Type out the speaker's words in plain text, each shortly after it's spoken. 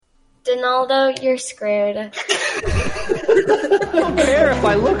Donaldo, you're screwed. I don't care if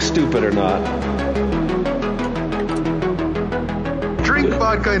I look stupid or not. Drink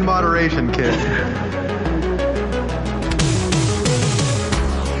vodka in moderation, kid.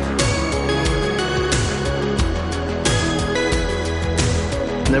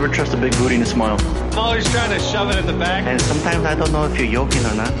 Never trust a big booty and a smile. I'm always trying to shove it in the back. And sometimes I don't know if you're joking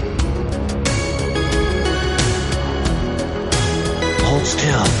or not. Hold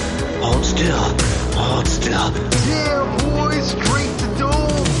still. Hold still. Hold still. Yeah, boys, straight to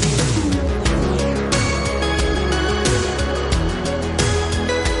dome.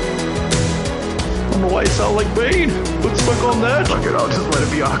 I don't know why I sound like Bane. Let's suck on that. Fuck it, I'll just let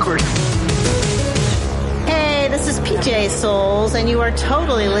it be awkward. Hey, this is PJ Souls, and you are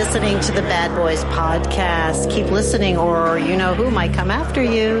totally listening to the Bad Boys podcast. Keep listening, or you know who might come after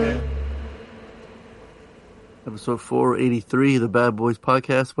you. Episode 483, the Bad Boys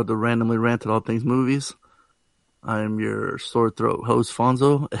podcast, but the randomly rant at all things movies. I am your sore throat host,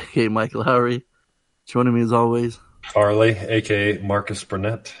 Fonzo, aka Mike Lowry. Joining me as always, Harley, aka Marcus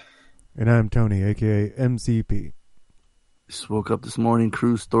Burnett. And I'm Tony, a.k.a. MCP. Just woke up this morning.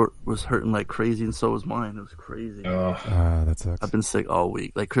 Crew's throat was hurting like crazy, and so was mine. It was crazy. That sucks. I've been sick all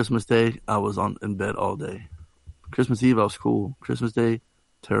week. Like Christmas Day, I was in bed all day. Christmas Eve, I was cool. Christmas Day,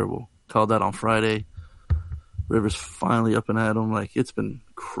 terrible. Called that on Friday. River's finally up and at him. Like, it's been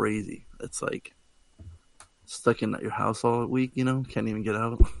crazy. It's like stuck in your house all week, you know? Can't even get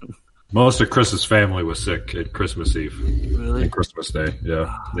out. Most of Chris's family was sick at Christmas Eve. Really? And Christmas Day,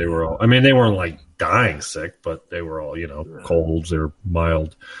 yeah. They were all, I mean, they weren't like dying sick, but they were all, colds or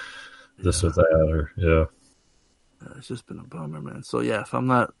mild, this or that, or, yeah. It's just been a bummer, man. So, yeah, if I'm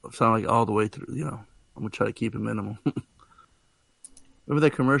not sounding like all the way through, I'm going to try to keep it minimal. Remember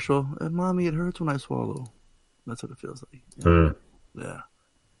that commercial? Mommy, it hurts when I swallow. That's what it feels like. Yeah.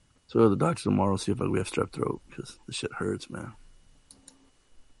 So we'll go to the doctor tomorrow, see if we have strep throat, because the shit hurts, man.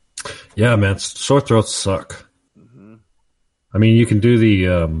 Yeah, man, sore throats suck. Mm-hmm. I mean, you can do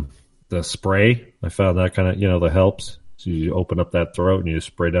the spray. I found that kind of, that helps. So you open up that throat and you just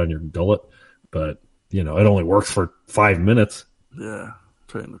spray down your gullet. But, it only works for 5 minutes. Yeah.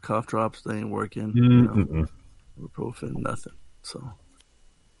 Trying the cough drops, they ain't working. Ibuprofen, nothing. So,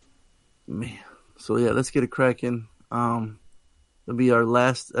 man. So, yeah, let's get it cracking. It'll be our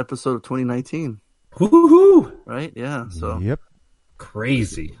last episode of 2019. Woohoo! Right? Yeah. So. Yep.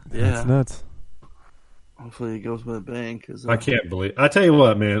 Crazy. Yeah. That's nuts. Hopefully it goes with a bang. Cause, I can't believe. I tell you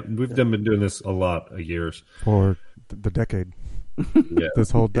what, man, we've been doing this a lot of years. For the decade. Yeah.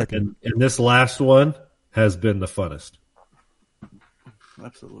 This whole decade. And this last one has been the funnest.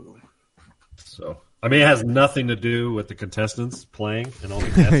 Absolutely. So, I mean, it has nothing to do with the contestants playing and all the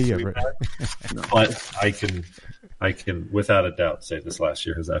guests Yeah, we've right. had. No. But I can without a doubt say this last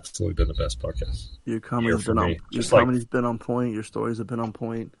year has absolutely been the best podcast. Your comedy's been on point. Your stories have been on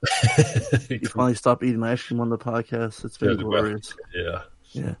point. You finally stopped eating ice cream on the podcast. It's been glorious. Yeah.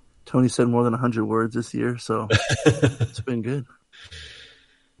 Yeah. Tony said more than 100 words this year, so it's been good.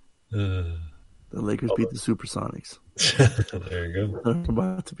 The Lakers beat the Supersonics. There you go. They're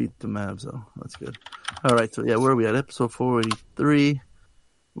about to beat the Mavs, though. That's good. All right, so yeah, where are we at? Episode 483.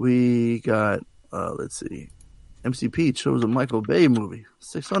 We got, let's see, MCP chose a Michael Bay movie,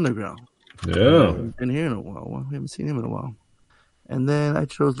 Six Underground. Yeah. Been here in a while. Well, we haven't seen him in a while. And then I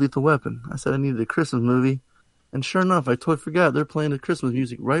chose Lethal Weapon. I said I needed a Christmas movie. And sure enough, I totally forgot they're playing the Christmas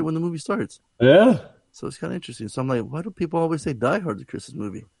music right when the movie starts. Yeah. So it's kind of interesting. So I'm like, why do people always say Die Hard's a Christmas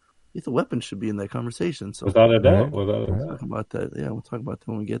movie? Lethal Weapon should be in that conversation. So without a doubt. We'll talk about that. Yeah, we'll talk about that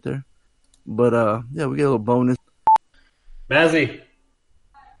when we get there. But yeah, we get a little bonus. Mazzy,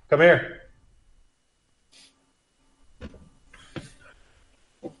 come here.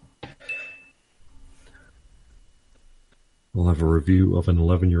 We'll have a review of an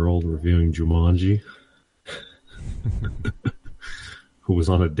 11-year-old reviewing Jumanji who was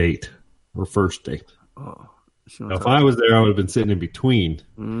on a date, her first date. Oh, now, if I was there, I would have been sitting in between.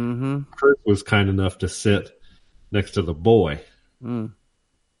 Mm-hmm. Chris was kind enough to sit next to the boy. Mm.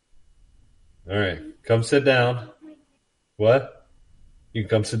 All right, come sit down. What? You can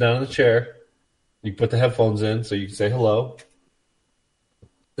come sit down in the chair. You can put the headphones in so you can say hello.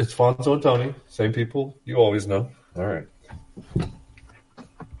 It's Fonzo and Tony, same people you always know. All right. What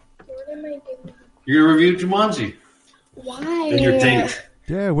am I doing? You're going to review Jumanji. Why? And your date.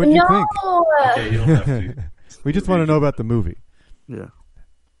 Yeah, what do you think? Okay, you don't have to. We just want to know about the movie. Yeah.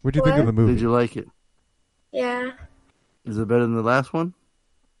 What do you think of the movie? Did you like it? Yeah. Is it better than the last one?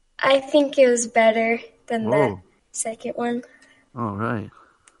 I think it was better than the second one. All right.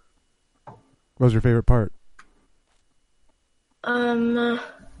 What was your favorite part?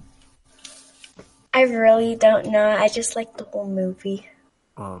 I really don't know. I just like the whole movie.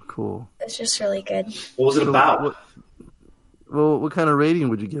 Oh, cool. It's just really good. What was it about? What kind of rating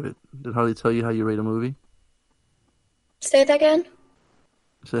would you give it? Did Harley tell you how you rate a movie? Say that again?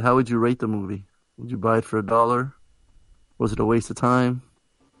 So how would you rate the movie? Would you buy it for $1? Was it a waste of time?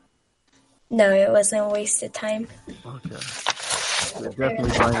 No, it wasn't a waste of time. Okay. So you're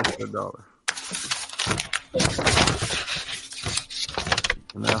definitely buying it for $1.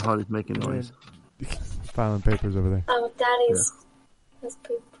 And now Harley's making noise. Filing papers over there. Oh, Daddy's has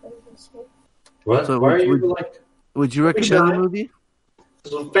papers. What? So Why are you would you recommend the movie?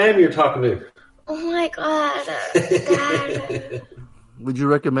 Some family you're talking to. Oh my God. Dad. Would you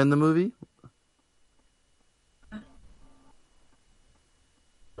recommend the movie? Are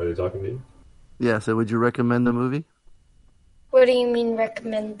they talking to you? Yeah, so would you recommend the movie? What do you mean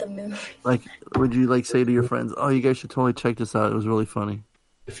recommend the movie? Like, would you like say to your friends, "Oh, you guys should totally check this out. It was really funny."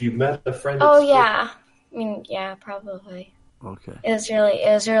 If you met a friend. Oh yeah. I mean, yeah, probably. Okay. It was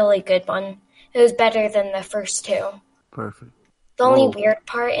a really good one. It was better than the first two. Perfect. The only weird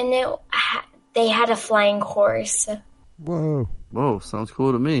part in it, they had a flying horse. Whoa. Whoa, sounds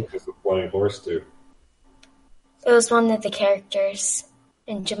cool to me. What does the flying horse do? It was one of the characters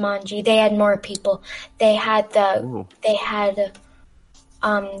in Jumanji. They had more people. They had I don't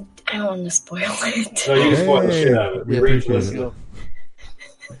want to spoil it. No, you can spoil the shit out of it. Yeah, Reed, let's listen. go.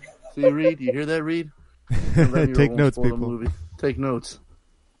 See, Reed, you hear that, Reed? Take notes, people. Take notes.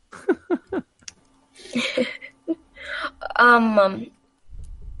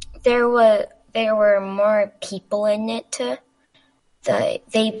 There were more people in it.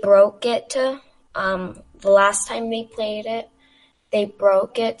 They broke it. The last time they played it, they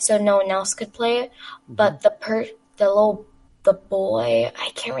broke it so no one else could play it. But the boy, I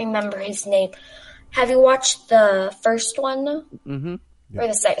can't remember his name. Have you watched the first one? Mm-hmm. Or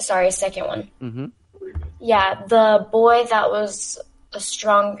the second one? Mm-hmm. Yeah, the boy that was a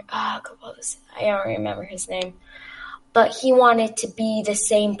strong. I don't remember his name, but he wanted to be the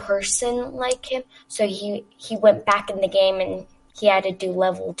same person like him, so he went back in the game and he had to do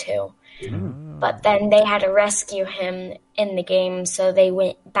level 2. Mm-hmm. But then they had to rescue him in the game, so they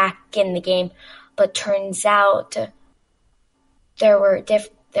went back in the game. But turns out there was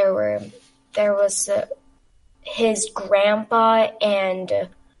his grandpa and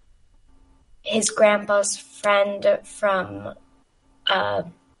his grandpa's friend from a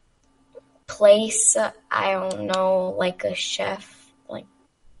place, I don't know, like a chef, like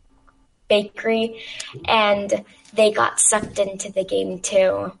bakery, and they got sucked into the game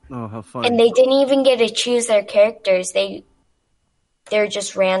too. Oh, how fun. And they didn't even get to choose their characters. They're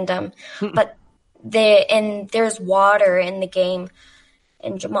just random. But there's water in the game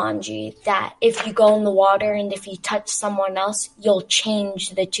in Jumanji that if you go in the water and if you touch someone else, you'll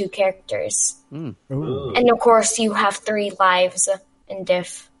change the two characters. Mm. And of course, you have 3 lives, and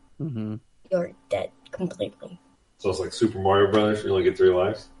if you're dead completely. So it's like Super Mario Brothers. You only get 3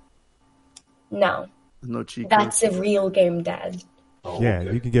 lives. No, No cheat. that's a real game, Dad. Oh, Yeah,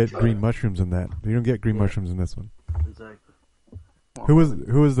 okay. you can get green mushrooms in that. You don't get green mushrooms in this one. Exactly. Who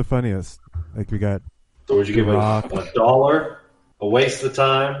was the funniest? Like we got. So would you give it $1, a waste of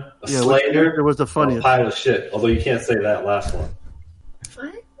time, a Slater? It was the or funniest. a pile of shit. Although you can't say that last one.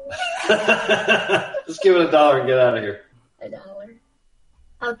 What? Just give it $1 and get out of here. $1.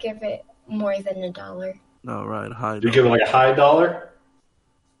 I'll give it more than $1. No, right. High. Do you give it like a high dollar?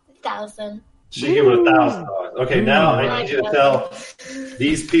 1,000. She give it $1,000. Okay, now I need you to tell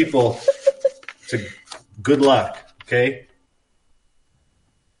these people to good luck. Okay,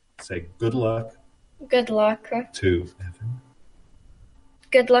 say good luck Good luck. to Evan,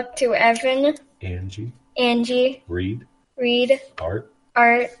 Good luck to Evan, Angie, Reed,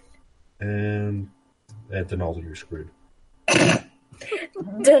 Art, and Donaldo. You're screwed.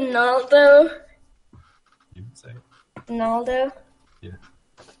 Donaldo. You can say it. Donaldo. Yeah.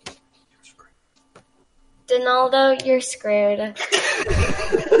 Donaldo, you're screwed. All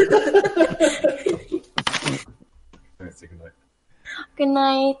right, say good night. Good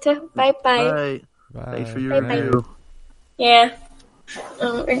night. Bye-bye. Bye. Bye. Thanks for your Bye-bye. review. Yeah.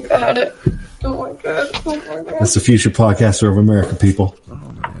 Oh my god. Oh my god. Oh my god. That's the future podcaster of America, people. Your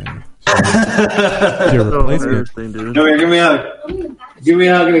So replacement. embarrassing, dude. Come here, give me a hug. Give me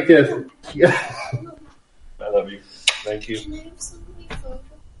a hug and a kiss. I love you. Thank you. Can I have some of your food?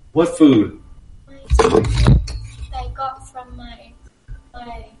 What food? I got from my...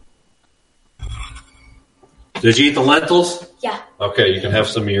 Did you eat the lentils? Yeah. Okay, you can have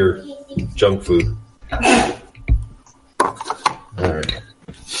some of your junk food. All right.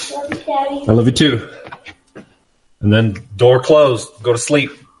 Love you, Daddy. I love you too. And then door closed. Go to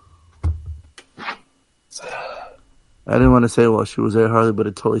sleep. I didn't want to say while she was there, Harley, but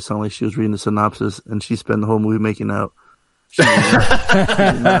it totally sounded like she was reading the synopsis, and she spent the whole movie making out. She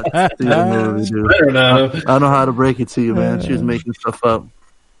did not see the movie, dude. I don't know. I don't know how to break it to you, man. She was making stuff up.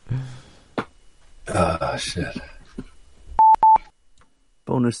 Ah, shit.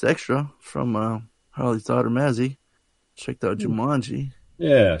 Bonus extra from Harley's daughter, Mazzy. Checked out Jumanji.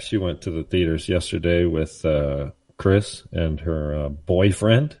 Yeah, she went to the theaters yesterday with Chris and her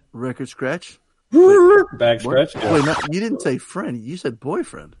boyfriend. Record scratch? Back scratch. Yeah. Wait, no, you didn't say friend. You said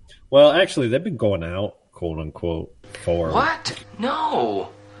boyfriend. Well, actually, they've been going out, quote unquote, for What? No.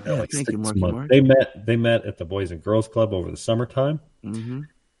 Yeah, thank you, Marky Mark. They met at the Boys and Girls Club over the summertime, Mm-hmm.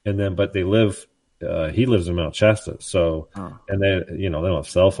 and then but they live. He lives in Mount Shasta, so and they they don't have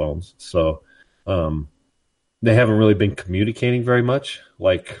cell phones, so they haven't really been communicating very much.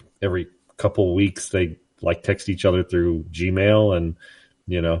 Like every couple of weeks, they like text each other through Gmail, and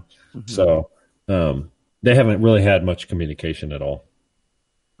so they haven't really had much communication at all.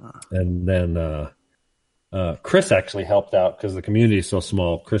 And then Chris actually helped out because the community is so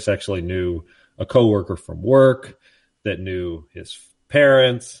small. Chris actually knew a coworker from work that knew his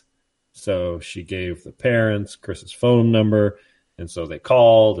parents. So she gave the parents Chris's phone number, and so they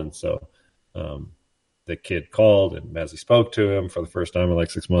called, and so the kid called, and Mazzy spoke to him for the first time in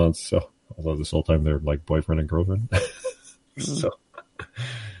like 6 months. So although this whole time they're like boyfriend and girlfriend. So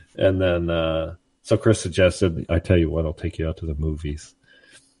and then so Chris suggested, I tell you what, I'll take you out to the movies.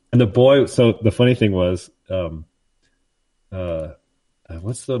 And the boy, so the funny thing was, what's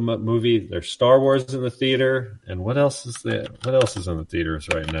the movie? There's Star Wars in the theater, and what else is there? What else is in the theaters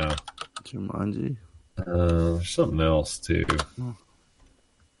right now? Jumanji. There's something else too.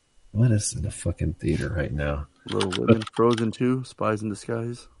 What is in the fucking theater right now? Little Women, Frozen 2, Spies in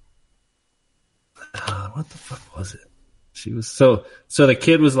Disguise. What the fuck was it? She was so the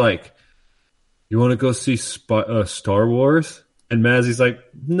kid was like, "You want to go see Star Wars?" And Mazzy's like,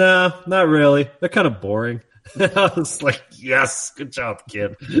 "Nah, not really. They're kind of boring." I was like, "Yes, good job,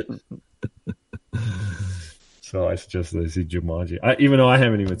 kid." So I suggested they see Jumanji, even though I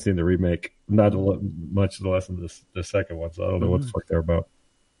haven't even seen the remake. Not much less than the second one, so I don't know what the fuck they're about.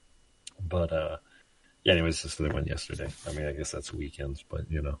 But yeah, anyways, just they went yesterday. I mean, I guess that's weekends, but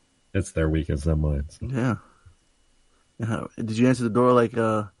it's their weekends, not mine. So. Yeah. Did you answer the door like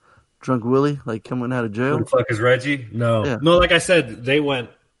Drunk Willie, like coming out of jail? Who the fuck is Reggie? No. Yeah. No, like I said, they went.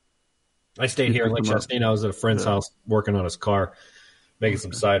 I stayed here in Lake Chastain. I was at a friend's house working on his car, making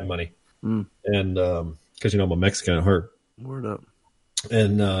some side money. And because, I'm a Mexican at heart. Word up.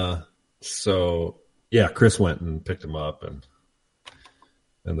 And so, yeah, Chris went and picked him up, and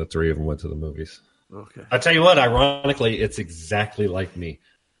the three of them went to the movies. Okay. I tell you what, ironically, it's exactly like me.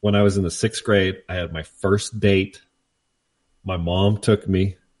 When I was in the 6th grade, I had my first date. My mom took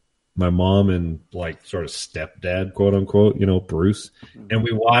me. My mom and like sort of stepdad, quote unquote, Bruce. And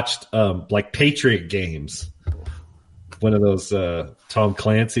we watched like Patriot Games. One of those Tom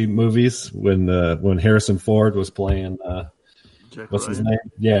Clancy movies when Harrison Ford was playing what's his name?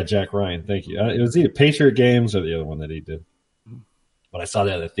 Yeah, Jack Ryan. Thank you. It was either Patriot Games or the other one that he did. But I saw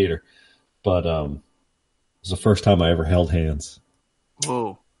that at the theater. But it was the first time I ever held hands.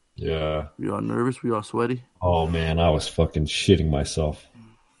 Whoa. Yeah. Were you all nervous? Were you all sweaty? Oh man, I was fucking shitting myself.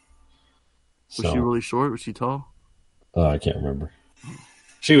 Was she really short? Was she tall? I can't remember.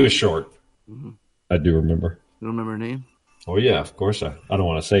 She was short. Mm-hmm. I do remember. You don't remember her name? Oh yeah, of course. I don't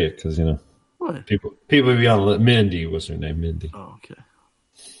want to say it because what? People beyond Mindy was her name, Mindy. Oh, okay.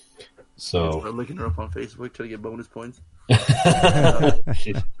 So start looking her up on Facebook, try to get bonus points.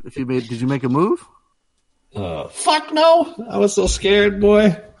 Did you make a move? Fuck no! I was so scared,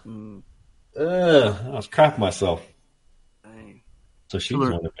 boy. I was crapping myself. Dang. So she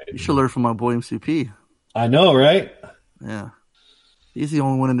was one that made it. You should learn from my boy MCP. I know, right? Yeah. He's the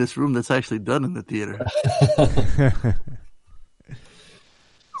only one in this room that's actually done in the theater.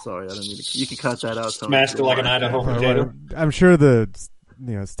 Sorry, I didn't mean to. You can cut that out. Smashed it like an Idaho potato. I'm sure the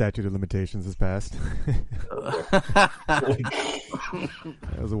statute of limitations has passed. That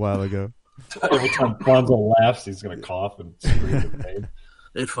was a while ago. Every time Fonzo laughs, he's going to cough and scream in pain.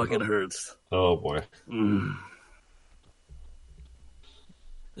 It fucking hurts. Oh, boy.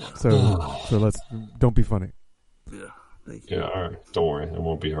 So let's don't be funny. Yeah, thank you. Yeah, all right. Don't worry, it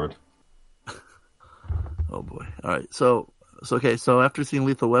won't be hard. Oh boy! All right, so after seeing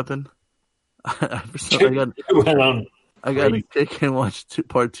Lethal Weapon, I got to kick and watch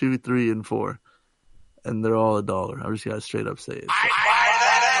part 2, 3, and 4, and they're all $1. I just got to straight up say it.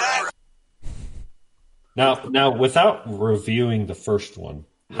 Now, without reviewing the first one,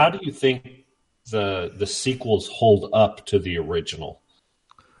 how do you think the sequels hold up to the original?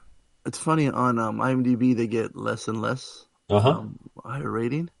 It's funny on IMDb they get less and less higher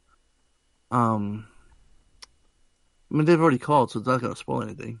rating. I mean they've already called, so it's not going to spoil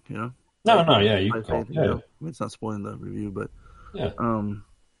anything, you know. No, yeah, you can call. Yeah. I mean, it's not spoiling the review, but yeah.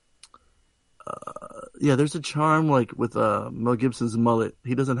 Yeah, there's a charm like with Mel Gibson's mullet.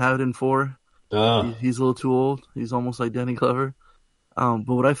 He doesn't have it in 4. He's a little too old. He's almost like Danny Glover. But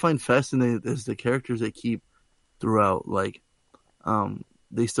what I find fascinating is the characters they keep throughout. Like,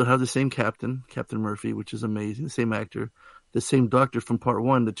 they still have the same Captain Murphy, which is amazing. The same actor, the same doctor from Part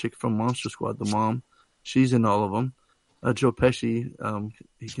 1, the chick from Monster Squad, the mom. She's in all of them. Joe Pesci,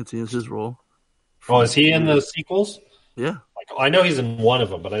 he continues his role. Is he in the sequels? Yeah. I know he's in one of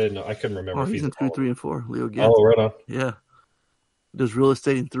them, but I couldn't remember. Oh, he's in 2, 3, and 4. Leo Getz. Oh, right on. Yeah. There's Real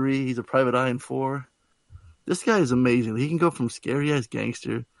Estate in 3. He's a private eye in 4. This guy is amazing. He can go from scary ass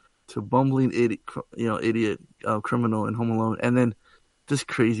gangster to bumbling idiot criminal in Home Alone, and then this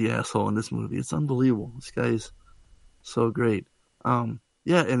crazy asshole in this movie. It's unbelievable. This guy is so great.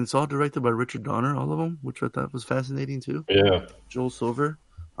 Yeah, and it's all directed by Richard Donner, all of them, which I thought was fascinating too. Yeah. Joel Silver.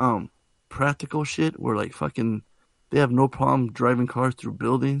 Practical shit where like fucking they have no problem driving cars through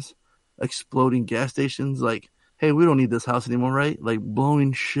buildings, exploding gas stations. Like, hey, we don't need this house anymore, right? Like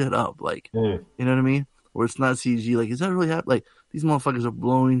blowing shit up. Like, you know what I mean? Where it's not CG. Like, is that really happening? Like, these motherfuckers are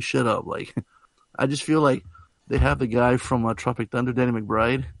blowing shit up. Like, I just feel like they have the guy from Tropic Thunder, Danny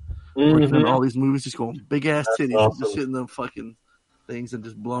McBride, working on all these movies, just going big ass titties, awesome. Just hitting them fucking things and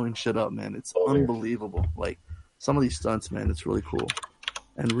just blowing shit up, man. It's unbelievable. Like, some of these stunts, man, it's really cool.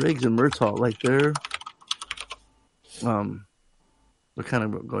 And Riggs and Murtaugh, like they're kind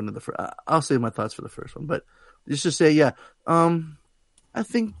of going to the first. I'll save my thoughts for the first one, but just to say, yeah, I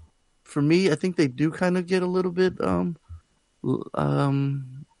think for me, I think they do kind of get a little bit, they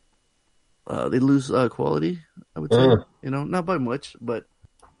lose quality. I would say, not by much, but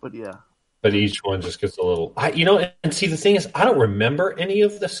yeah. But each one just gets a little, and see, the thing is, I don't remember any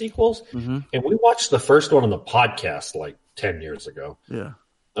of the sequels, and we watched the first one on the podcast like 10 years ago. Yeah.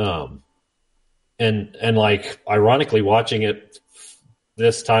 And like, ironically, watching it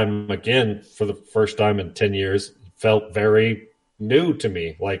this time again for the first time in 10 years felt very new to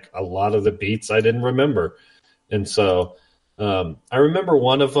me. Like a lot of the beats I didn't remember. And so I remember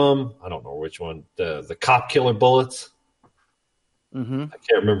one of them, I don't know which one, the Cop Killer Bullets. I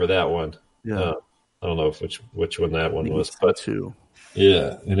can't remember that one. Yeah. I don't know which one that one was, but two.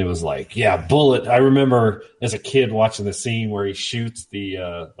 Yeah, and it was like, bullet. I remember as a kid watching the scene where he shoots the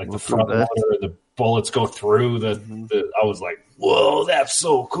front water and the bullets go through the. I was like, whoa, that's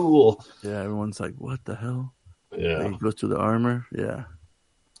so cool. Yeah, everyone's like, what the hell? Yeah, he goes through the armor. Yeah.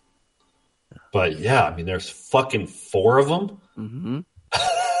 But yeah, I mean, there's fucking 4 of them.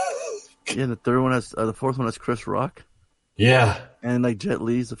 Yeah, the fourth one has Chris Rock. Yeah, and like Jet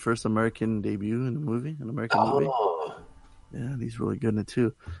Li's the first American debut in a movie, movie. Yeah, he's really good in it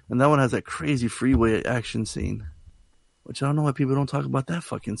too. And that one has that crazy freeway action scene, which I don't know why people don't talk about that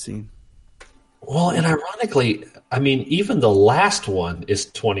fucking scene. Well, and ironically, I mean, even the last one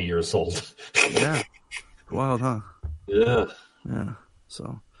is 20 years old. Yeah. Wild, huh? Yeah. Yeah.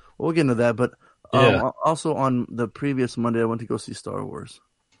 So we'll get into that. But also on the previous Monday, I went to go see Star Wars.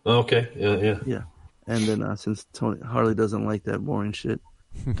 Okay. Yeah. Yeah. And then since Harley doesn't like that boring shit,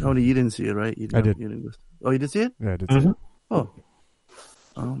 Tony, you didn't see it, right? I did. You didn't go. Oh, you did see it? Yeah, I did see it. Oh,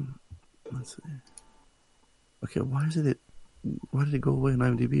 let's see. Okay, why did it go away on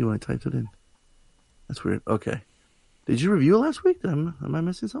IMDb when I typed it in? That's weird. Okay, did you review it last week? Am I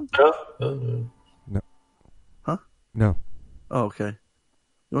missing something? No. Huh? No. Oh, okay.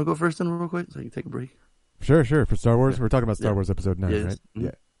 You want to go first then, real quick, so you can take a break? Sure. For Star Wars, we're talking about Star Wars Episode 9, right? Mm-hmm.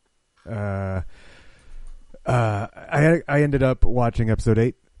 Yeah. I ended up watching Episode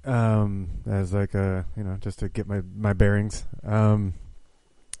 8. As like just to get my bearings. That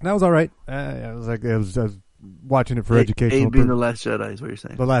was all right. I was watching it for educational. being The Last Jedi is what you're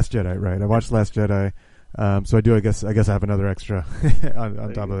saying. The Last Jedi, right? I watched The Last Jedi. So I guess I have another extra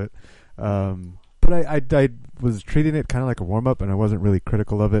on top of it. But I was treating it kind of like a warm up, and I wasn't really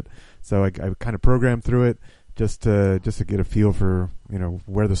critical of it. So I kind of programmed through it just to get a feel for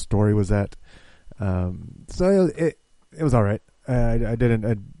where the story was at. So it was all right. I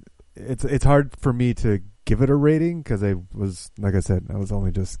didn't. It's hard for me to give it a rating because I was, like I said, I was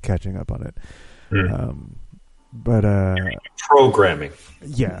only just catching up on it. But programming.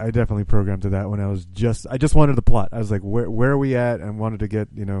 Yeah, I definitely programmed to that one. I just wanted the plot. I was like, where are we at? And wanted to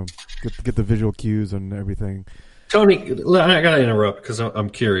get the visual cues and everything. Tony, I gotta interrupt because I'm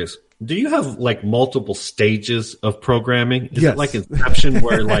curious. do you have like multiple stages of programming? Is Yes. it like Inception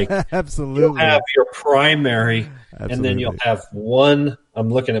where like Absolutely. you'll have your primary and then Absolutely. you'll have one, I'm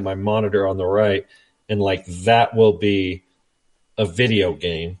looking at my monitor on the right, and like that will be a video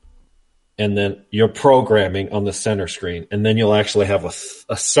game. And then you're programming on the center screen. And then you'll actually have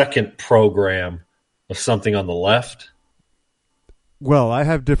a second program of something on the left. Well, I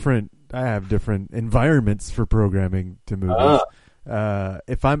have different environments for programming to movies.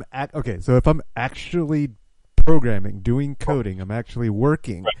 If I'm if I'm actually programming, doing coding, I'm actually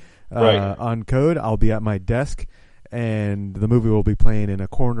working on code, I'll be at my desk and the movie will be playing in a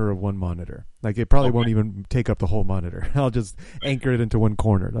corner of one monitor. Like it probably won't even take up the whole monitor. I'll just anchor it into one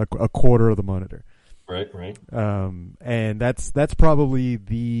corner, a quarter of the monitor. Right. And that's probably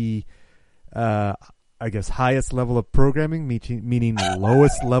the I guess highest level of programming, meaning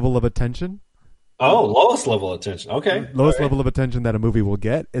lowest level of attention. Oh, lowest level of attention. Okay. Lowest level of attention that a movie will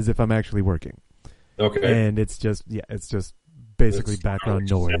get is if I'm actually working. Okay. And it's just basically background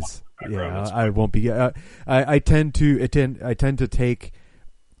noise. I won't be. I tend to take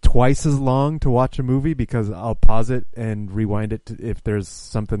twice as long to watch a movie because I'll pause it and rewind it if there's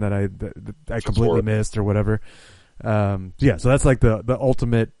something that I completely missed or whatever. So that's like the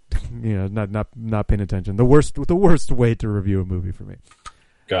ultimate, not paying attention. The worst way to review a movie for me.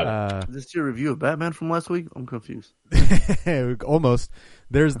 Got it. Is this your review of Batman from last week? I'm confused. Almost.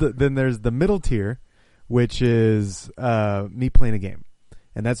 There's the middle tier, which is me playing a game,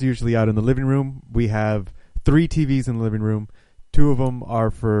 and that's usually out in the living room. We have 3 TVs in the living room. 2 of them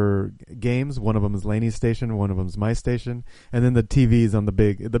are for games. One of them is Laney's station. One of them is my station. And then the TVs on the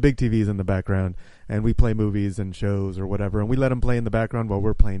big TVs in the background. And we play movies and shows or whatever. And we let them play in the background while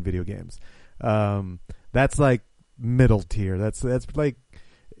we're playing video games. That's like middle tier. That's like,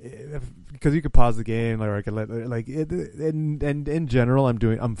 because you could pause the game or I could and in general,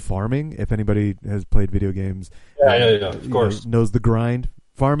 I'm farming. If anybody has played video games, of course, knows the grind.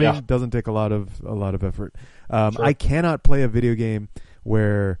 Farming doesn't take a lot of effort. Sure. I cannot play a video game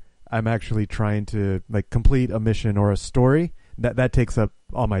where I'm actually trying to like complete a mission or a story. That takes up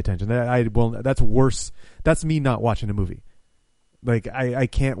all my attention. That's worse. That's me not watching a movie. Like I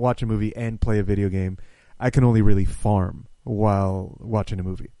can't watch a movie and play a video game. I can only really farm while watching a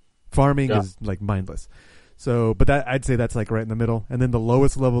movie. Farming is like mindless. So, but I'd say that's like right in the middle. And then the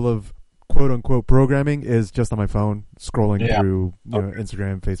lowest level of quote unquote programming is just on my phone, scrolling through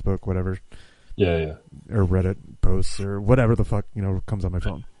Instagram, Facebook, whatever. Yeah. Or Reddit posts or whatever the fuck, comes on my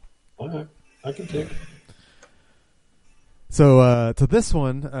phone. Okay. I can take it. So, to this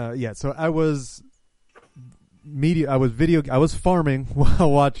one, so I was farming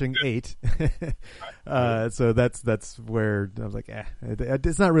while watching 8. So that's where I was like,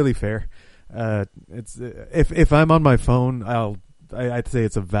 it's not really fair. It's, if I'm on my phone, I'd say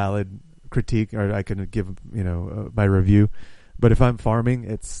it's a valid critique, or I can give my review. But if I'm farming,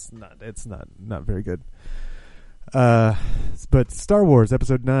 it's not very good. But Star Wars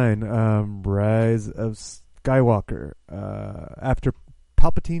Episode 9, Rise of Skywalker. After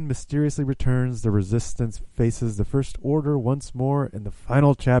Palpatine mysteriously returns, the Resistance faces the First Order once more in the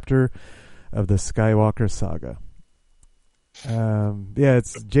final chapter of the Skywalker saga.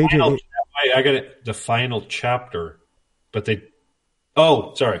 It's JJ. I got it. The final chapter, but they.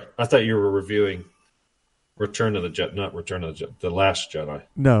 Oh, sorry. I thought you were reviewing Return of the Jedi, not Return of the Jedi, The Last Jedi.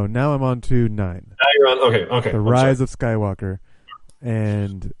 No, now I'm on to 9. Now you're on. Okay. The Rise of Skywalker,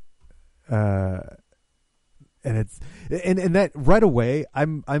 and it's and that right away,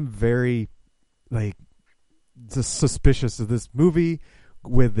 I'm very like suspicious of this movie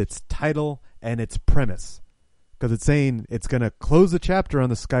with its title and its premise. Because it's saying it's going to close the chapter on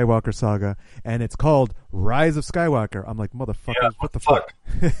the Skywalker saga, and it's called Rise of Skywalker. I'm like, motherfucker, what the fuck?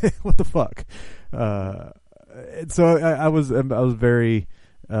 What the fuck? So I was very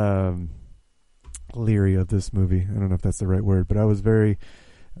leery of this movie. I don't know if that's the right word, but I was very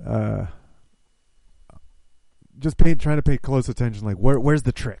just trying to pay close attention. Like, where's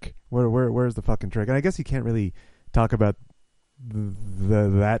the trick? Where's the fucking trick? And I guess you can't really talk about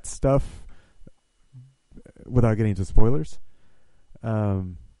that stuff without getting into spoilers.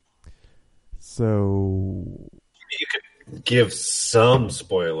 So you could give some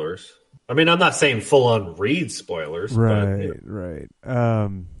spoilers. I mean, I'm not saying full on read spoilers. Right.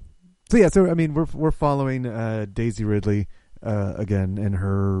 So I mean, we're following Daisy Ridley again and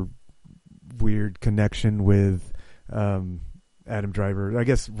her weird connection with Adam Driver. I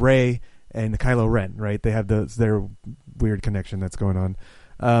guess Rey and Kylo Ren, right? They have their weird connection that's going on,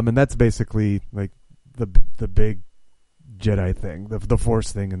 and that's basically like the big Jedi thing, the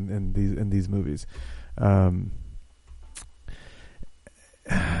Force thing in these movies.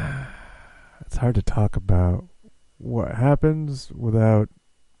 it's hard to talk about what happens without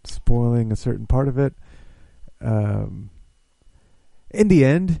spoiling a certain part of it. In the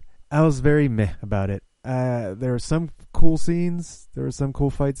end, I was very meh about it. There were some cool scenes. There were some cool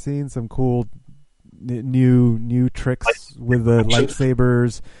fight scenes. Some cool new tricks with the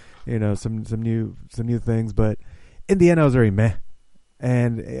lightsabers. You know, some new things. But in the end, I was very meh.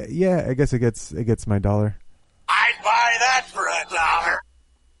 And yeah, I guess it gets my $1. I'd buy that for $1.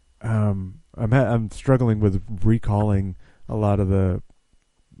 I'm struggling with recalling a lot of the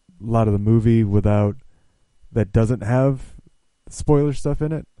movie without that doesn't have spoiler stuff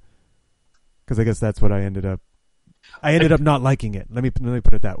in it, because I guess that's what I ended up not liking it. Let me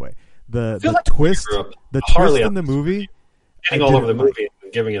put it that way. The twist in the movie, getting all over the movie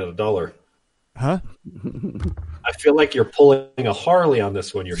and giving it $1. Huh? I feel like you're pulling a Harley on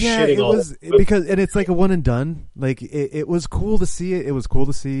this one. You're shitting all over because it's like a one and done. Like it was cool to see it. It was cool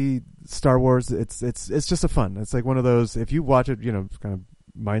to see Star Wars. It's just a fun. It's like one of those, if you watch it, kind of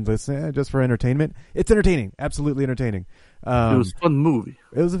mindless, just for entertainment. It's entertaining, absolutely entertaining. It was a fun movie.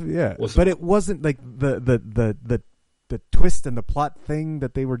 It was, but it wasn't like the twist and the plot thing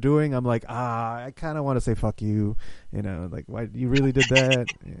that they were doing. I'm like, I kind of want to say fuck you. Like, why you really did that?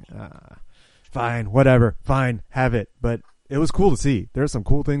 Fine, whatever, fine, have it. But it was cool to see. There's some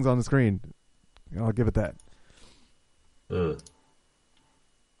cool things on the screen. I'll give it that.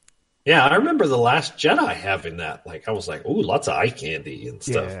 Yeah, I remember The Last Jedi having that. Like, I was like, ooh, lots of eye candy and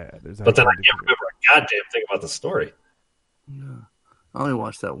stuff. Yeah, but then I can't remember a goddamn thing about the story. Yeah. I only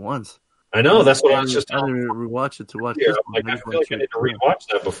watched that once. I know, that's what I was just I didn't rewatch it to watch it. this I'm like, I feel like I need to rewatch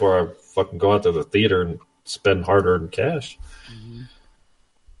that before I fucking go out to the theater and spend hard-earned cash. Mm-hmm.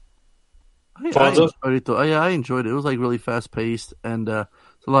 I enjoyed it. It was like really fast paced, and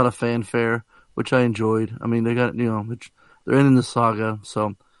it's a lot of fanfare, which I enjoyed. I mean, they got they're in the saga,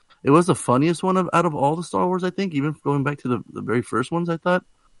 so it was the funniest one out of all the Star Wars. I think, even going back to the very first ones, I thought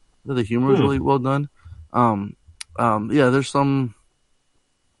that the humor was really well done. There's some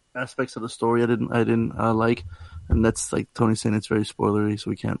aspects of the story I didn't like, and that's like Tony saying it's very spoilery, so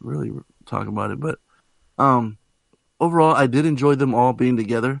we can't really talk about it. But overall, I did enjoy them all being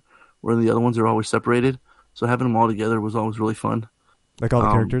together, where the other ones are always separated. So having them all together was always really fun. Like all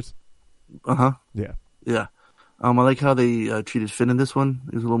the characters? Uh-huh. Yeah. Yeah. I like how they treated Finn in this one.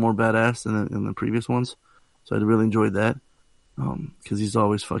 He was a little more badass than in the previous ones. So I really enjoyed that. Because he's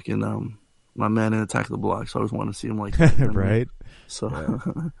always fucking my man in Attack of the Block. So I always want to see him like that. Right. So,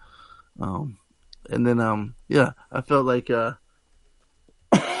 and then, I felt like,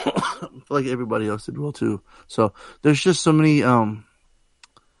 everybody else did well too. So there's just so many,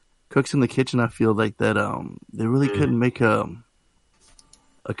 cooks in the kitchen. I feel like that they really couldn't make a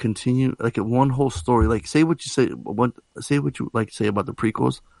one whole story. Like say what you like to say about the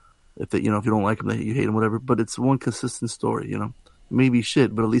prequels. If you don't like them, that you hate them, whatever. But it's one consistent story. Maybe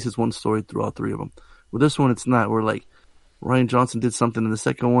shit, but at least it's one story through all three of them. With this one, it's not. Where like Rian Johnson did something in the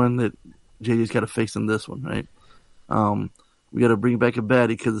second one that JJ's got to fix in this one, right? We got to bring back a baddie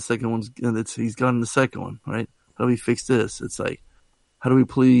because the second one's he's gone in the second one, right? How do we fix this? It's like, how do we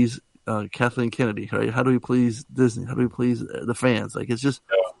please Kathleen Kennedy, right? How do we please Disney? How do we please the fans? Like, it's just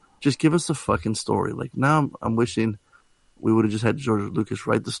give us a fucking story. Like, now I'm wishing we would have just had George Lucas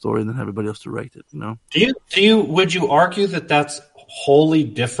write the story and then everybody else direct it, Would you argue that that's wholly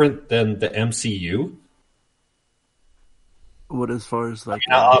different than the MCU? What, as far as like...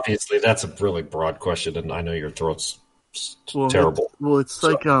 obviously, that's a really broad question, and I know your throat's terrible. It's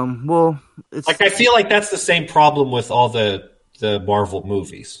I feel like that's the same problem with all the Marvel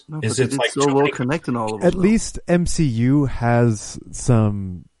movies. No, it's like so well connected all of them. At least MCU has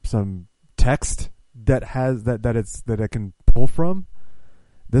some text that I can pull from.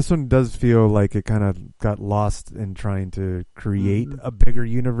 This one does feel like it kind of got lost in trying to create a bigger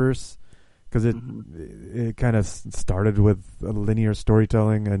universe, because it kind of started with a linear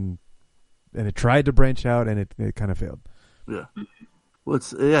storytelling and it tried to branch out and it kind of failed. Yeah. Well,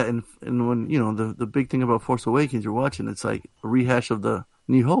 and when the big thing about Force Awakens, you're watching, it's like a rehash of the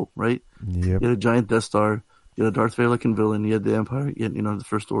New Hope, right? Yep. You had a giant Death Star, you had a Darth Vader-looking villain, you had the Empire, you had, the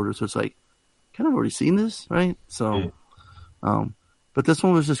First Order. So it's like, kind of already seen this, right? So, but this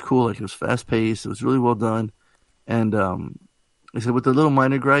one was just cool. Like, it was fast paced, it was really well done, and I said with the little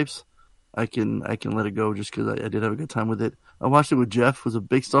minor gripes, I can let it go just because I did have a good time with it. I watched it with Jeff, who's a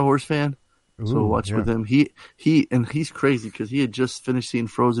big Star Wars fan. So I watched with him. He's crazy because he had just finished seeing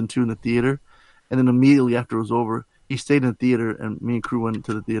Frozen 2 in the theater, and then immediately after it was over, he stayed in the theater, and me and crew went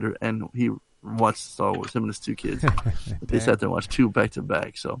to the theater, and he watched Star Wars. Him and his two kids, they sat there and watched two back to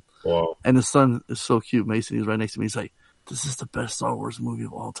back. So, wow. And his son is so cute, Mason. He's right next to me. He's like, this is the best Star Wars movie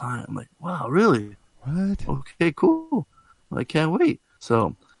of all time. I'm like, wow, really? What? Okay, cool. I can't wait.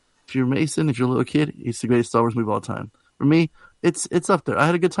 So, if you're Mason, if you're a little kid, it's the greatest Star Wars movie of all time. For me, it's up there. I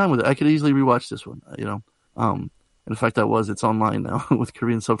had a good time with it. I could easily rewatch this one, And in fact, it's online now with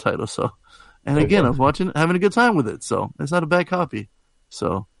Korean subtitles. So, and again, I was watching it, having a good time with it. So, it's not a bad copy.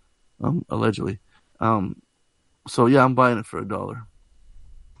 So, allegedly. So yeah, I'm buying it for $1.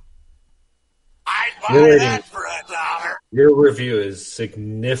 I'd buy that for $1. Your review is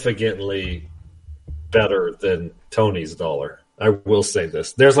significantly better than Tony's $1. I will say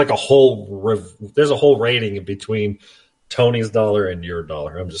this: there's like a whole rating in between Tony's $1 and your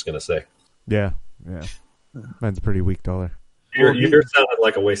 $1. I'm just gonna say. Yeah. Mine's a pretty weak $1. You're sounding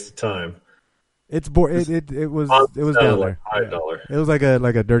like a waste of time. It's it was down like there. $5. It was like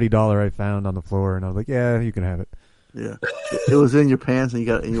a dirty $1 I found on the floor, and I was like, yeah, you can have it. Yeah, it was in your pants, and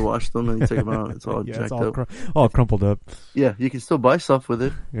you washed them, and you take them out. It's all jacked up, all crumpled up. Yeah, you can still buy stuff with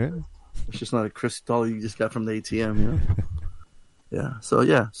it. Yeah, it's just not a crisp $1 you just got from the ATM. Yeah. So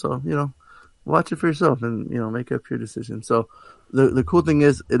watch it for yourself, and make up your decision. So the cool thing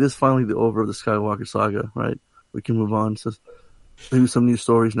is, it is finally the over of the Skywalker saga, right? We can move on. So maybe some new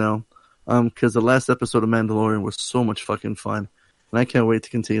stories now. Because the last episode of Mandalorian was so much fucking fun, and I can't wait to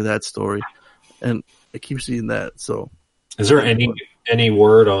continue that story. And I keep seeing that. So, is there any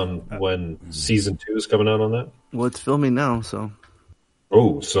word on when season 2 is coming out on that? Well, it's filming now, so.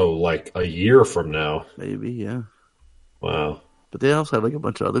 Oh, so like a year from now, maybe, yeah. Wow. But they also have like a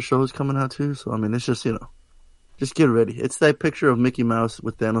bunch of other shows coming out too. So I mean, it's just just get ready. It's that picture of Mickey Mouse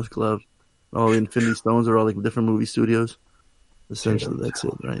with Thanos' glove, all the Infinity Stones are all like different movie studios. Essentially, that's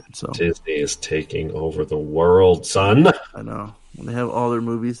it, right? So Disney is taking over the world, son. I know. When they have all their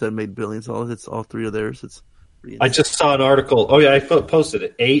movies that made billions, it's all 3 of theirs. It's. I just saw an article. Oh yeah, I posted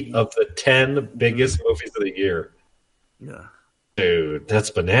it. 8 of the 10 biggest movies of the year. Yeah, dude,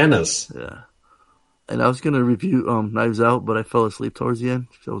 that's bananas. Yeah, and I was gonna review Knives Out, but I fell asleep towards the end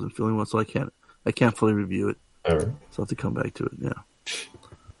because I wasn't feeling well, so I can't fully review it. All right, so I'll have to come back to it. Yeah,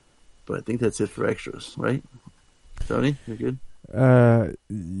 but I think that's it for extras, right? Tony, you're good. Yeah.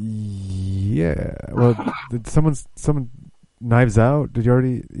 Well, did someone Knives Out? Did you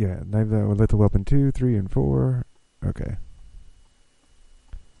already? Yeah, Knives Out with Lethal Weapon 2, 3, and 4. Okay.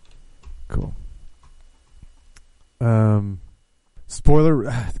 Cool. Spoiler.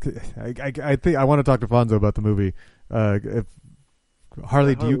 I think I want to talk to Fonzo about the movie. If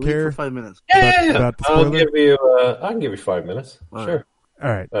Harley, do you care? For 5 minutes. Yeah. About the I'll spoiler? give you. I can give you 5 minutes. All sure. All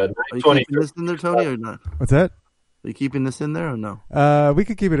right. Are you keeping this in there, Tony, or not? What's that? Are you keeping this in there or no? We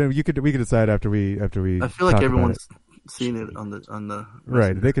could keep it in. We could decide after we. I feel like everyone's seen it on the.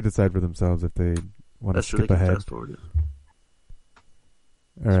 Right, they could decide for themselves if they want to skip ahead. Fast forward it.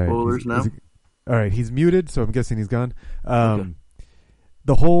 All right. Spoilers now. All right, he's muted, so I'm guessing he's gone. Okay.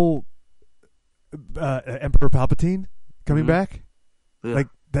 The whole Emperor Palpatine coming back, Yeah.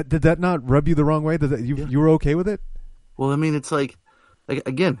 that did that not rub you the wrong way? You were okay with it? Well, I mean, it's like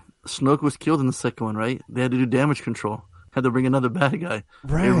again, Snoke was killed in the second one, right? They had to do damage control. Had to bring another bad guy.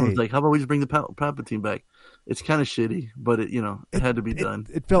 Right. Everyone's like, how about we just bring the Palpatine back? It's kind of shitty, but it had to be done.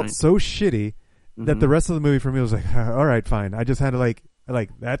 It felt so shitty that the rest of the movie for me was like, all right, fine. I just had to like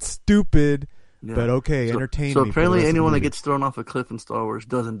that's stupid, but okay, entertain me. So apparently, anyone that gets gets thrown off a cliff in Star Wars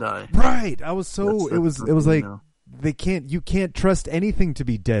doesn't die. Right. I was so it was like know. you can't trust anything to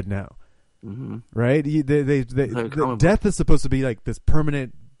be dead now. Mm-hmm. Right? Death is supposed to be like this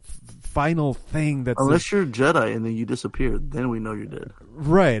permanent final thing that's unless you're Jedi and then you disappear, then we know you're dead.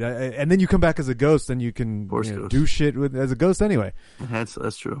 Right, and then you come back as a ghost, and you can do shit as a ghost anyway. That's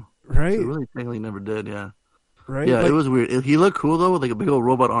true. Right? So really, technically, never dead. Yeah. Right. Yeah, it was weird. He looked cool though, with like a big old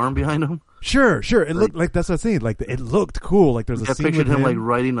robot arm behind him. Sure. It looked like that's what I'm saying. Like it looked cool. Like there's a scene pictured with him like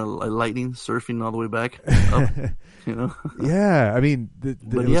riding a lightning, surfing all the way back up. Yeah, I mean,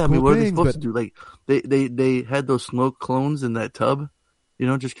 but yeah, I mean, what are they supposed to do? Like they had those Snoke clones in that tub.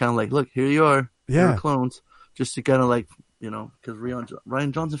 Just kind of like, look, here you are. Yeah. You're clones. Just to kind of like, because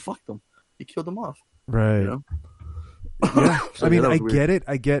Rian Johnson fucked them. He killed them off. Right. Yeah. So, I mean, I weird. get it.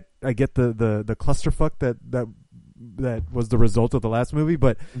 I get the clusterfuck that was the result of the last movie,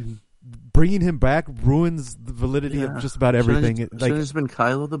 but bringing him back ruins the validity of just about everything. Shouldn't it's been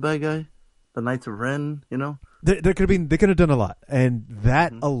Kylo the bad guy? The Knights of Ren, They could have done a lot, and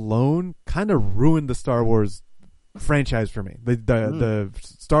that alone kind of ruined the Star Wars franchise for me. The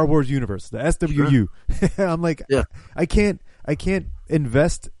Star Wars universe, the SWU. Sure. I'm like, I can't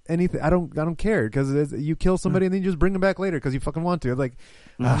invest anything. I don't care because you kill somebody and then you just bring them back later because you fucking want to. Like,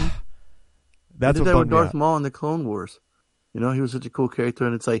 that's what with Darth Maul in the Clone Wars. You know, he was such a cool character,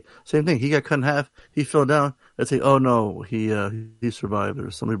 and it's like same thing. He got cut in half. He fell down. It's like, oh no, he survived,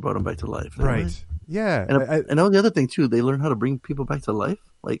 or somebody brought him back to life. Right? Right? Yeah. And the other thing too, they learned how to bring people back to life.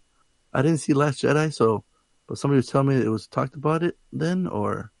 Like, I didn't see Last Jedi, but somebody was telling me it was talked about it then,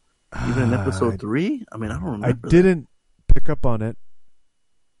 or even in episode 3. I mean, I don't remember. I didn't pick up on it.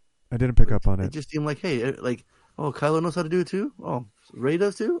 It just seemed like, hey, like, oh, Kylo knows how to do it too. Oh, Rey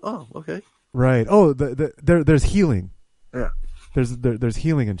does too. Oh, okay. Right. Oh, there's healing. Yeah. There's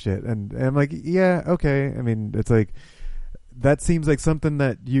healing and shit, and I'm like, yeah, okay. I mean, it's like that seems like something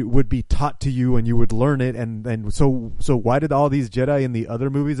that you would be taught to you and you would learn it, and so why did all these Jedi in the other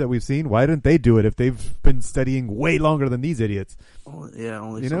movies that we've seen, why didn't they do it if they've been studying way longer than these idiots? Oh, yeah,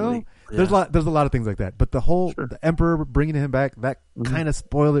 only you somebody, know, there's a lot of things like that, but the whole the Emperor bringing him back, that kind of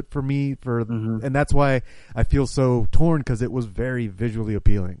spoiled it for me and that's why I feel so torn, because it was very visually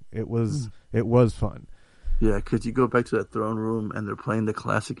appealing. It was fun. Yeah, because you go back to that throne room and they're playing the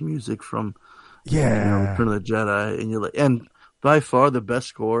classic music from Return of the Jedi, and you're like, and by far the best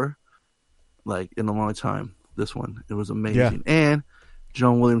score, like, in a long time. This one, it was amazing. Yeah. And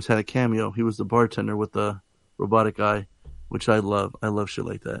John Williams had a cameo. He was the bartender with the robotic eye, which I love. I love shit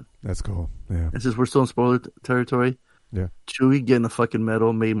like that. That's cool. Yeah. And since we're still in spoiler territory, yeah, Chewie getting a fucking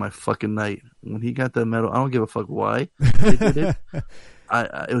medal made my fucking night. When he got that medal, I don't give a fuck why they did it.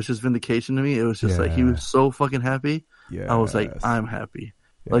 It was just vindication to me. It was just like, he was so fucking happy. Yeah, I was like, I'm happy.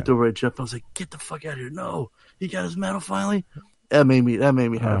 Yeah. Like over at Jeff, I was like, get the fuck out of here! No, he got his medal finally. That made me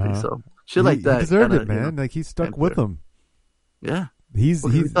happy. So shit like that. He deserved it, man. Like, he stuck with him. Yeah, we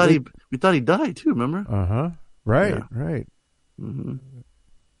thought he died too. Remember? Right, yeah. Right. Mm-hmm.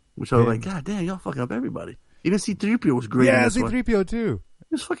 Which I was like, God damn, y'all fucking up everybody. Even C-3PO was great. Yeah, C-3PO too.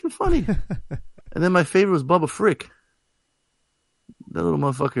 It was fucking funny. And then my favorite was Bubba Frick. That little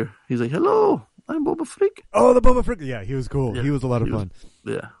motherfucker. He's like, hello, I'm Boba Frick. Oh, the Boba Frick. Yeah, he was cool. Yeah, he was a lot of fun.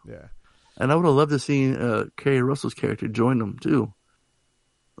 Yeah. Yeah. And I would have loved to see Kerry Russell's character join them too.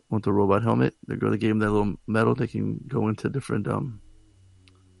 With the robot helmet. They're going to give him that little medal. They can go into different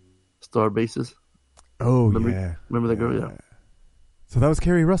star bases. Oh, Remember that girl? Yeah. So that was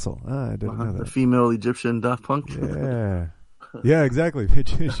Kerry Russell. I didn't know that. The female Egyptian Daft Punk. Yeah. Yeah, exactly.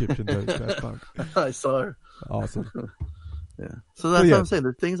 Egyptian Daft Punk. I saw her. Awesome. Yeah. So that's what I'm saying.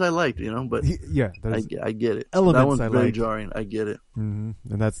 There's things I liked, you know, but I get it. Elements that one's I very like. jarring. I get it.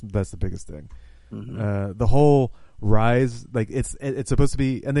 Mm-hmm. And that's the biggest thing. Mm-hmm. The whole rise, like, it's supposed to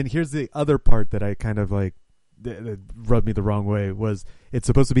be, and then here's the other part that I kind of like, that rubbed me the wrong way, was it's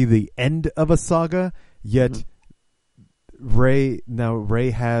supposed to be the end of a saga, yet Rey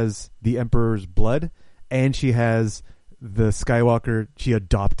has the Emperor's blood, and she has the Skywalker, she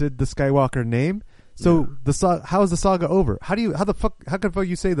adopted the Skywalker name. So how is the saga over? How can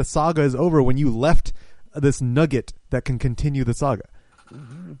you say the saga is over when you left this nugget that can continue the saga?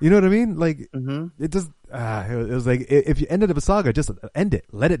 Mm-hmm. You know what I mean? Like, it just, it was like, if you ended up a saga, just end it.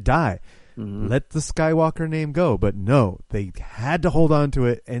 Let it die. Mm-hmm. Let the Skywalker name go. But no, they had to hold on to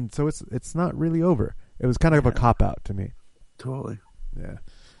it. And so it's not really over. It was kind of a cop out to me. Totally. Yeah.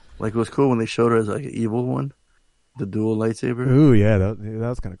 Like, it was cool when they showed her as like an evil one. The dual lightsaber. Ooh, yeah, that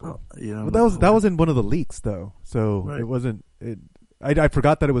was kind of cool. But that was in one of the leaks though, so it wasn't. I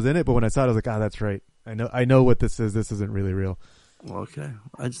forgot that it was in it, but when I saw it, I was like, that's right. I know what this is. This isn't really real. Okay,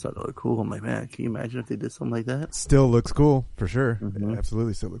 I just thought it looked cool. I'm like, man, can you imagine if they did something like that? Still looks cool for sure. Mm-hmm. It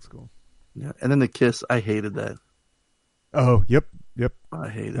absolutely still looks cool. Yeah, and then the kiss, I hated that. Oh, yep. I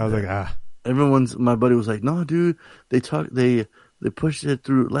hated. I was that. Like, my buddy was like, no, dude, they pushed it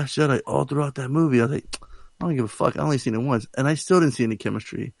through Last Jedi all throughout that movie. I was like, I don't give a fuck. I only seen it once, and I still didn't see any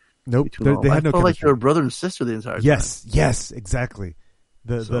chemistry. Nope, they had no chemistry. I felt like they were brother and sister the entire time. Yes, exactly.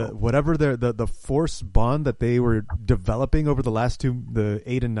 The force bond that they were developing over the last two, the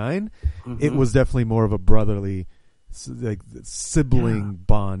 8 and 9, it was definitely more of a brotherly, like, sibling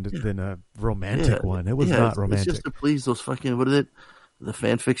bond than a romantic one. It was not romantic. It's just to please those fucking, what is it? The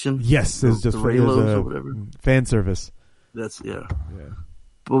fan fiction. Yes, it was just or whatever. Fan service. That's yeah.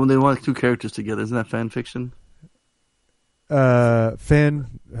 But when they want two characters together, isn't that fan fiction?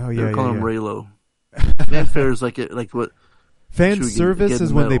 Fan. Oh yeah, they call him Reylo. Fanfare is like what? Fan service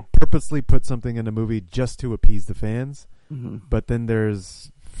is when they purposely put something in a movie just to appease the fans. Mm-hmm. But then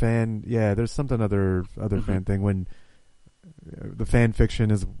there's fan. Yeah, there's something other fan thing when the fan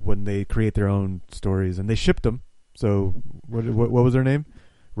fiction is when they create their own stories and they shipped them. So what was her name?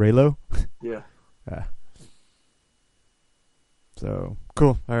 Reylo. Yeah. So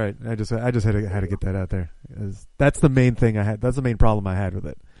cool. All right. I just had to get that out there. That's the main thing I had. That's the main problem I had with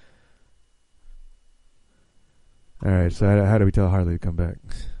it. All right. So how do we tell Harley to come back?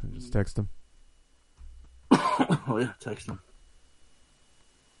 Just text him. Oh yeah, text him.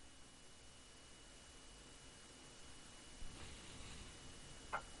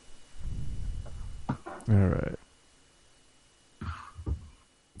 All right.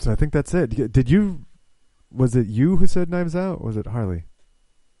 So I think that's it. Did you? Was it you who said Knives Out? Or was it Harley?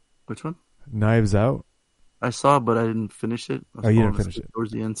 Which one? Knives Out. I saw it, but I didn't finish it. Oh, you didn't finish it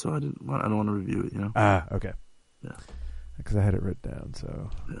towards the end, so I don't want to review it. You know. Ah, okay. Yeah. Because I had it written down, so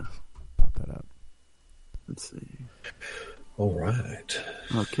yeah. Pop that up. Let's see. All right.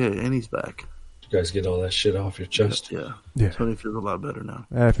 Okay, and he's back. You guys get all that shit off your chest? Yeah. Yeah. Tony feels a lot better now.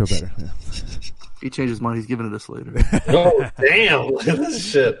 I feel better. Yeah. He changed his mind. He's giving it us later. Oh, damn. Look at this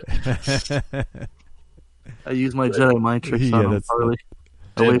shit. I used my Jedi mind tricks on him, Harley.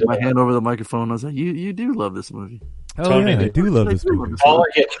 I waved my hand over the microphone. I was like, you do love this movie. Oh, Tony, yeah, I do love this movie. Did your dollar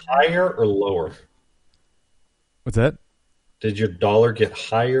get higher or lower? What's that? Did your dollar get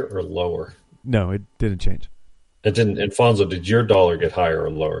higher or lower? No, it didn't change. It didn't. Alfonso, did your dollar get higher or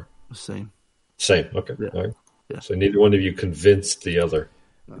lower? Same. Same. Okay. Yeah. All right. Yeah. So neither one of you convinced the other.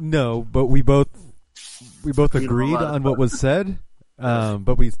 No, but we both agreed on what was said,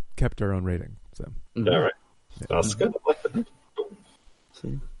 but we kept our own rating. So. All right. That's good.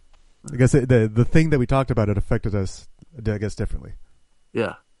 See? I guess the thing that we talked about, it affected us, I guess, differently.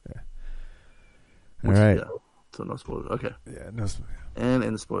 Yeah. All right. Yeah. So no spoiler. Okay. Yeah, no spoiler. And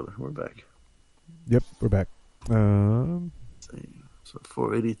in the spoiler, we're back. Yep, we're back. So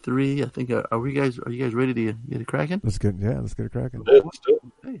 483. I think. Are you guys ready to get it cracking? Let's get it cracking. Yeah, let's do it.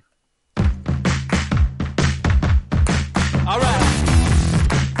 Hey. All right.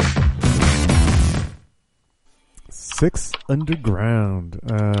 6 Underground.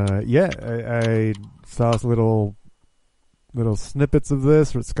 I saw some little snippets of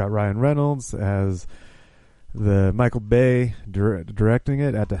this. It's got Ryan Reynolds as the Michael Bay directing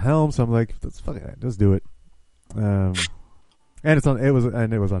it at the helm. So I'm like, let's do it. And it was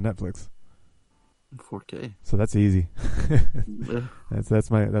on Netflix. 4K. So that's easy. Yeah.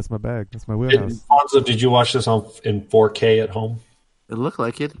 That's my bag. That's my wheelhouse. Alfonso, did you watch this in 4K at home? It looked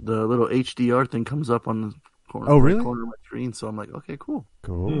like it. The little HDR thing comes up on the corner. Oh, really? Corner of my screen. So I'm like, okay, cool.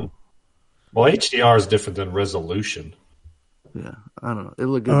 Cool. Well, HDR is different than resolution. Yeah, I don't know. It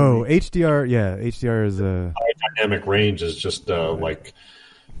looked good. Oh, HDR. Yeah, HDR is High dynamic range is just like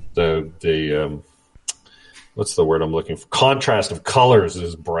the what's the word I'm looking for? Contrast of colors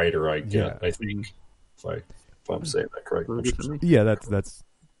is brighter. I think if I'm saying that correctly. Yeah, that's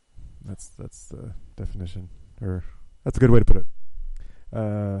the definition, or that's a good way to put it.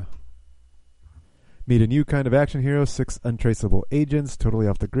 Meet a new kind of action hero, 6 untraceable agents, totally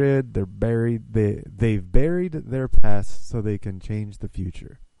off the grid. They've buried their past so they can change the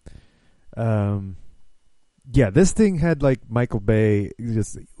future. This thing had like Michael Bay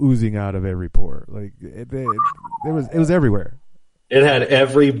just oozing out of every pore. Like it was everywhere. It had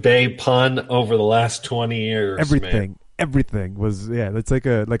every Bay pun over the last 20 years. Everything was It's like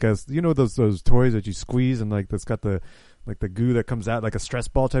a those toys that you squeeze and like that's got the goo that comes out like a stress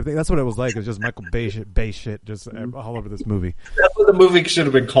ball type thing. That's what it was like. It's just Michael Bay shit just all over this movie. That's what the movie should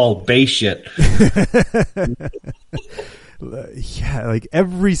have been called, Bay shit. Yeah, like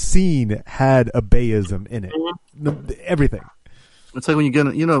every scene had a Bayism in it. Everything. It's like when you get,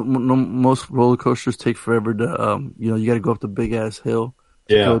 most roller coasters take forever to, you got to go up the big ass hill.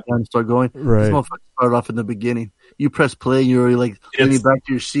 Yeah. Go down and start going. Right. This motherfucker started off in the beginning. You press play, and you're already like leaning back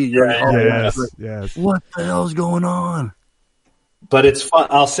to your seat. You're Yes. What the hell's going on? But it's fun.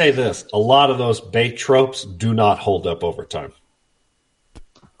 I'll say this: a lot of those Bay tropes do not hold up over time.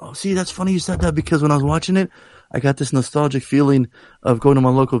 Oh, see, that's funny you said that because when I was watching it, I got this nostalgic feeling of going to my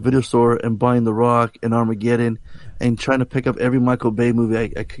local video store and buying The Rock and Armageddon and trying to pick up every Michael Bay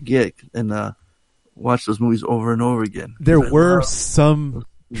movie I could get and watch those movies over and over again. There were some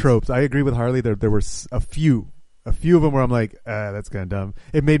tropes. I agree with Harley. There were a few of them where I'm like, that's kind of dumb.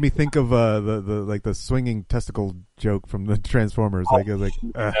 It made me think of the swinging testicle joke from the Transformers. Like it was like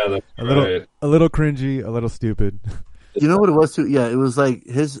a little cringy, a little stupid. You know what it was too? Yeah, it was like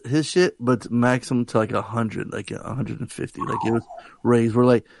his shit, but maximum to like 100, like 150. Like it was raised. We're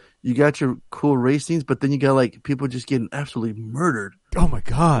like, you got your cool race scenes, but then you got like people just getting absolutely murdered. Oh my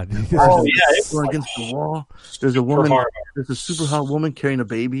god! Against the wall. There's a woman. There's a super hot woman carrying a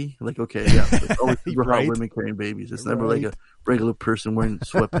baby. Like, okay, yeah, there's always super hot women carrying babies. It's never like a regular person wearing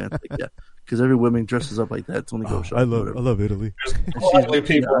sweatpants. Like, yeah, because every woman dresses up like that. It's only go shop. I love Italy. There's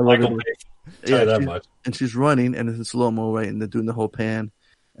people like Michael Bay. Yeah, that much. And she's running, and it's in slow mo, right? And they're doing the whole pan,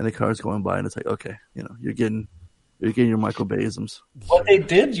 and the car's going by, and it's like, okay, you're getting your Michael Bayisms. What they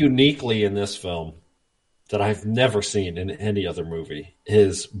did uniquely in this film that I've never seen in any other movie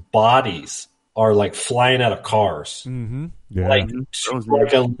is bodies are like flying out of cars. Mm-hmm. Yeah. Like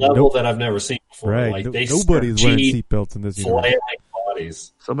a level that I've never seen before. Right. Like Nobody's wearing seatbelts in this universe. flailing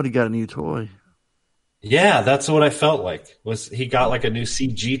bodies. Somebody got a new toy. Yeah, that's what I felt like. Was he got like a new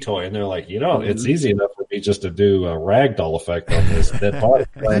CG toy, and they're like, it's easy enough for me just to do a ragdoll effect on this dead body.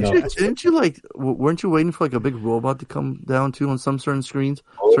 Didn't you weren't you waiting for like a big robot to come down too on some certain screens,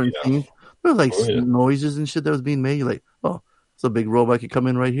 certain scenes? There was like noises and shit that was being made. You're like, oh, it's a big robot could come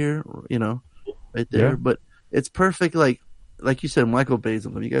in right here, right there. Yeah. But it's perfect, like you said, Michael Bay's.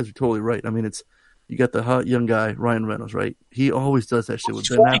 You guys are totally right. I mean, you got the hot young guy Ryan Reynolds, right? He always does that shit with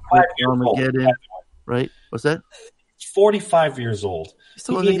Ben Affleck, Armageddon. Right? What's that? He's 45 years old. He's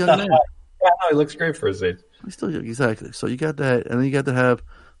still a young man. He looks great for his age. He's still young, exactly. So you got that, and then you got to have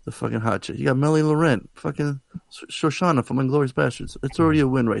the fucking hot chick. You got Melanie Laurent, fucking Shoshana from Inglourious Bastards. It's already a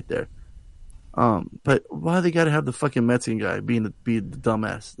win right there. But why they got to have the fucking Mexican guy be the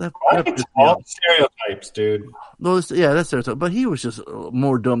dumbass? It's all stereotypes, dude. That's stereotype. But he was just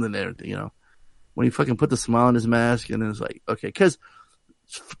more dumb than everything, When he fucking put the smile on his mask, and then it's like, okay, because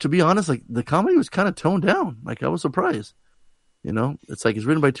to be honest, like the comedy was kind of toned down. Like I was surprised, It's like it's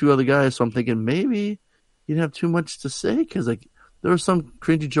written by two other guys, so I'm thinking maybe he didn't have too much to say because like there were some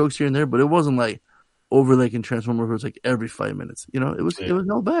cringy jokes here and there, but it wasn't like over like in Transformers where it was like every 5 minutes. It was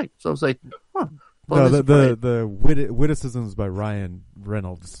held back. So I was like, huh. No, the witticisms by Ryan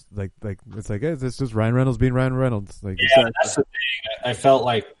Reynolds, like it's like it's just Ryan Reynolds being Ryan Reynolds. Like, that's the thing. I felt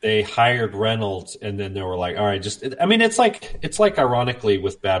like they hired Reynolds, and then they were like, "All right, it's like ironically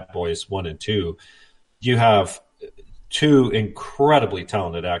with Bad Boys 1 and 2, you have two incredibly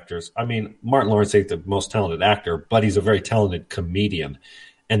talented actors. I mean, Martin Lawrence ain't the most talented actor, but he's a very talented comedian,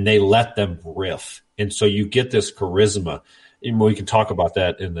 and they let them riff, and so you get this charisma. And we can talk about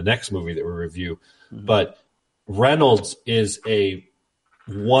that in the next movie that we review. Mm-hmm. But Reynolds is a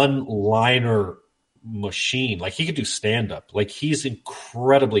one-liner machine. Like, he could do stand-up. Like, he's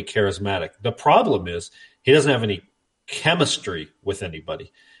incredibly charismatic. The problem is he doesn't have any chemistry with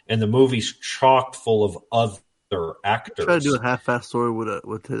anybody. And the movie's chock full of other actors. Try to do a half-assed story with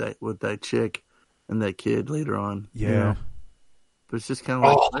that chick and that kid later on. Yeah. But it's just kind of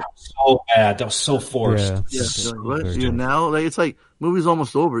like, that was so bad. That was so forced. Yeah. What? Now, like, it's like movie's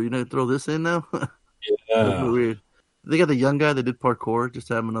almost over. Throw this in now. Yeah. Weird. They got the young guy that did parkour just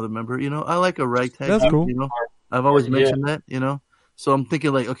to have another member. I like a ragtag. That's cool. I've always mentioned that. So I'm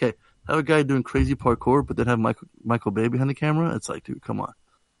thinking like, okay, have a guy doing crazy parkour, but then have Michael Bay behind the camera. It's like, dude, come on.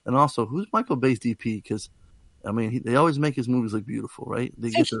 And also, who's Michael Bay's DP? Because I mean, they always make his movies look beautiful, right? They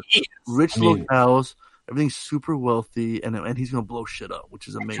get the rich locales. Everything's super wealthy, and he's going to blow shit up, which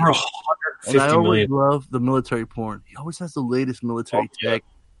is amazing. And I always love the military porn. He always has the latest military tech.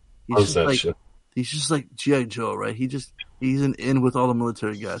 He's just like G.I. Joe, right? He's in with all the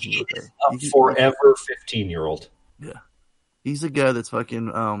military guys. He's a forever 15-year-old. Yeah. He's the guy that's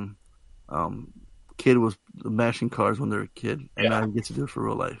fucking kid was mashing cars when they were a kid, and now he gets to do it for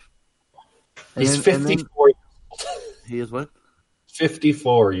real life. He's 54 years old. He is what?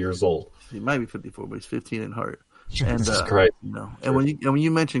 54 years old. He might be 54, but he's 15 in heart. And Jesus Christ. And when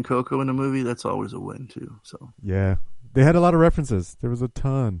you mention Coco in the movie, that's always a win too. So yeah, they had a lot of references. There was a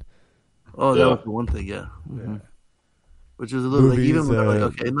ton. Oh, that was the one thing, yeah. Mm-hmm. Which is a little movies, like even like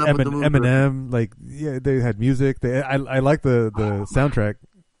okay, enough with the movie. Eminem, like they had music. I like the soundtrack.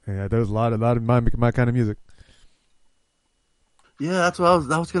 Yeah, there was a lot of my kind of music. Yeah, that's what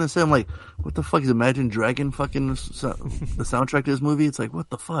I was gonna say. I'm like, what the fuck is Imagine Dragon fucking the soundtrack to this movie? It's like, what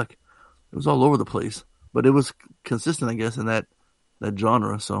the fuck? It was all over the place, but it was consistent, I guess, in that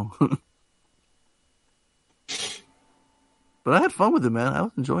genre. So, but I had fun with it, man. I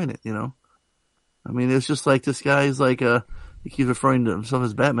was enjoying it. I mean, it's just like this guy's like he keeps referring to himself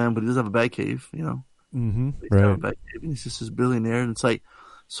as Batman, but he doesn't have a Batcave. Mm-hmm. He's got a Batcave, and he's just this billionaire, and it's like,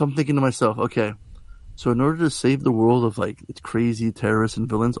 so I'm thinking to myself, okay. So in order to save the world of like crazy terrorists and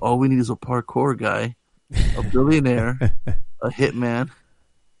villains, all we need is a parkour guy, a billionaire, a hitman,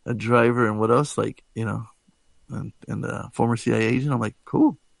 a driver, and what else? And a former CIA agent. I'm like,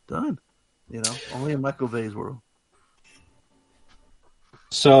 cool, done. Only in Michael Bay's world.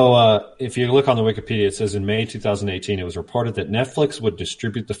 So if you look on the Wikipedia, it says in May 2018, it was reported that Netflix would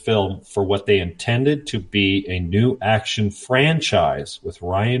distribute the film for what they intended to be a new action franchise with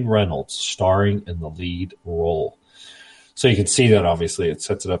Ryan Reynolds starring in the lead role. So you can see that, obviously. It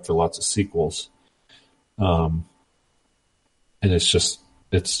sets it up for lots of sequels. And it's just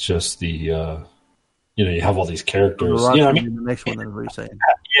the, you have all these characters. The next one, that's what you're saying.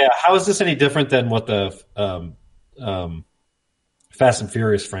 Yeah, how is this any different than what the Fast and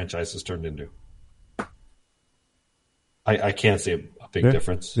Furious franchise has turned into? I can't see a big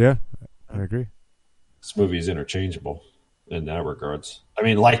difference. Yeah. I agree. This movie is interchangeable in that regards. I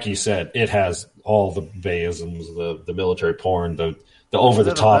mean, like you said, it has all the Bayisms, the military porn, the over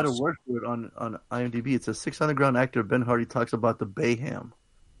the top. I had a word for it on IMDb. It says 6 underground actor Ben Hardy talks about the Bayham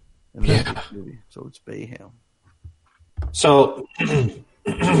in this movie. So it's Bayham. So I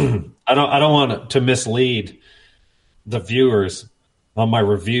don't want to mislead the viewers on my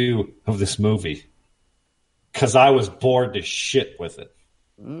review of this movie, because I was bored to shit with it.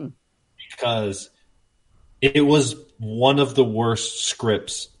 Because it was one of the worst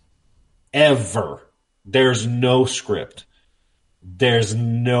scripts ever. There's no script. There's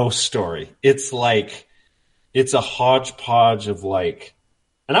no story. It's like, it's a hodgepodge of like,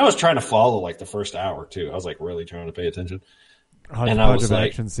 and I was trying to follow like the first hour too. I was like really trying to pay attention. Hodgepodge and I was of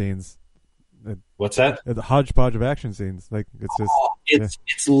like, action scenes. What's that? The hodgepodge of action scenes. Like it's just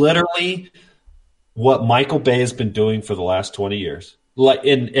it's literally what Michael Bay has been doing for the last 20 years. Like,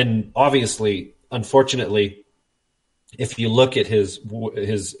 and obviously, unfortunately, if you look at his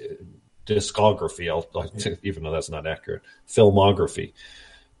discography, even though that's not accurate, filmography,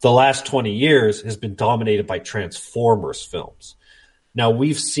 the last 20 years has been dominated by Transformers films. Now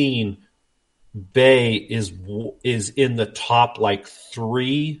we've seen Bay is in the top like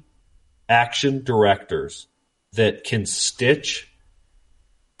 3 action directors that can stitch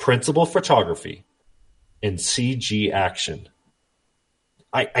principal photography and CG action.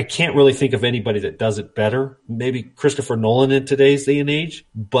 I can't really think of anybody that does it better. Maybe Christopher Nolan in today's day and age,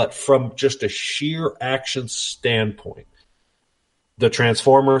 but from just a sheer action standpoint, the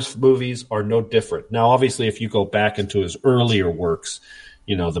Transformers movies are no different. Now, obviously, if you go back into his earlier works,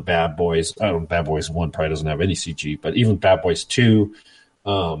 you know, the Bad Boys, Bad Boys 1 probably doesn't have any CG, but even Bad Boys 2,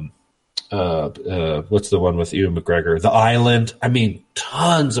 what's the one with Ewan McGregor? The Island. I mean,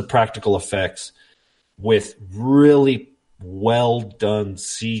 tons of practical effects with really well done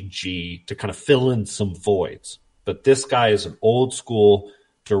CG to kind of fill in some voids. But this guy is an old school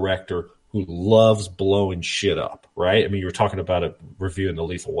director who loves blowing shit up, right? I mean, you were talking about it reviewing the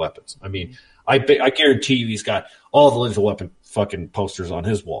Lethal Weapons. I mean, I guarantee you he's got all the Lethal Weapon fucking posters on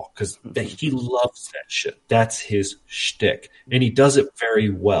his wall because he loves that shit. That's his shtick. And he does it very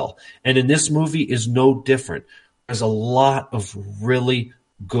well. And in this movie is no different. There's a lot of really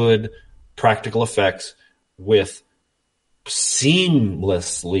good practical effects with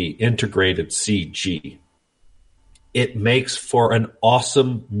seamlessly integrated CG. It makes for an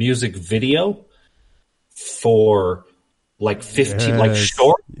awesome music video for like 15 like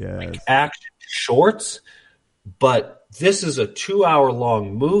short like action shorts, but this is a 2-hour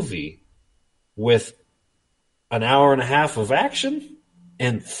long movie with an hour and a half of action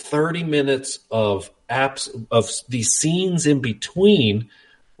and 30 minutes of these scenes in between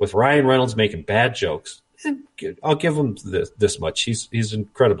with Ryan Reynolds making bad jokes. And I'll give him this much. He's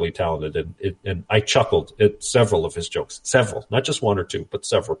incredibly talented, and I chuckled at several of his jokes. Several, not just 1 or 2, but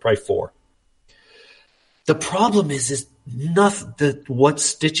several, probably 4. The problem is nothing. What's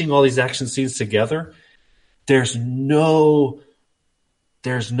stitching all these action scenes together? The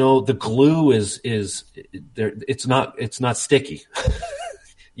glue is there. It's not sticky.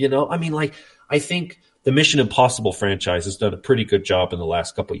 You know, I mean, like, I think the Mission Impossible franchise has done a pretty good job in the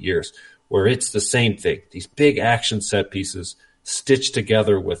last couple of years, where it's the same thing. These big action set pieces stitched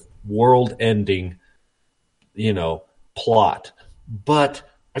together with world-ending, you know, plot. But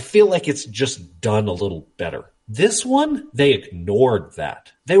I feel like it's just done a little better. This one, they ignored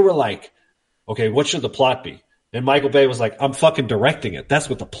that. They were like, okay, what should the plot be? And Michael Bay was like, I'm fucking directing it. That's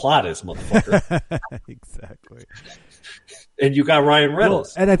what the plot is, motherfucker. Exactly. And you got Ryan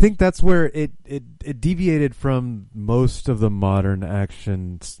Reynolds. Well, and I think that's where it deviated from most of the modern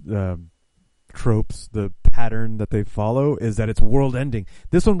action tropes. The pattern that they follow is that it's world ending.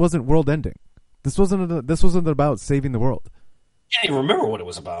 This one wasn't world ending. This wasn't about saving the world. I can't even remember what it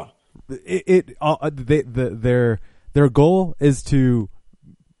was about. Their goal is to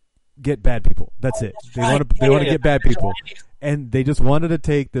get bad people. That's it. They want to get bad people, and they just wanted to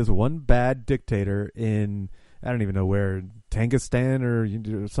take this one bad dictator in, I don't even know where, Tangistan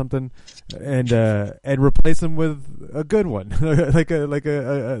or something, and replace him with a good one.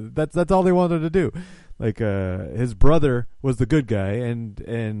 That's all they wanted to do. Like his brother was the good guy,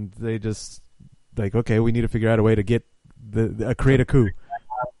 and they just like, okay, we need to figure out a way to get create a coup.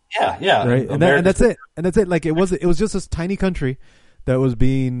 Yeah, right. And that's it. And that's it. Like it was just this tiny country that was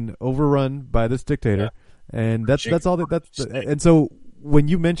being overrun by this dictator, and that's all that. And so when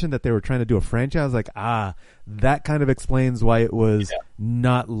you mentioned that they were trying to do a franchise, I was like, that kind of explains why it was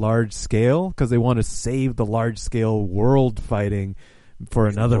not large scale, because they want to save the large scale world fighting for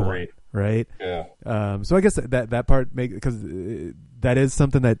another one, right? Yeah. So I guess that part because that is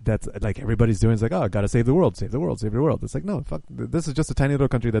something that's like everybody's doing. It's like, oh, I gotta save the world, save the world, save the world. It's like, no, fuck, this is just a tiny little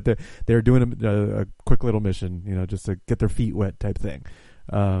country that they're doing a quick little mission, just to get their feet wet type thing.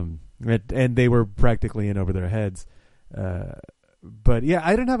 And they were practically in over their heads. But yeah,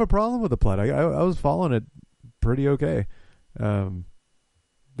 I didn't have a problem with the plot. I was following it pretty okay.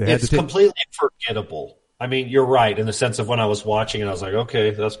 It's completely forgettable. I mean, you're right in the sense of when I was watching it, I was like,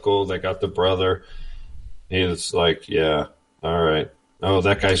 okay, that's cool. They got the brother. It's like, yeah, all right. Oh,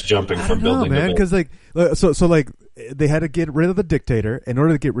 that guy's jumping from building to building. Because so they had to get rid of the dictator. In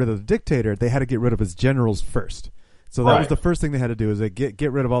order to get rid of the dictator, they had to get rid of his generals first. So that was the first thing they had to do, is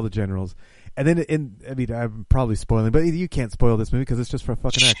get rid of all the generals. And then, I'm probably spoiling, but you can't spoil this movie because it's just for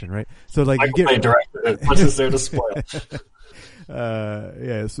fucking action, right? So like, you get directed it. What's is there to spoil?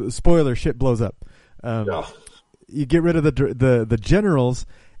 So spoiler: shit blows up. You get rid of the generals,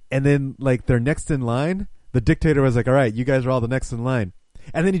 and then like they're next in line. The dictator was like, "All right, you guys are all the next in line,"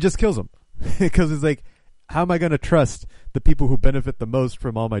 and then he just kills them because it's like, how am I going to trust the people who benefit the most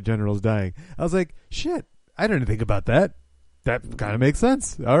from all my generals dying? I was like, shit, I didn't think about that. That kind of makes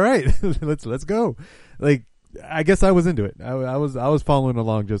sense. All right, let's go. Like, I guess I was into it. I was following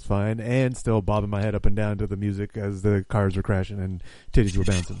along just fine, and still bobbing my head up and down to the music as the cars were crashing and titties were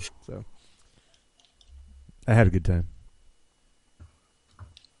bouncing. So I had a good time.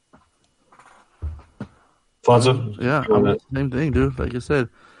 Fonzo? Yeah, same thing, dude. Like I said,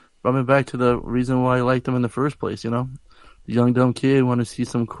 brought me back to the reason why I liked them in the first place. The young dumb kid wanted to see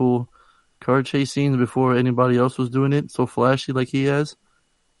some cool car chase scenes before anybody else was doing it, so flashy like he has.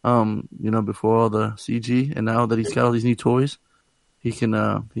 Before all the CG, and now that he's got all these new toys, he can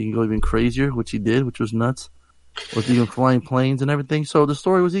go even crazier, which he did, which was nuts, with even flying planes and everything. So the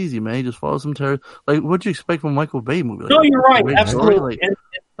story was easy, man. He just follows some terror. Like, what'd you expect from a Michael Bay movie? No, you're right, absolutely.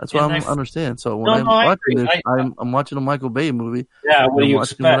 That's what I understand. So when I'm watching this, I'm watching a Michael Bay movie. Yeah, what do you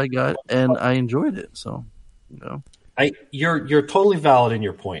expect? What I got, and I enjoyed it. So, you're totally valid in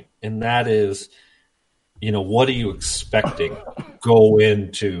your point, and that is, what are you expecting? Go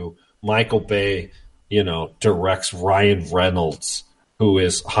into Michael Bay, directs Ryan Reynolds, who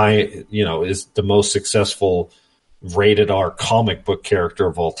is is the most successful rated R comic book character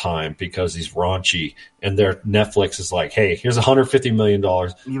of all time because he's raunchy, and their Netflix is like, hey, here's $150 million.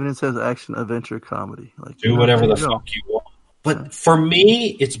 Even it says action, adventure, comedy. Like, do whatever the fuck you want. But for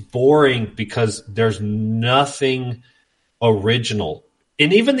me, it's boring because there's nothing original.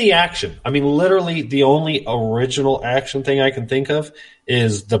 And even the action. I mean, literally the only original action thing I can think of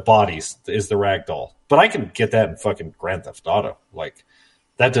is the bodies, is the ragdoll. But I can get that in fucking Grand Theft Auto. Like,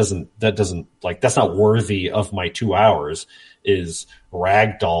 that's not worthy of my 2 hours, is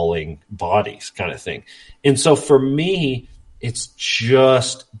ragdolling bodies kind of thing. And so for me, it's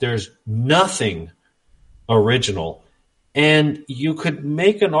just, there's nothing original. And you could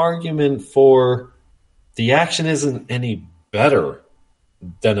make an argument for the action isn't any better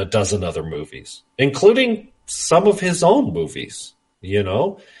than a dozen other movies, including some of his own movies,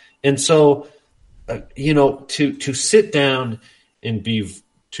 And so, to sit down and be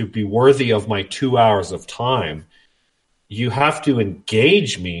worthy of my 2 hours of time, you have to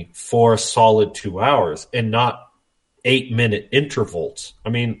engage me for a solid 2 hours and not 8-minute intervals. I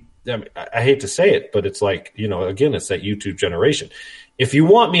mean, I hate to say it, but it's like, again, it's that YouTube generation. If you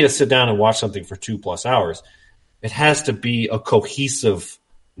want me to sit down and watch something for 2+ hours, it has to be a cohesive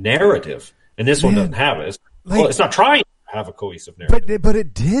narrative, and this one doesn't have it. It's not trying to have a cohesive narrative. But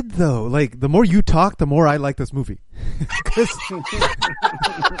it did, though. Like, the more you talk, the more I like this movie.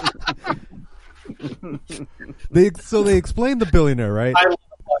 They explained the billionaire, right? I love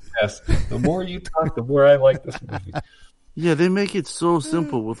the podcast. The more you talk, the more I like this movie. Yeah, they make it so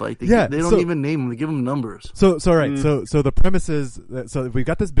simple with they don't even name them; they give them numbers. So the premise is that, we've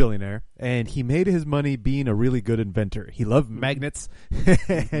got this billionaire, and he made his money being a really good inventor. He loved magnets,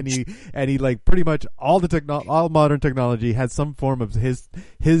 and he like pretty much all modern technology has some form of his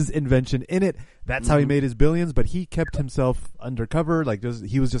invention in it. That's how he made his billions. But he kept himself undercover,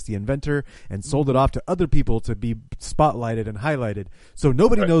 he was just the inventor, and sold it off to other people to be spotlighted and highlighted. So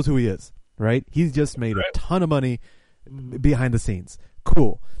nobody knows who he is. Right? He's just made a ton of money behind the scenes.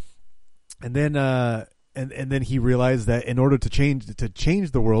 Cool. And then and then he realized that in order to change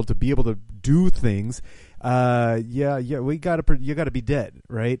the world, to be able to do things, you gotta be dead,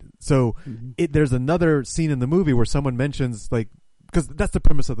 right? So there's another scene in the movie where someone mentions, because that's the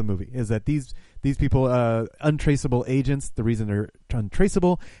premise of the movie, is that these people, untraceable agents, the reason they're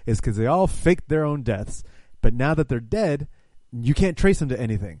untraceable is because they all faked their own deaths, but now that they're dead, you can't trace them to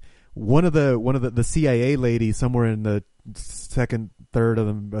anything. One of the CIA lady somewhere in the second third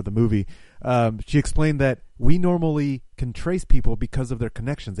of the movie. She explained that we normally can trace people because of their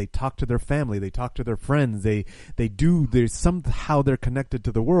connections. They talk to their family, they talk to their friends, there's somehow they're connected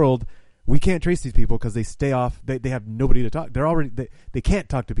to the world. We can't trace these people because they stay off. They have nobody to talk. They're already they can't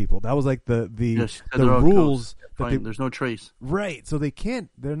talk to people. That was like the rules. There's no trace. Right. So they can't.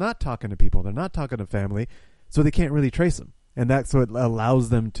 They're not talking to people. They're not talking to family. So they can't really trace them. And so it allows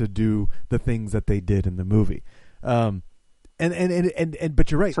them to do the things that they did in the movie. But you're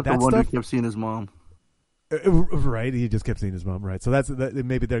right. Except that the one stuff, who kept seeing his mom. Right. He just kept seeing his mom. Right. So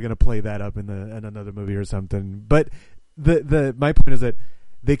maybe they're going to play that up in another movie or something. But my point is that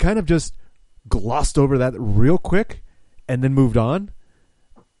they kind of just glossed over that real quick and then moved on.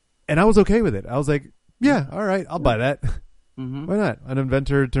 And I was okay with it. I was like, yeah, all right, I'll buy that. Mm-hmm. Why not? An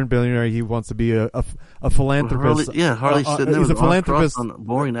inventor turned billionaire. He wants to be a philanthropist. Harley's sitting there. He's a philanthropist.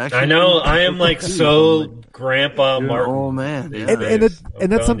 Boring action. I know. I am like so Grandpa Martin. Oh man, yeah.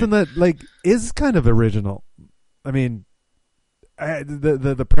 and that's something that like is kind of original. I mean,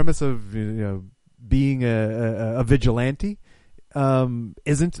 the premise of being a vigilante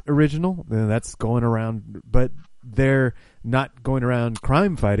isn't original. That's going around, but they're not going around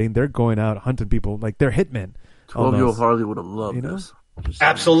crime fighting. They're going out hunting people. Like they're hitmen. 12-year-old Harley would have loved this.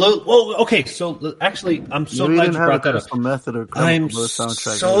 Absolutely. Well, okay. So actually, I'm so glad you brought that up. I'm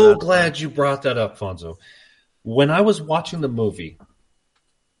so glad you brought that up, Fonzo. When I was watching the movie,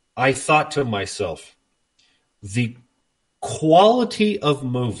 I thought to myself, the quality of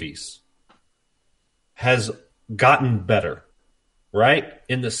movies has gotten better, right?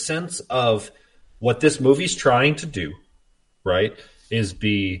 In the sense of what this movie's trying to do, right, is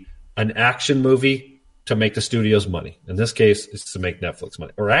be an action movie to make the studios money. In this case, it's to make Netflix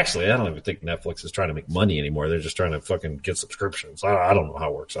money. Or actually, I don't even think Netflix is trying to make money anymore. They're just trying to fucking get subscriptions. I don't know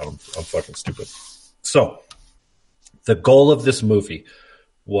how it works. I'm fucking stupid. So the goal of this movie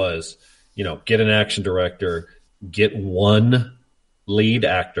was, get an action director, get one lead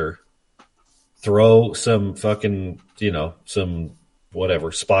actor, throw some fucking, some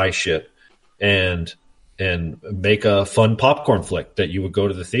whatever spy shit, and make a fun popcorn flick that you would go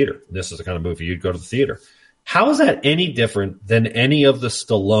to the theater. This is the kind of movie you'd go to the theater. How is that any different than any of the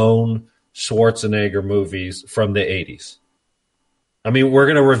Stallone, Schwarzenegger movies from the 80s? I mean, we're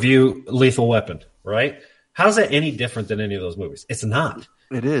going to review Lethal Weapon, right? How's that any different than any of those movies? It's not.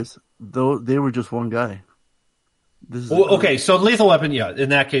 It is. Though they were just one guy. Okay, so Lethal Weapon, yeah. In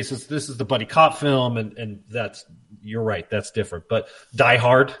that case, this is the buddy cop film, and you're right, that's different. But Die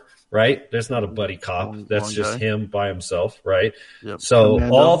Hard, right? There's not a buddy cop. That's just him by himself, right? Yep. So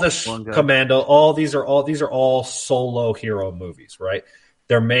Commando, all this Commando, these are all solo hero movies, right?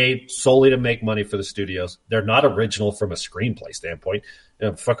 They're made solely to make money for the studios. They're not original from a screenplay standpoint.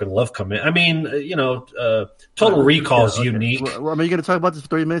 Fucking love Commando. I mean, Total Recall is unique. Well, I mean, you're going to talk about this for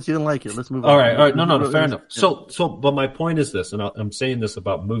 30 minutes. You didn't like it. Let's move on. All right. No, fair enough. So, but my point is this, and I'm saying this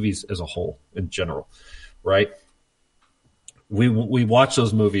about movies as a whole in general, right? We watch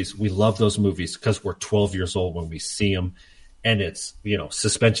those movies. We love those movies because we're 12 years old when we see them, and it's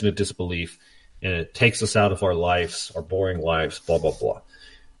suspension of disbelief, and it takes us out of our lives, our boring lives, blah blah blah.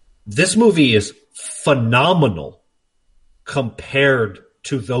 This movie is phenomenal compared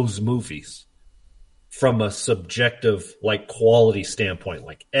to those movies from a subjective quality standpoint,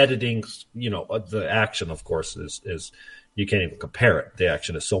 like editing. The action, of course, is you can't even compare it. The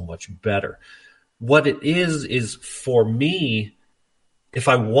action is so much better. What it is for me, if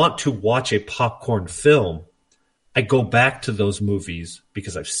I want to watch a popcorn film, I go back to those movies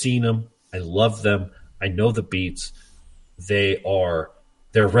because I've seen them. I love them. I know the beats.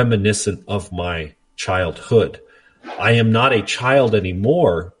 They're reminiscent of my childhood. I am not a child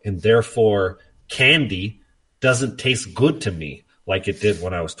anymore, and therefore candy doesn't taste good to me like it did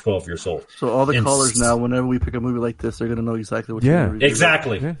when I was 12 years old. So all the callers now, whenever we pick a movie like this, they're going to know exactly what you're going to review.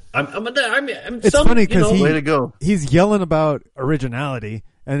 Exactly. Yeah. It's funny because way to go. He's yelling about originality,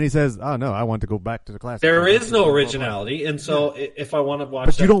 and he says, "Oh no, I want to go back to the classics." There is no originality, and so if I want to watch,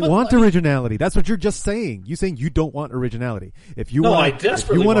 but you don't want originality. That's what you're just saying. You're saying you don't want originality. If you want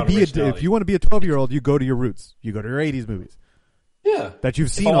to be a 12-year-old, you go to your roots. You go to your 80s movies. Yeah, that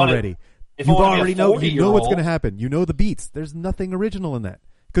you've seen already. You already know. You know what's going to happen. You know the beats. There's nothing original in that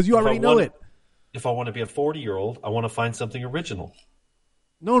because you already know it. If I want to be a 40-year-old, I want to find something original.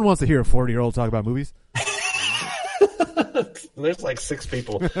 No one wants to hear a 40-year-old talk about movies. There's like 6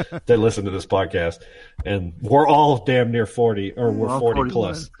 people that listen to this podcast, and we're all damn near 40, or we're 40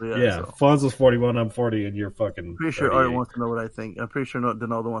 plus. Yeah, so. Fonzo's 41, I'm 40, and you're fucking. Pretty sure Art wants to know what I think. I'm pretty sure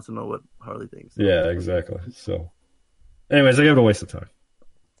Donaldo wants to know what Harley thinks. Yeah, exactly. So, anyways, I give it a waste of time.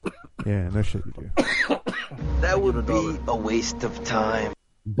 Yeah, no shit you do. That would be a waste of time.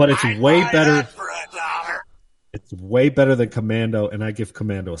 But it's way better. It's way better than Commando, and I give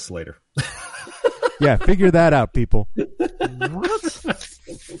Commando a Slater. Yeah, figure that out, people. What?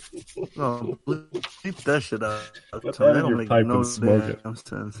 No, keep that shit out. Put Tony. that in your pipe and smoke it.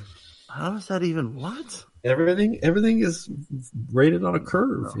 Sense. How is that even what? Everything is rated on a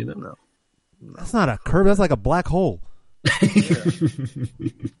curve, you know. No. That's not a curve. That's like a black hole.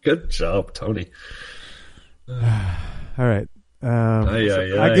 Good job, Tony. All right.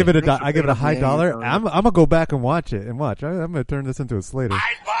 Aye. I give it a high dollar. I'm gonna go back and watch it. I'm gonna turn this into a Slater.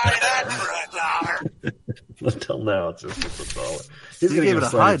 I'd buy that for $1. Until now, it's just $1. You gave it a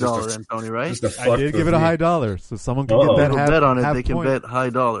high dollar, then, Tony, right? I did give it a high dollar, so someone can get that half, bet on it. half They can point. bet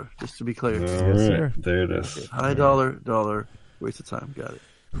high dollar, just to be clear. All Yes, right, sir. there it is. High dollar, waste of time. Got it.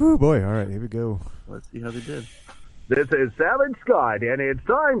 Whew, boy. All right, here we go. Let's see how they did. This is Savage Scott, and it's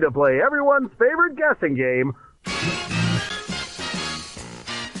time to play everyone's favorite guessing game.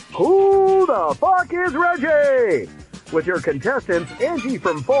 Who the fuck is Reggie? With your contestants, Angie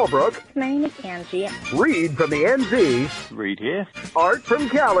from Fallbrook. My name is Angie. Reed from the NZ. Reed here. Art from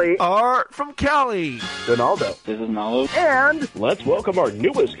Cali. Art from Cali. Donaldo. This is Nalo. And let's welcome our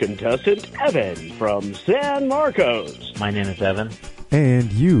newest contestant, Evan from San Marcos. My name is Evan.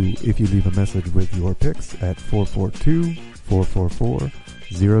 And you, if you leave a message with your picks at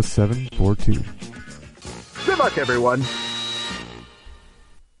 442-444-0742. Good luck, everyone.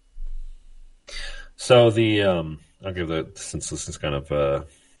 So I'll give since this is kind of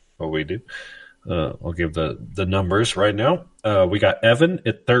what we do, I'll give the numbers right now. We got Evan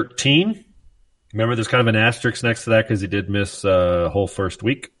at 13. Remember, there's kind of an asterisk next to that because he did miss a whole first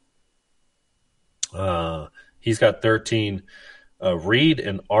week. He's got 13. Reed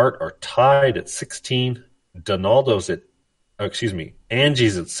and Art are tied at 16. Donaldo's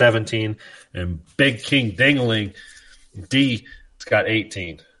Angie's at 17, and Big King Dingaling D has got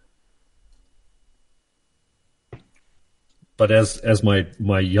 18. But as my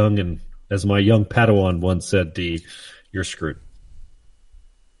young Padawan once said, D, you're screwed.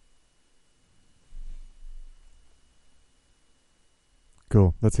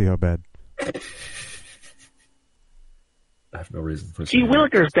 Cool. Let's see how bad. I have no reason for Gee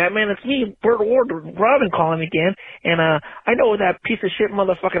Willikers, Batman, it's me, Burt Ward, Robin calling again, and I know that piece of shit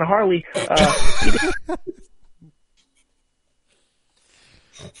motherfucking Harley.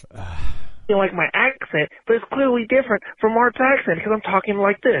 You like my accent, but it's clearly different from Art's accent because I'm talking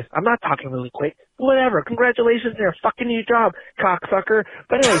like this. I'm not talking really quick. Whatever. Congratulations on your fucking new job, cocksucker.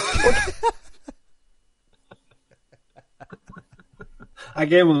 But anyway, I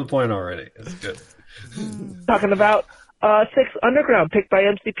gave him the point already. It's good. talking about Six Underground, picked by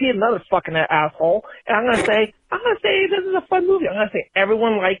MCP, another fucking asshole. And I'm gonna say this is a fun movie. I'm gonna say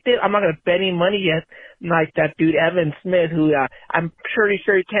everyone liked it. I'm not gonna bet any money yet, like that dude Evan Smith, who I'm pretty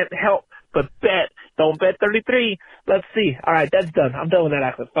sure he can't help but bet. Don't bet 33. Let's see. All right, that's done. I'm done with that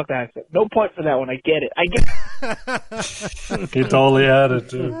accent. Fuck that accent. No point for that one. I get it. He totally had it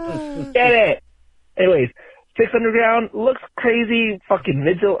too. Get it. Anyways, Six Underground looks crazy. Fucking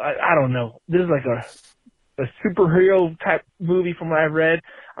Vigil. I don't know. This is like a superhero type movie from what I've read.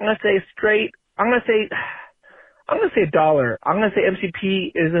 I'm gonna say straight. I'm gonna say $1. I'm gonna say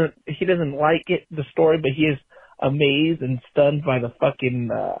MCP he doesn't like it, the story, but he is amazed and stunned by the fucking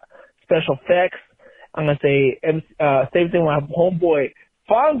special effects. I'm gonna say same thing with my homeboy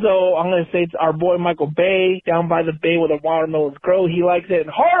Fonzo. I'm gonna say it's our boy Michael Bay down by the bay where the watermelons grow. He likes it. And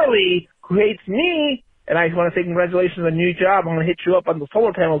Harley, who hates me, and I just want to say congratulations on a new job. I'm gonna hit you up on the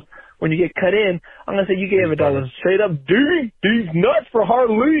solar panels when you get cut in. I'm gonna say you gave $1 straight up. D's nuts for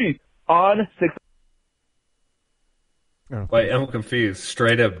Harley on 6. Wait, I'm confused.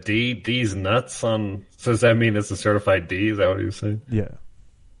 Straight up D's nuts on. So does that mean it's a certified D? Is that what he was saying? Yeah.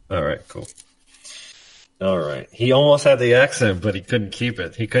 All right, cool. All right. He almost had the accent, but he couldn't keep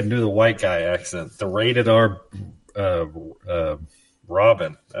it. He couldn't do the white guy accent. The rated R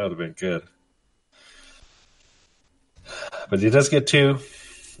Robin. That would have been good. But he does get 2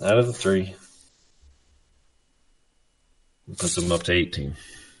 out of the 3. Puts him up to 18.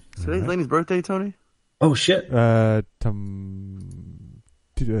 Today's Laney's birthday, Tony? Oh, shit. Tuesday.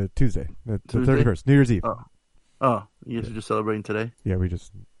 The 31st. New Year's Eve. Oh, you guys are just celebrating today? Yeah, we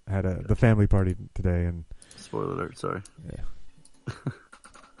just had the family party today. And spoiler alert, sorry. Yeah.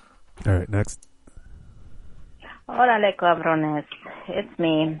 All right, next. Órale, cabrones. It's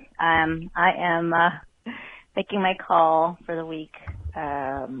me. I am making my call for the week.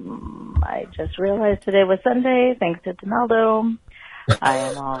 I just realized today was Sunday, thanks to Donaldo. I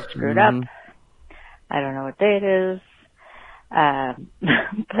am all screwed up. I don't know what day it is.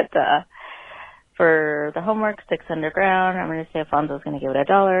 But For the homework, Six Underground, I'm going to say Alfonso's going to give it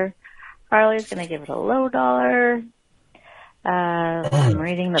 $1. Harley's going to give it a low dollar. I'm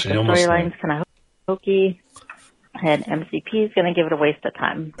reading that the storyline's kind of hokey. And MCP is going to give it a waste of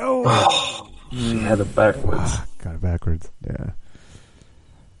time. Oh, she had it backwards. Got it backwards. Yeah.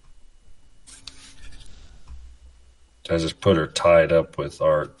 I just put her tied up with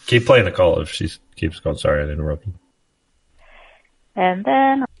Art. Keep playing the call if she keeps going. Sorry, I interrupted. And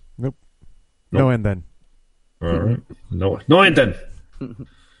then... Nope. No and then. All right. No and then.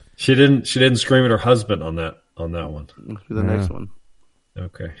 She didn't scream at her husband on that one. Let's do the next one.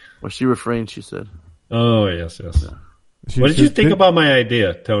 Okay. Well, she refrained, she said. Oh, yes. Yeah. What did you think about my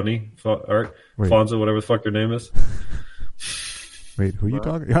idea, Tony? Art? Fonzo, whatever the fuck your name is? Wait, who are you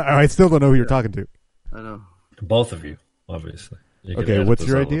talking? I still don't know who you're talking to. I know. Both of you, obviously. You can Okay, edit what's this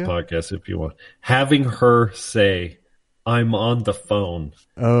your on the idea? podcast if you want. Having her say, I'm on the phone.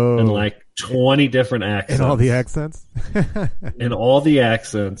 Oh. In like 20 different accents. And all the accents? And all the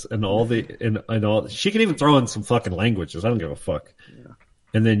accents and all the and all she can even throw in some fucking languages. I don't give a fuck. Yeah.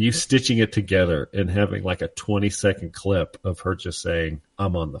 And then you stitching it together and having like a 20-second clip of her just saying,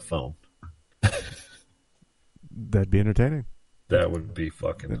 I'm on the phone. That'd be entertaining. That would be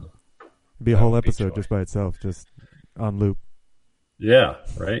fucking It'd be a whole episode just by itself, just on loop. Yeah,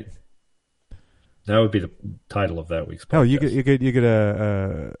 right. That would be the title of that week's podcast. Hell, you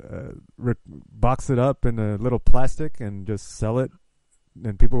could box it up in a little plastic and just sell it,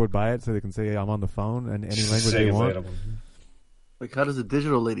 and people would buy it so they can say I'm on the phone in any language they want. Like, how does a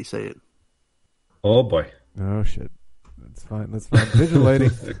digital lady say it? Oh boy! Oh shit! That's fine. Digital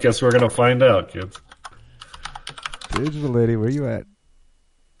lady. I guess we're gonna find out, kids. Digital lady, where you at?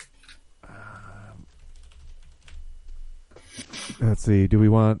 Let's see. Do we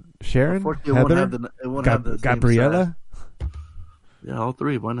want Sharon, Heather, Gabriella? Yeah, all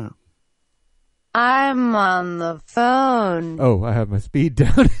three. Why not? I'm on the phone. Oh, I have my speed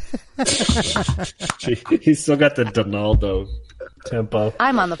down. He's still got the Donaldo tempo.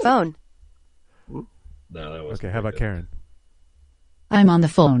 I'm on the phone. No, that was okay. How about Karen? I'm on the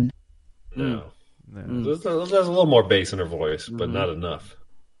phone. No. There's a little more bass in her voice, but not enough.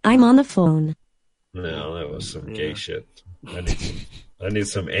 I'm on the phone. No, that was some gay shit. I need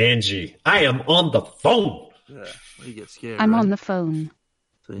some Angie. I am on the phone. Yeah, you get scared. I'm on the phone.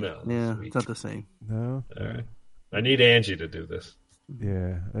 No, yeah, it's not the same. No. All right. I need Angie to do this.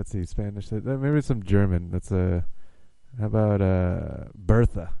 Yeah, let's see. Spanish. Maybe some German. That's how about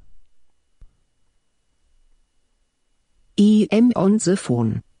Bertha? I am on the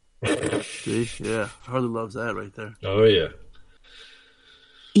phone. See, yeah, Harley loves that right there. Oh yeah.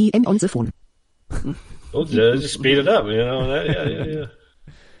 I am on the phone. Oh, just speed it up, you know. Yeah.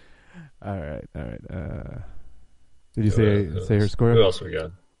 All right. Did you say her score? Who else we got?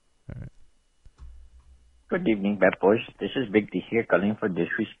 All right. Good evening, Bad Boys. This is Big D here calling for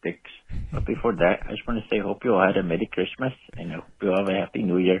Disrespects. But before that, I just want to say hope you all had a Merry Christmas and I hope you all have a Happy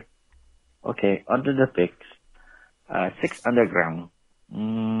New Year. Okay, on to the picks. Six Underground.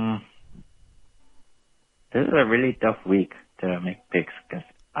 This is a really tough week to make picks because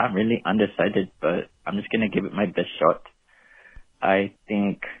I'm really undecided, but I'm just going to give it my best shot. I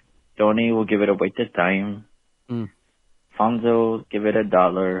think Tony will give it a waste of time. Fonzo give it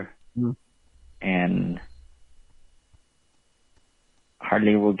 $1. And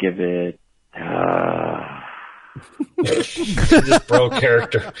Harley will give it... just broke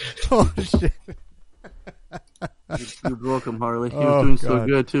character. Oh, shit. You broke him, Harley. He was doing so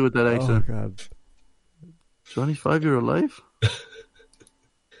good, too, with that accent. Oh, God. Johnny's 5-year life?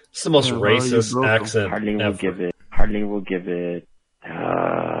 It's the most racist accent Harley will ever. give it... Harley will give it...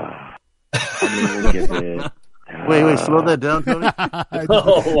 Wait, slow that down, Tony.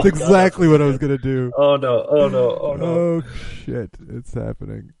 That's exactly what I was going to do. Oh, no. Oh, shit. It's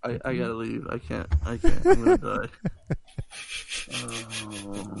happening. I gotta leave. I can't. I'm gonna die.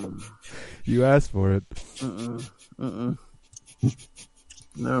 You asked for it.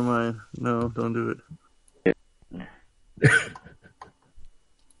 Never mind. No, don't do it.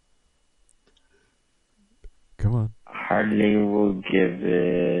 Come on. Harley will give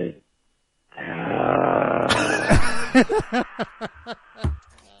it...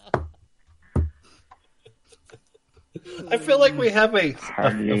 I feel like we have a...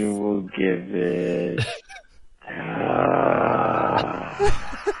 Harley will give it...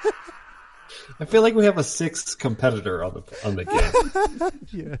 I feel like we have a sixth competitor on the game.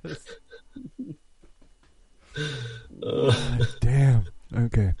 Yes. Damn.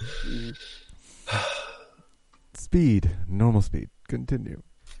 Okay. Speed. Normal speed. Continue.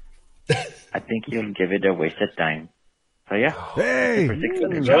 I think you'll give it a waste of time. So yeah. Hey! For 600 Good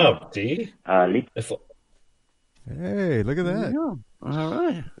grams. job, D. Leap. Hey, look at that. All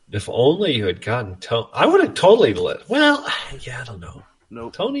right. If only you had gotten Tony. I would have totally let. Well, yeah, I don't know.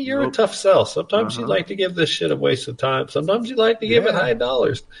 Nope. Tony, you're a tough sell. Sometimes you like to give this shit a waste of time. Sometimes you like to give it high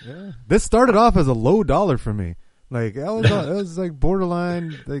dollars. Yeah. This started off as a low dollar for me. Like, it was like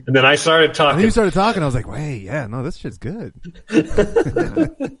borderline. Like, and then I started talking. And then you started talking. I was like, wait, yeah, no, this shit's good.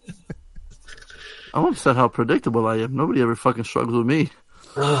 I'm upset how predictable I am. Nobody ever fucking struggles with me.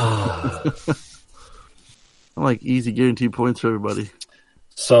 I'm like easy guaranteed points for everybody.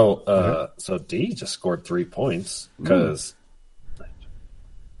 So, so D just scored 3 points because.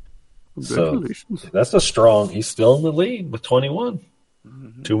 So that's a strong. He's still in the lead with 21.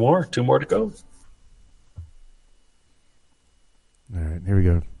 Mm-hmm. Two more to go. All right, here we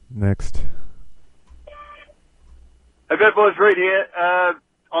go. Next. Hey, Bad Boys, Reed here.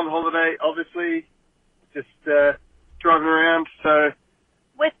 On holiday, obviously, just driving around. So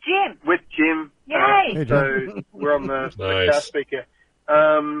with Jim. With Jim. Yay! Hey, so we're on the nice. car speaker.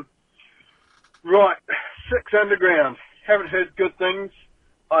 Right, 6 Underground. Haven't heard good things.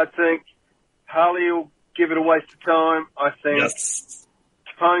 I think Harley will give it a waste of time. I think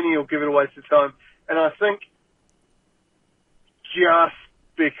Tony will give it a waste of time. And I think just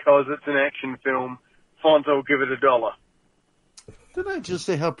because it's an action film, Fonzo will give it $1. Didn't I just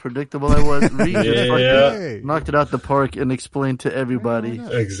say how predictable I was? Reed just fucking knocked it out the park and explained to everybody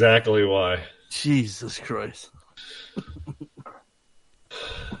exactly why. Jesus Christ.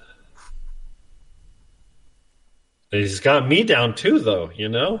 He's got me down too, though, you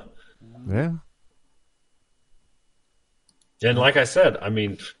know? Yeah. And like I said, I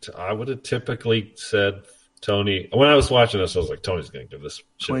mean, I would have typically said Tony. When I was watching this, I was like, Tony's going to give this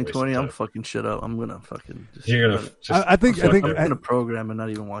shit 2020, I'm fucking shit up. I'm going to fucking. You're going to. I think I'm going to program and not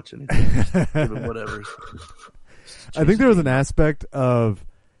even watch anything. Just give it whatever. I think there was an aspect of,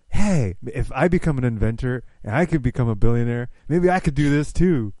 hey, if I become an inventor and I could become a billionaire, maybe I could do this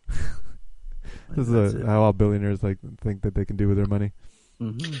too. This is how all billionaires think that they can do with their money.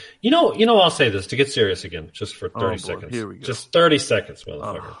 Mm-hmm. You know, I'll say this to get serious again, just for 30 seconds. Here we go. Just 30 seconds,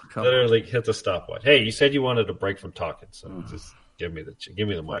 motherfucker. Literally hit the stopwatch. Hey, you said you wanted a break from talking, so just give me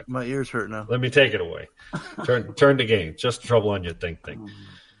the mic. My ears hurt now. Let me take it away. Turn the game. Just trouble on your thing.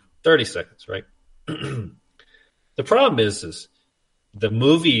 30 seconds, right? The problem is the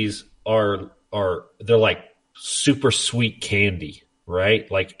movies are they're like super sweet candy. Right?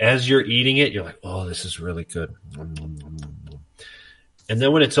 Like, as you're eating it, you're like, oh, this is really good. And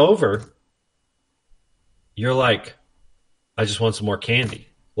then when it's over, you're like, I just want some more candy.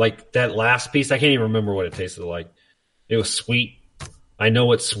 Like, that last piece, I can't even remember what it tasted like. It was sweet. I know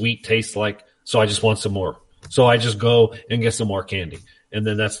what sweet tastes like, so I just want some more. So I just go and get some more candy. And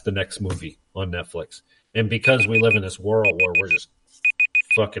then that's the next movie on Netflix. And because we live in this world where we're just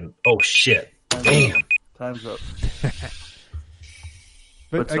fucking, oh, shit. Damn. Time's up.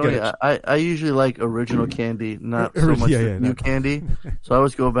 But Tony, I usually like original candy, not so much new candy. So I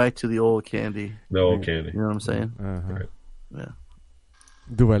always go back to the old candy. The old candy. You know what I'm saying? Right. Yeah.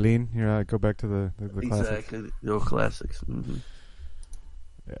 Duvalin, here, go back to the classics. Exactly, the old classics. Mm-hmm.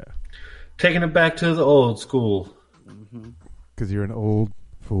 Yeah. Taking it back to the old school. Because you're an old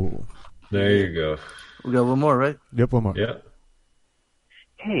fool. There you go. We got one more, right? Yep, one more. Yeah.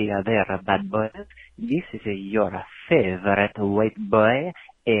 Hey there, bad boys. This is your favorite white boy,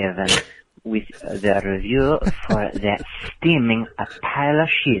 Evan, with the review for the steaming pile of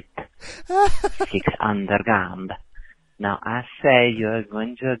shit, 6 Underground. Now, I say you're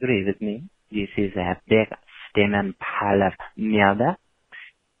going to agree with me. This is a big steaming pile of murder.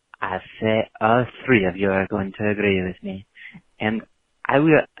 I say all 3 of you are going to agree with me. And I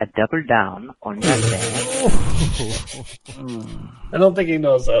will double down on that. I don't think he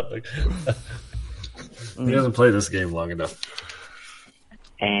knows that. He hasn't played this game long enough.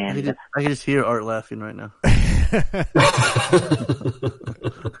 And I can just hear Art laughing right now.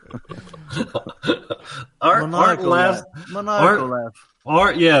 Art laughs. Maniacal laugh.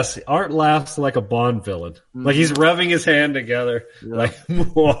 Art laughs like a Bond villain. Like he's rubbing his hand together. Yeah. Like,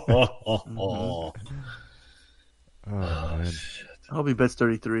 Oh, man. I hope he bets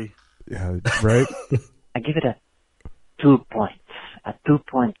 33. Yeah, right? I give it a 2 points. A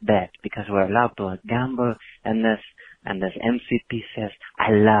 2-point bet because we're allowed to gamble, and this MCP says,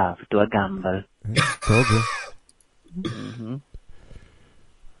 I love to gamble. Told you. Mm-hmm.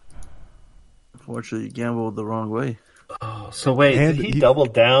 Unfortunately, you gambled the wrong way. Oh, so wait, did he double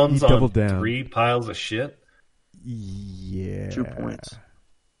downs on 3 piles of shit? Yeah. 2 points.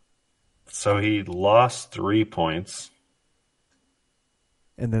 So he lost 3 points.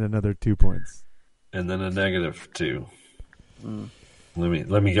 And then another 2 points. And then a -2.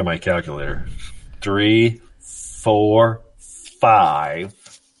 Let me get my calculator. 3, 4,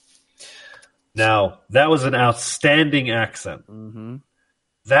 5. Now, that was an outstanding accent. Mm-hmm.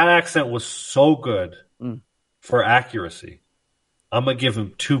 That accent was so good for accuracy. I'm going to give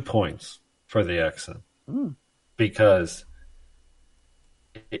him 2 points for the accent. Because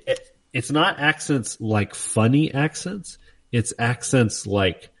it's not accents like funny accents. It's accents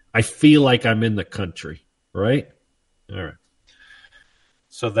like I feel like I'm in the country, right? All right.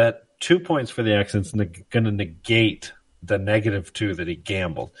 So that 2 points for the accent's going to negate the -2 that he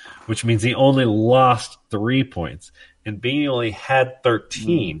gambled, which means he only lost 3 points. And being he only had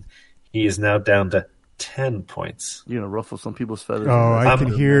 13, he is now down to 10 points. You're going to ruffle some people's feathers. Oh, I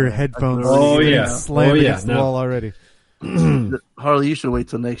can hear headphones slam against the wall already. Harley, you should wait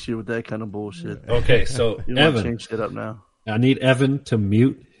till next year with that kind of bullshit. Okay, so you Evan, change shit up now. I need Evan to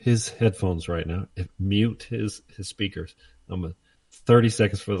mute his headphones right now. Mute his speakers. 30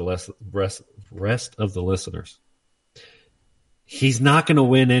 seconds for the rest of the listeners. He's not going to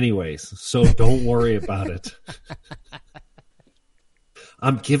win anyways, so don't worry about it.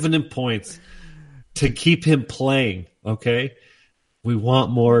 I'm giving him points to keep him playing, okay? We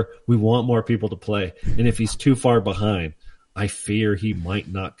want more people to play. And if he's too far behind, I fear he might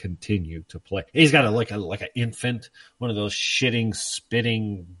not continue to play. He's got like an infant, one of those shitting,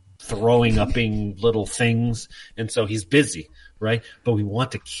 spitting, throwing upping little things, and so he's busy, right? But we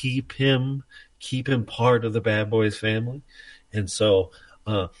want to keep him part of the Bad Boys family. And so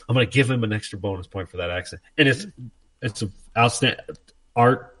I'm going to give him an extra bonus point for that accent. And it's outstanding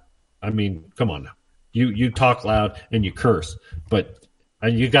art. I mean, come on now. You talk loud and you curse,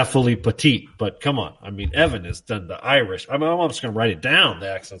 and you got fully petite, but come on. I mean, Evan has done the Irish. I'm just going to write it down.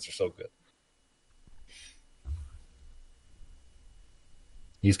 The accents are so good.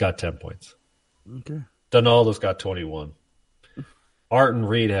 He's got 10 points. Okay. Donaldo's got 21. Art and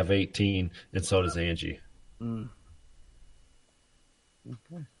Reed have 18, and so does Angie. Okay.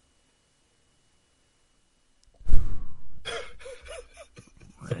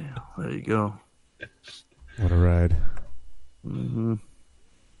 There you go. What a ride. Mm-hmm.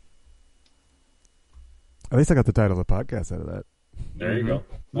 At least I got the title of the podcast out of that. There you go.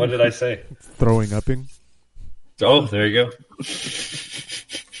 What did I say? Throwing upping. Oh, there you go.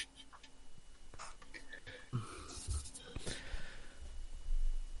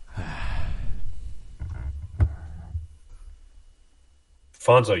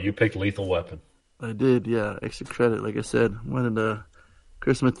 Fonzo, you picked Lethal Weapon. I did, yeah. Extra credit, like I said. Wanted a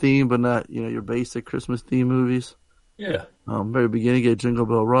Christmas theme, but not your basic Christmas theme movies. Yeah. Very beginning, get Jingle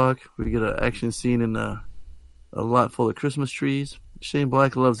Bell Rock. We get an action scene in a lot full of Christmas trees. Shane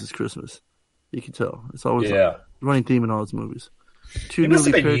Black loves his Christmas. You can tell. It's always a running theme in all his movies. He must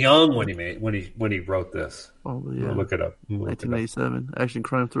have been young when he wrote this. Oh yeah. I'll look it up. 1997 action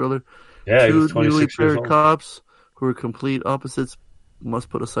crime thriller. Yeah, Two he was 26 newly years paired old. cops who are complete opposites must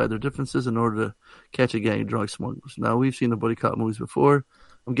put aside their differences in order to catch a gang of drug smugglers. Now, we've seen the buddy cop movies before.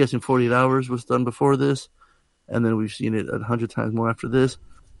 I'm guessing 48 Hours was done before this, and then we've seen it 100 times more after this.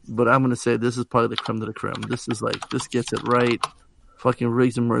 But I'm going to say this is probably the creme de la creme. This gets it right. Fucking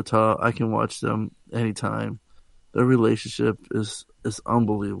Riggs and Murtaugh, I can watch them anytime. Their relationship is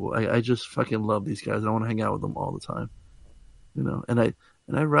unbelievable. I just fucking love these guys. I want to hang out with them all the time. And I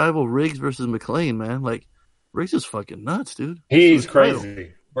rival Riggs versus McClane, man. Like, Riggs is fucking nuts, dude. He's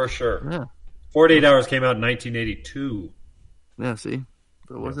crazy, for sure. Yeah. 48 Hours came out in 1982. Yeah, see?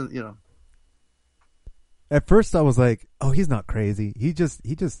 But it wasn't, At first I was like, oh, he's not crazy. He just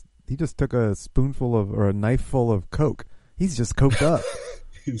took a spoonful or a knife full of Coke. He's just coked up.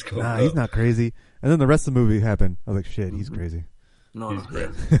 He's not crazy. And then the rest of the movie happened. I was like, shit, he's crazy. No, he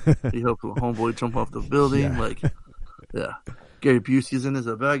helped a homeboy jump off the building. Yeah. Gary Busey's in as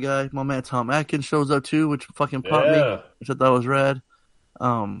a bad guy. My man Tom Atkins shows up too, which fucking popped me, which I thought was rad.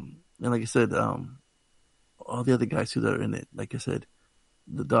 And like I said, all the other guys who are in it, like I said,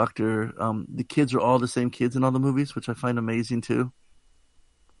 the doctor, the kids are all the same kids in all the movies, which I find amazing too.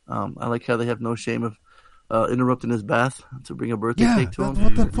 I like how they have no shame of interrupting his bath to bring a birthday cake to him.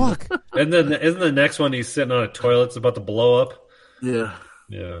 What the fuck? And then isn't the next one he's sitting on a toilet, it's about to blow up? Yeah.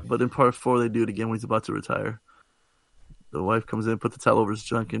 Yeah. But in part 4, they do it again when he's about to retire. The wife comes in, put the towel over his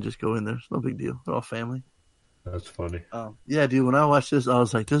junk, and just go in there. It's no big deal. They're all family. That's funny. Yeah, dude, when I watched this, I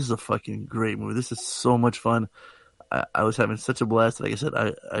was like, this is a fucking great movie. This is so much fun. I was having such a blast. Like I said,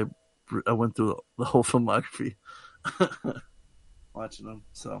 I went through the whole filmography watching them.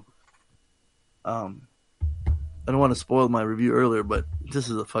 So, I don't want to spoil my review earlier, but this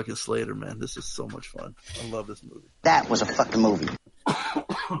is a fucking Slater, man. This is so much fun. I love this movie. That was a fucking movie.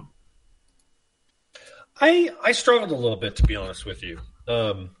 I struggled a little bit, to be honest with you.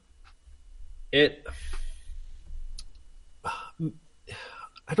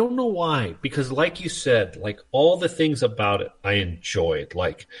 I don't know why, because like you said, like all the things about it I enjoyed.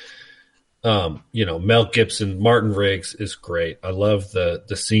 Like, Mel Gibson, Martin Riggs is great. I love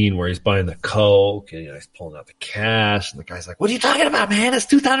the scene where he's buying the Coke and he's pulling out the cash, and the guy's like, "What are you talking about, man? It's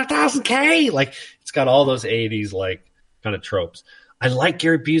 200,000 K." Like, it's got all those 80s like kind of tropes. I like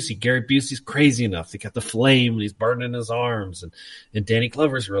Gary Busey. Gary Busey's crazy enough. They got the flame and he's burning his arms, and Danny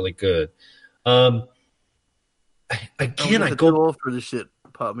Glover's really good. I go old for this shit.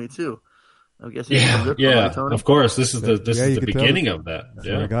 Pop me too. I guess. Yeah. Of course, this is the beginning of that.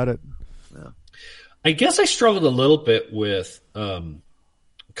 I got it. Yeah. I guess I struggled a little bit with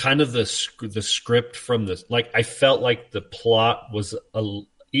kind of the script from this. Like, I felt like the plot was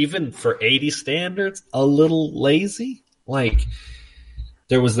even for 80 standards a little lazy. Like,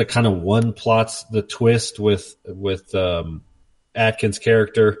 there was the kind of the twist with Atkins'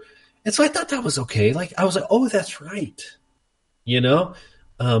 character, and so I thought that was okay. Like, I was like, oh, that's right,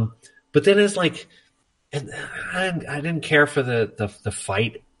 But then it's like, and I didn't care for the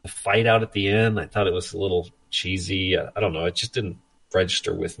fight out at the end. I thought it was a little cheesy. I don't know. It just didn't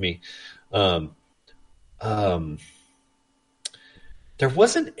register with me. There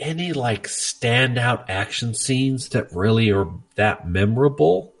wasn't any like standout action scenes that really are that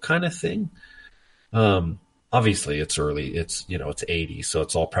memorable kind of thing. Obviously it's early. It's 80s, so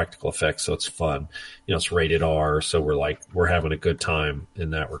it's all practical effects. So it's fun. It's rated R. So we're having a good time in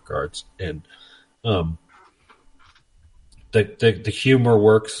that regards. And, the humor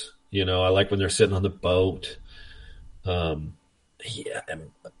works, I like when they're sitting on the boat. The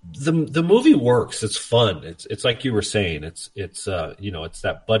movie works. It's fun. It's like you were saying, it's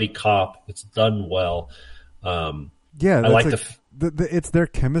that buddy cop. It's done well. Yeah. I like it's their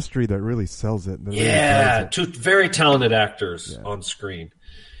chemistry that really sells it. Two very talented actors on screen.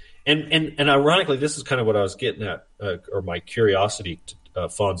 And ironically, this is kind of what I was getting at, or my curiosity,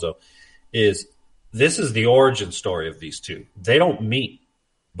 Fonzo, is this is the origin story of these two. They don't meet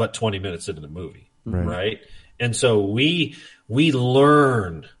but 20 minutes into the movie, right? And so we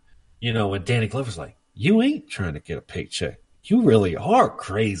learn, when Danny Glover's like, "You ain't trying to get a paycheck. You really are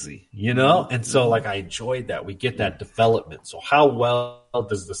crazy, And so, like, I enjoyed that. We get that development. So how well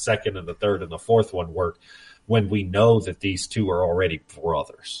does the second and the third and the fourth one work when we know that these two are already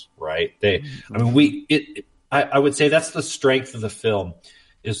brothers, right? I would say that's the strength of the film,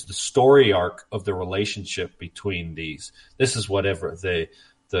 is the story arc of the relationship between these. This is whatever the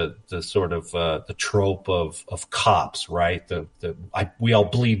sort of the trope of cops, right? We all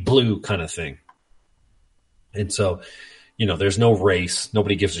bleed blue kind of thing. And so, there's no race.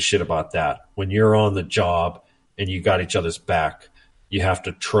 Nobody gives a shit about that. When you're on the job and you got each other's back, you have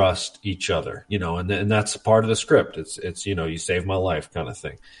to trust each other, and that's part of the script. It's you saved my life kind of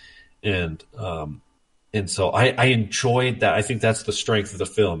thing. And so I enjoyed that. I think that's the strength of the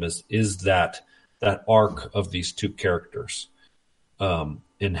film is that arc of these two characters, and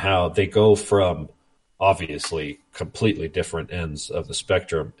how they go from obviously completely different ends of the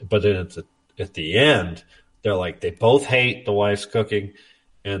spectrum. But then at the end, they're like, they both hate the wife's cooking,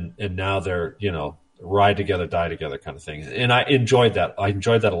 and now they're, ride together, die together kind of thing. And I enjoyed that. I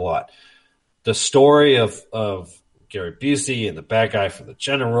enjoyed that a lot. The story of Gary Busey and the bad guy from the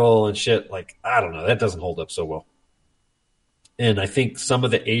general and shit, like, I don't know, that doesn't hold up so well. And I think some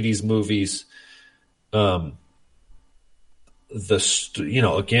of the 80s movies, again,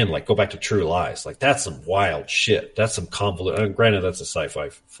 like, go back to True Lies, like, that's some wild shit. That's some convoluted, granted, that's a sci-fi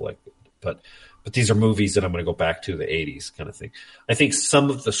flick, but these are movies that I'm going to go back to the 80s kind of thing. I think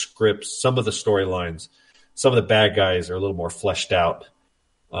some of the scripts, some of the storylines, some of the bad guys are a little more fleshed out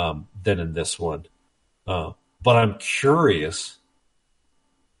than in this one. But I'm curious,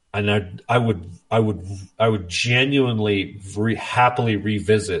 and I would genuinely happily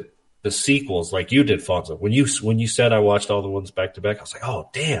revisit the sequels like you did, Fonzo. When you said I watched all the ones back to back, I was like,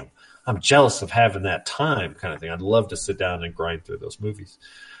 oh damn, I'm jealous of having that time kind of thing. I'd love to sit down and grind through those movies.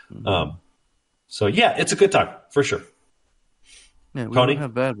 Mm-hmm. So yeah, it's a good time for sure. Yeah, we Tony? wouldn't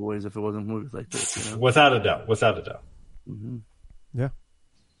have Bad Boys if it wasn't movies like this. Without a doubt. Mm-hmm. Yeah.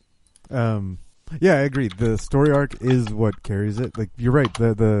 Yeah, I agree. The story arc is what carries it. Like, you're right.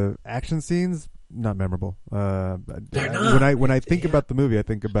 The action scenes, not memorable. They're not. When I think about the movie, I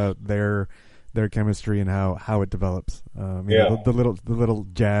think about their chemistry and how it develops. Yeah. The little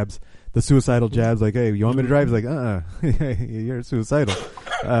jabs, the suicidal jabs. Like, hey, you want me to drive? He's like, you're suicidal.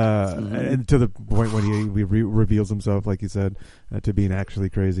 And to the point when he reveals himself, like you said, to being actually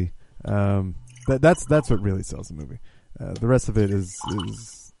crazy. That's what really sells the movie. The rest of it is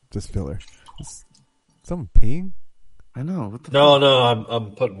just filler. someone peeing? I know. What the No,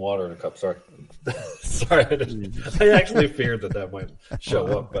 I'm putting water in a cup. Sorry. Sorry. I actually feared that might show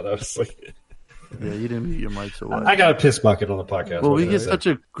up, but I was like... Yeah, you didn't mute your mic, so what? I got a piss bucket on the podcast. Well, we get such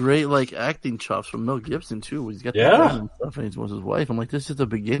a great acting chops from Mel Gibson too. He's got the gun and stuff, and he's with his wife. I'm like, this is the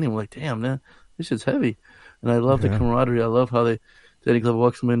beginning. I'm like, damn, man, this shit's heavy. And I love the camaraderie. I love how Danny Glover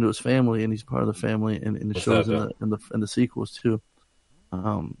walks him into his family, and he's part of the family, and it shows in the sequels too.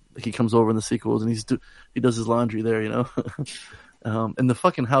 He comes over in the sequels, and he does his laundry there, you know. And the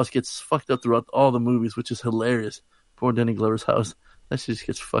fucking house gets fucked up throughout all the movies, which is hilarious. Poor Danny Glover's house. That shit just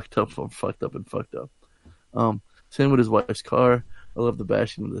gets fucked up. Same with his wife's car. I love the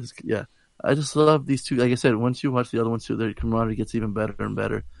bashing of this. Yeah, I just love these two. Like I said, once you watch the other ones too, their camaraderie gets even better and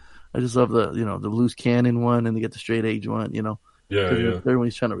better. I just love the loose cannon one, and they get the straight age one. You know, Third one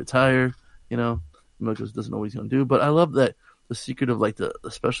he's trying to retire. You know, Mel doesn't know what he's gonna do. But I love that the secret of like the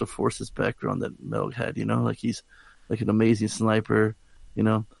special forces background that Mel had. You know, like he's like an amazing sniper. You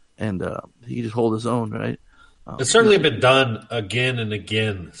know, and he can just hold his own, right? It's certainly been done again and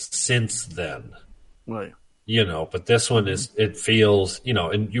again since then. Right. You know, but this one it feels, you know,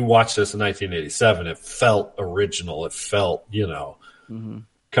 and you watched this in 1987, it felt original. It felt, you know,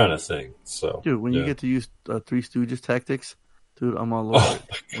 kind of thing. So, dude, when you get to use Three Stooges tactics, dude, I'm all over it.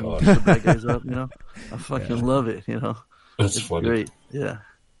 My God. The bad guys up, you know? I fucking love it, you know? It's funny. Great. Yeah.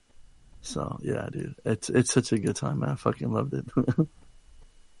 So, yeah, dude. It's such a good time, man. I fucking loved it.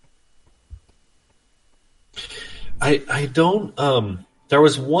 I don't there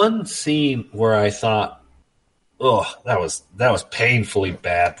was one scene where I thought, oh, that was painfully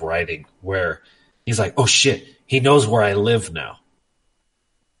bad writing, where he's like, oh shit, he knows where I live now.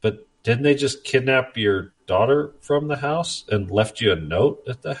 But didn't they just kidnap your daughter from the house and left you a note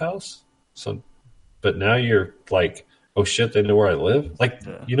at the house? So but now you're like, oh shit, they know where I live? Like,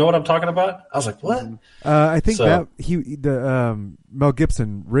 you know what I'm talking about? I was like, what? I think that Mel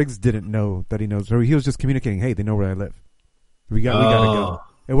Gibson, Riggs didn't know that he knows her. He was just communicating, hey, they know where I live. We gotta go.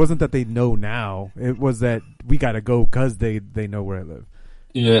 It wasn't that they know now. It was that we gotta go because they know where I live.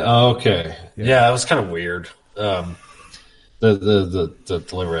 Yeah. Okay. Yeah, it was kind of weird. The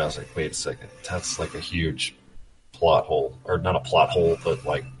delivery. I was like, wait a second, that's like a huge plot hole, or not a plot hole, but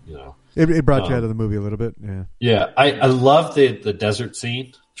like, you know, it brought you out of the movie a little bit. Yeah. Yeah. I love the desert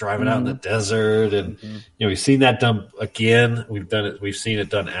scene, driving out in the desert, and you know, we've seen that done again. We've seen it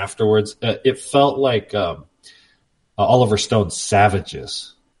done afterwards. It felt like Oliver Stone's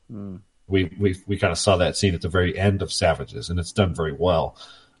Savages. We kind of saw that scene at the very end of Savages, and it's done very well.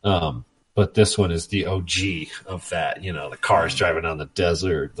 But this one is the OG of that. You know, the cars driving on the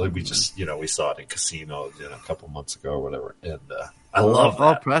desert. Like we just, you know, we saw it in Casino, you know, a couple months ago or whatever. And I love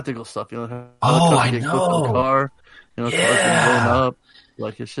all practical stuff. You know, I know. The car, you know, cars getting blown up.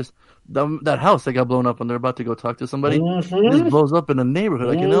 Like it's just that house that got blown up when they're about to go talk to somebody. It just blows up in a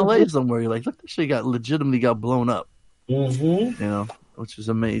neighborhood, like in LA somewhere. You're like, look, this shit legitimately got blown up. You know, which is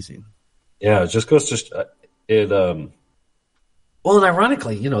amazing. Yeah, it just goes to it. Well, and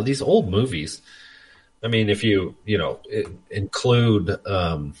ironically, you know, these old movies. I mean, if you include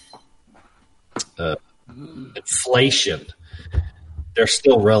inflation, they're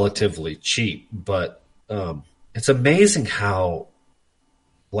still relatively cheap. But it's amazing how,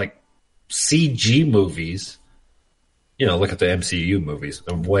 like, CG movies. You know, look at the MCU movies.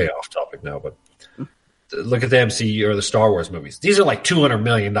 I'm way off topic now, but look at the MCU or the Star Wars movies. These are like $200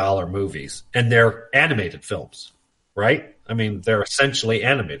 million movies, and they're animated films, right? I mean, they're essentially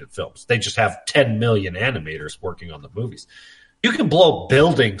animated films. They just have 10 million animators working on the movies. You can blow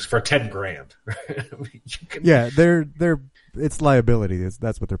buildings for $10,000. Yeah, it's liability.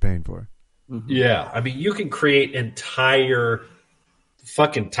 That's what they're paying for. Yeah, I mean, you can create entire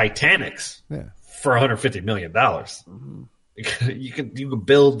fucking Titanics for $150 million. You can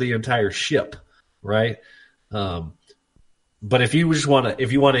build the entire ship, right? But if you want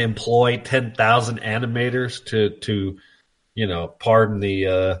to employ 10,000 animators to you know, pardon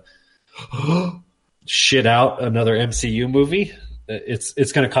the shit out another MCU movie,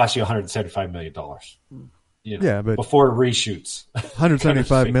 it's going to cost you $175 million. You know, yeah, but before reshoots,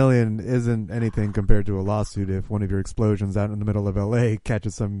 $175 million isn't anything compared to a lawsuit if one of your explosions out in the middle of LA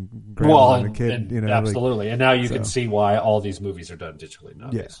catches some grandma and a kid. You know, absolutely. And now you can see why all these movies are done digitally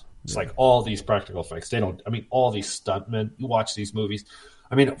nowadays. Yeah. It's like all these practical effects. They don't. I mean, all these stuntmen. You watch these movies.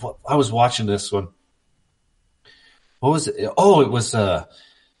 I mean, I was watching this one. What was it? Oh, it was the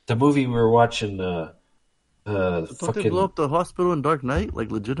movie we were watching. Don't they blow up the hospital in Dark Knight,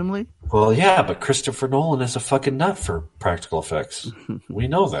 like legitimately? Well, yeah, but Christopher Nolan is a fucking nut for practical effects. We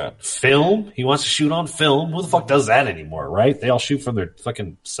know that. Film. He wants to shoot on film. Who the fuck does that anymore, right? They all shoot from their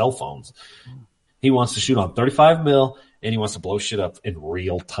fucking cell phones. He wants to shoot on 35 mil, and he wants to blow shit up in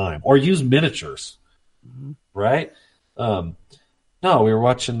real time or use miniatures, right? No, we were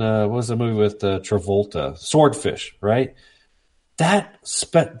watching what was the movie with Travolta, Swordfish, right? That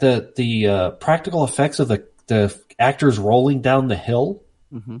the practical effects of the actors rolling down the hill.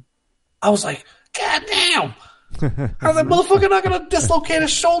 I was like, God damn! How's that motherfucker not going to dislocate a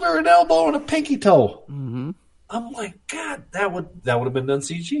shoulder, an elbow, and a pinky toe? I'm like, God, that would have been done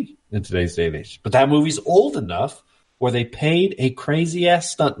CG in today's day and age. But that movie's old enough where they paid a crazy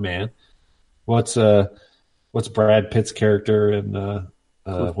ass stuntman. What's Brad Pitt's character in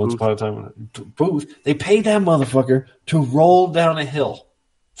Once Upon a Time? Booth. They paid that motherfucker to roll down a hill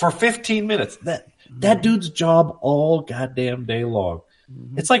for 15 minutes. That dude's job all goddamn day long.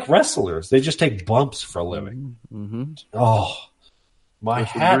 It's like wrestlers. They just take bumps for a living. Oh, my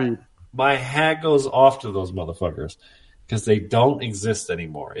hat goes off to those motherfuckers because they don't exist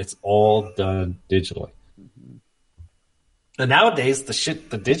anymore. It's all done digitally. And nowadays,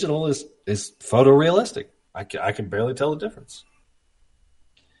 the digital is photorealistic. I can barely tell the difference.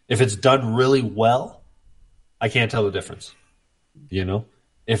 If it's done really well, I can't tell the difference. You know,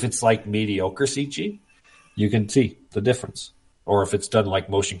 if it's like mediocre CG, you can see the difference. Or if it's done like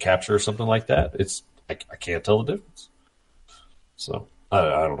motion capture or something like that, I can't tell the difference. So I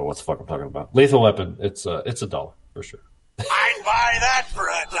don't know what the fuck I'm talking about. Lethal Weapon, it's $1 for sure. I'd buy that for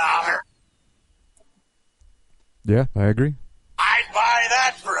 $1. Yeah, I agree. I'd buy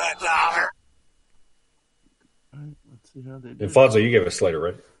that for $1. Let's see how they do. Alfonso, you gave us Slater,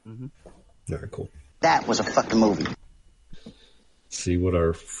 right? All right, cool. That was a fucking movie. See what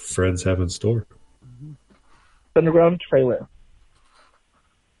our friends have in store. Underground trailer.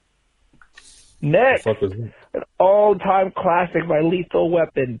 Next, an all-time classic by Lethal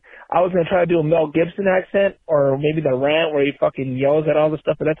Weapon. I was going to try to do a Mel Gibson accent or maybe the rant where he fucking yells at all the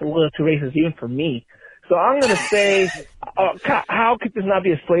stuff, but that's a little too racist even for me. So I'm going to say, how could this not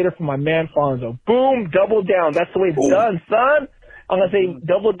be a Slater for my man Fonzo? Boom, double down. That's the way it's done, son. I'm going to say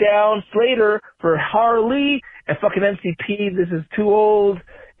double down Slater for Harley and fucking MCP. This is too old.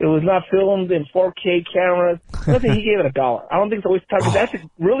 It was not filmed in 4K cameras. I think he gave it $1. I don't think it's a waste of time. That's a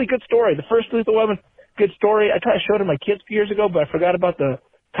really good story. The first Lethal Weapon, good story. I tried to show it to my kids a few years ago, but I forgot about the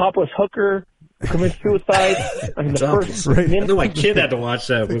topless hooker who commits suicide. I mean, the first I know my kid had to watch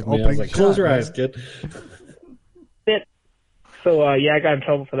that with me. I was like, close your eyes, kid. So, yeah, I got in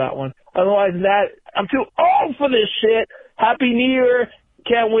trouble for that one. Otherwise, I'm too old for this shit. Happy New Year.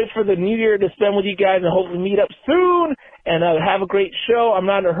 Can't wait for the New Year to spend with you guys and hopefully meet up soon and have a great show. I'm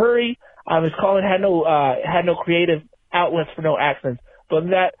not in a hurry. I was calling, had no creative outlets for no accents. But other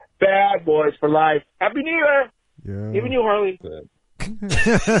than that, Bad Boys for life. Happy New Year. Yeah. Even you, Harley.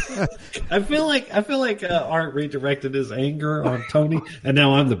 I feel like Art redirected his anger on Tony, and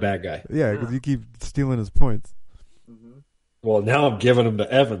now I'm the bad guy. Yeah, because you keep stealing his points. Well, now I'm giving him to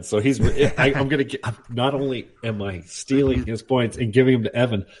Evan, so not only am I stealing his points and giving him to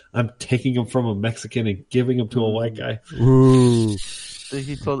Evan, I'm taking him from a Mexican and giving him to a white guy. Ooh.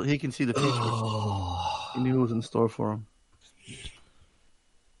 He can see the future. He knew what was in store for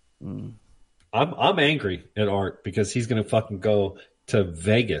him. I'm angry at Art because he's going to fucking go to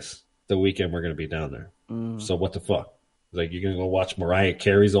Vegas the weekend we're going to be down there. So what the fuck? Like, you're going to go watch Mariah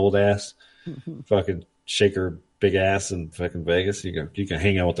Carey's old ass fucking shake her big ass in fucking Vegas? You can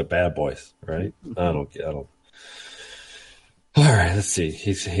hang out with the Bad Boys, right? I don't. All right, let's see.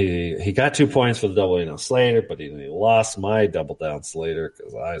 He got 2 points for the doubling on Slater, but he lost my double down Slater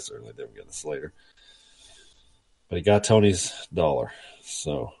because I certainly didn't get a Slater. But he got Tony's $1,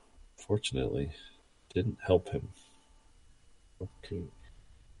 so fortunately, didn't help him. Okay,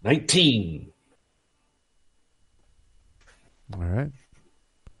 19. All right.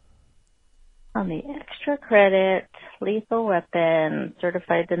 On the extra credit, Lethal Weapon,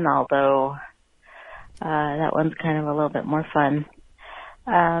 Certified Donaldo. That one's kind of a little bit more fun.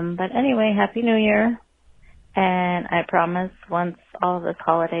 But anyway, Happy New Year. And I promise once all of this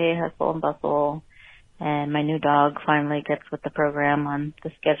holiday hustle and bustle and my new dog finally gets with the program on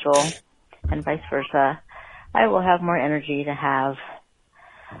the schedule and vice versa, I will have more energy to have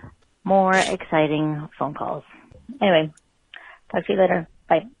more exciting phone calls. Anyway, talk to you later.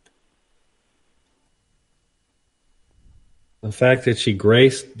 Bye. The fact that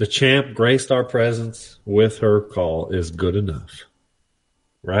the champ graced our presence with her call is good enough.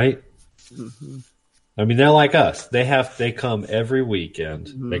 Right? Mm-hmm. I mean, they're like us. They come every weekend.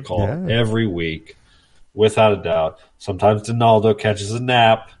 Mm-hmm. They call every week, without a doubt. Sometimes Donaldo catches a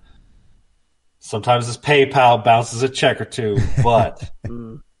nap. Sometimes his PayPal bounces a check or two, but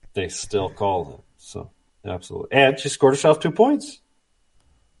they still call him. So, absolutely. And she scored herself 2 points.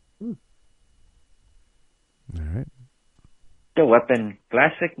 All right. The Weapon,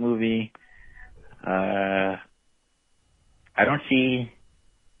 classic movie. I don't see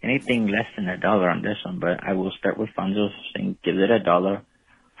anything less than $1 on this one, but I will start with Fonzo saying gives it $1.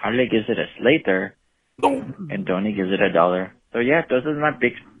 Harley gives it a Slater, and Tony gives it $1. So yeah, those are my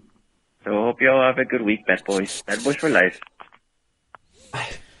picks. So hope you all have a good week, Bad Boys. Bad Boys for life. I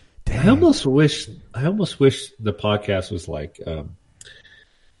almost wish the podcast was like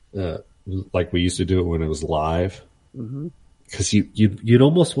we used to do it when it was live. Because you'd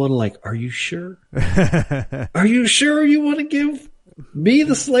almost want to like, are you sure? Are you sure you want to give me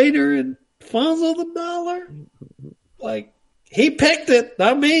the Slater and Fonzo the $1? Like, he picked it,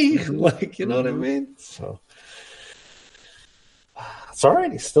 not me. Like, you know what I mean? So it's all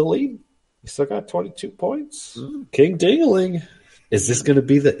right. He's still leading. He still got 22 points. King Dingling. Is this going to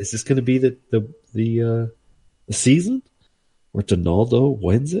be the season where Donaldo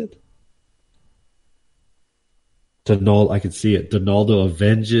wins it? I can see it. Donaldo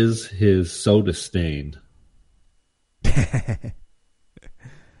avenges his soda stain. Yeah.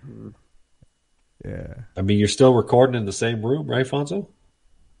 I mean, you're still recording in the same room, right, Fonzo?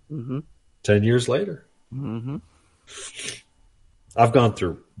 10 years later. I've gone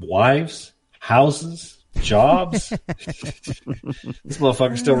through wives, houses, jobs. This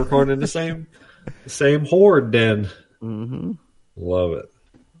motherfucker's still recording in the same horde den. Love it.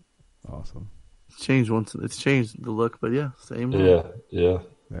 Awesome. It's changed the look, but yeah, same. Yeah.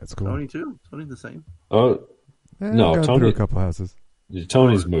 That's cool. Tony too. Tony's the same. Oh, no, gone Tony. through a couple houses.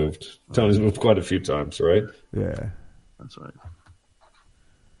 Tony's moved. Tony's moved quite a few times, right? Yeah. That's right.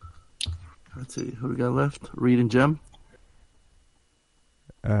 Let's see. Who we got left? Reed and Jem?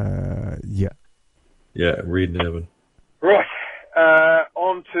 Yeah. Yeah, Reed and Evan. Right.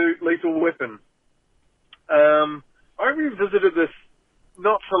 On to Lethal Weapon. I revisited this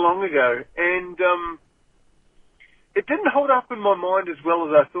not so long ago, and it didn't hold up in my mind as well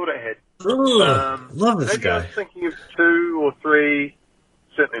as I thought it had. Love this maybe guy. I was thinking of 2 or 3,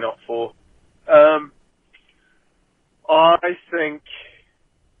 certainly not 4. I think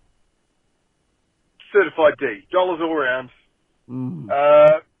Certified D, dollars all around.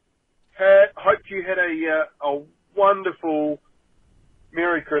 Hope you had a wonderful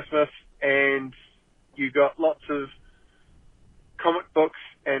Merry Christmas, and you got lots of comic books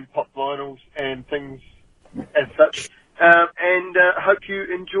and pop vinyls and things as such. And hope you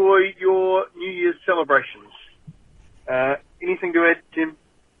enjoy your New Year's celebrations. Anything to add, Tim?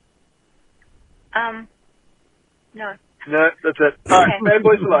 No. No, that's it. All right, Bad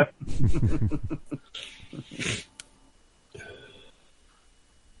Boys for life.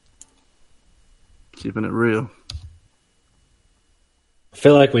 Keeping it real. I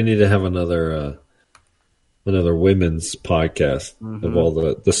feel like we need to have another women's podcast of all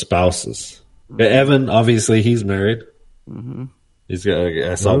the spouses. Evan, obviously, he's married. He's got.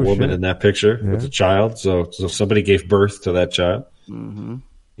 I saw a woman in that picture with a child. So somebody gave birth to that child. You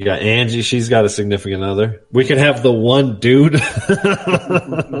got Angie. She's got a significant other. We could have the one dude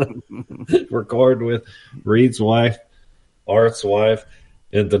record with Reed's wife, Art's wife,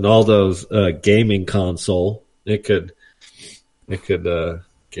 and Donaldo's gaming console. It could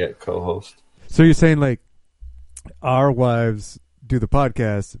get co-host. So you're saying like our wives do the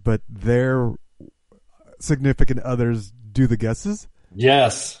podcast, but their significant others do the guesses?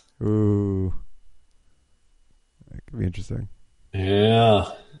 Yes. Ooh. That could be interesting.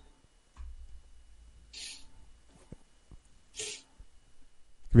 Yeah.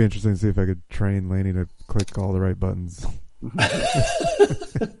 It'd be interesting to see if I could train Laney to click all the right buttons. All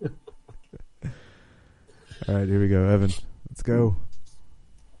right, here we go. Evan, let's go.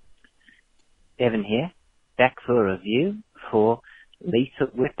 Evan here, back for a review for Lethal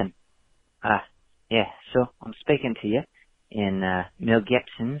Weapon. Yeah, so I'm speaking to you in Mel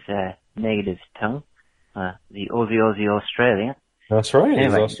Gibson's negative tone, the Aussie Australian. That's right,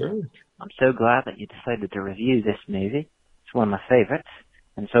 anyway, he's Australian. I'm so glad that you decided to review this movie. It's one of my favorites.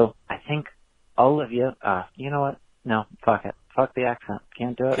 And so I think all of you, you know what? No, fuck it. Fuck the accent.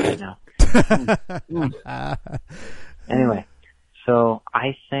 Can't do it right now. Anyway, so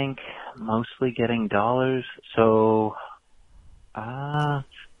I think mostly getting dollars. So,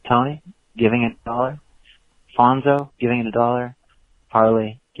 Tony giving it $1, Fonzo giving it $1,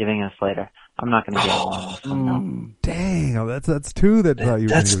 Harley giving it a Slater. I'm not going to get along with this one now. Dang, that's 2 that thought you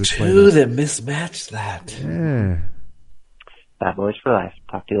were going to give it a Slater. That's 2 that mismatched that. Yeah. Bad Boys for life.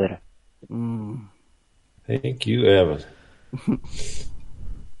 Talk to you later. Thank you, Evan.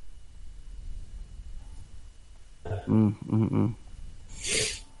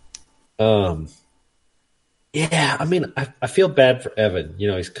 Yeah, I mean, I feel bad for Evan. You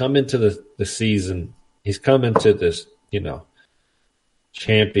know, he's come into the season he's come into this,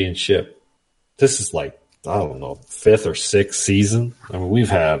 championship. This is like, I don't know, 5th or 6th season. I mean, we've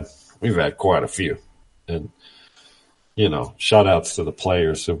had quite a few, and shout outs to the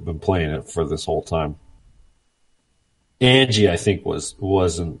players who've been playing it for this whole time. Angie, I think,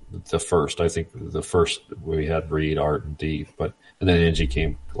 wasn't the first. I think the first we had Reed, Art, and Dee, and then Angie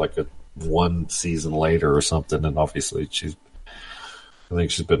came like one season later or something, and obviously I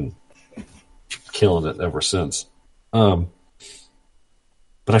think she's been killing it ever since. But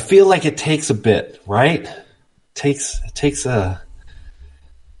I feel like it takes a bit, right? It takes a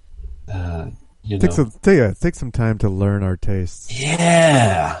takes some time to learn our tastes.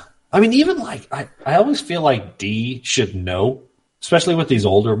 Yeah. I mean, even like I always feel like Dee should know, especially with these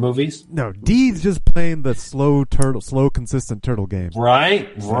older movies. No, Dee's just playing the slow, consistent turtle game. Right.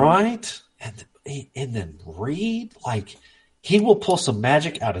 And then Reed, like, he will pull some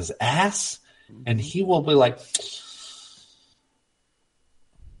magic out his ass, and he will be like,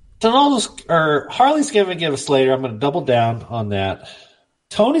 Harley's going to give a Slater. I'm going to double down on that.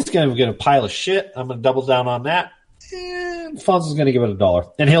 Tony's going to get a pile of shit. I'm going to double down on that. And Fonz is going to give it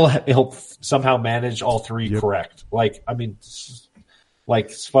 $1, and he'll somehow manage all three correct. Like, I mean, like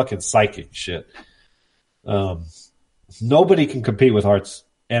it's fucking psychic shit. Nobody can compete with Art's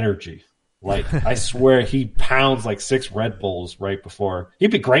energy. Like, I swear he pounds like 6 Red Bulls right before.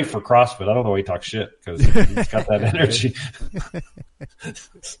 He'd be great for CrossFit. I don't know why he talks shit because he's got that energy.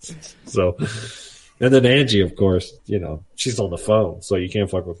 So, and then Angie, of course, she's on the phone, so you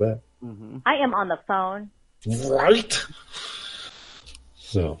can't fuck with that. Mm-hmm. I am on the phone. Right.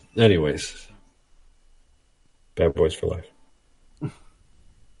 So, anyways, Bad Boys for Life.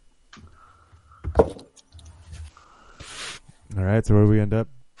 All right, so where do we end up?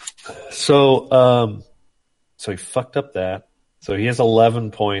 So he fucked up that. So he has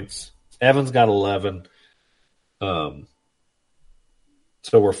 11 points. Evan's got 11. So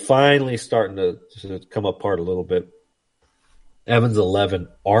we're finally starting to come apart a little bit. Evan's 11.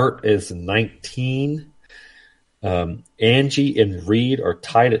 Art is 19. Angie and Reed are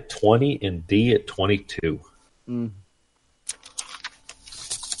tied at 20 and Dee at 22. Mm.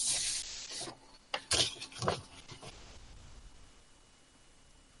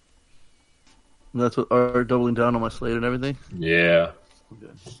 That's what are doubling down on my Slater and everything? Yeah.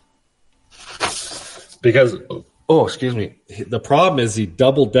 Okay. Because, excuse me. The problem is he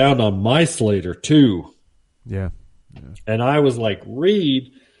doubled down on my Slater too. Yeah. And I was like,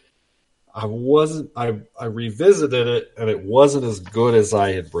 Reed, I revisited it and it wasn't as good as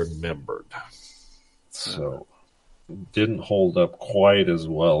I had remembered. So it didn't hold up quite as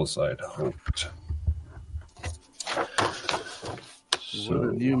well as I'd hoped. What are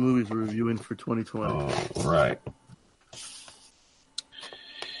the new movies we're reviewing for 2020? Oh, right.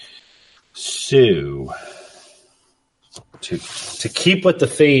 So, to keep with the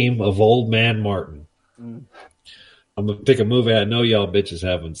theme of Old Man Martin, I'm going to pick a movie I know y'all bitches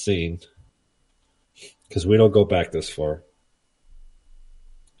haven't seen because we don't go back this far.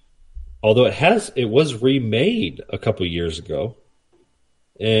 Although it was remade a couple years ago,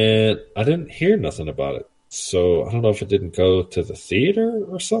 and I didn't hear nothing about it. So I don't know if it didn't go to the theater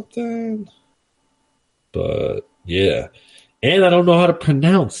or something. But yeah. And I don't know how to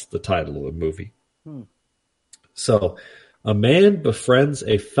pronounce the title of the movie. So a man befriends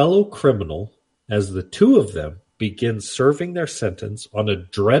a fellow criminal as the two of them begin serving their sentence on a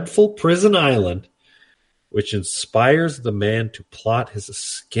dreadful prison island, which inspires the man to plot his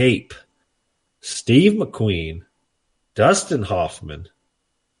escape. Steve McQueen, Dustin Hoffman,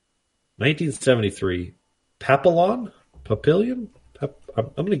 1973. Papillon? I'm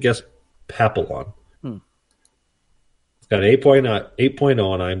going to guess Papillon. It's got an 8.0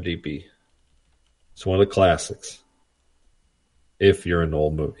 on IMDb. It's one of the classics. If you're into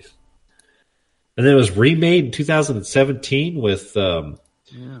old movies. And then it was remade in 2017 with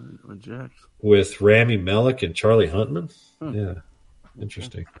Rami Malek and Charlie Hunnam. Yeah.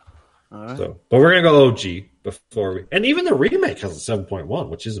 Interesting. All right. So, but we're going to go OG before we... And even the remake has a 7.1,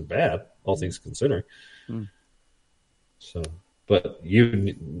 which isn't bad, all things considering. So, but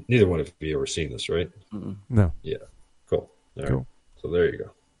neither one of you ever seen this, right? No. Yeah. Cool. All right. Cool. So there you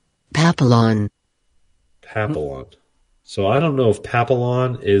go. Papillon. So I don't know if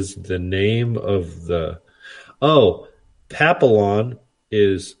Papillon is the name of the... Oh, Papillon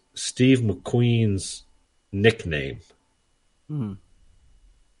is Steve McQueen's nickname.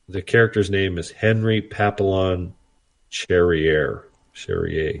 The character's name is Henry Papillon Cherrier.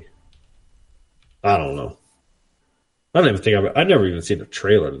 I don't know. I don't even think I've never even seen a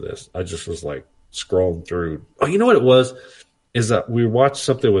trailer to this. I just was like scrolling through. Oh, you know what it was? Is that we watched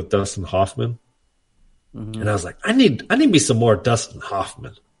something with Dustin Hoffman, And I was like, I need me some more Dustin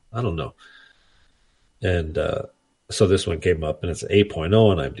Hoffman. I don't know. And so this one came up, and it's an 8.0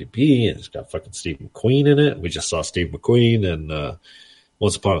 on IMDb, and it's got fucking Steve McQueen in it. We just saw Steve McQueen in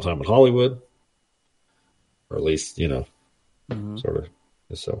Once Upon a Time in Hollywood, or at least, sort of.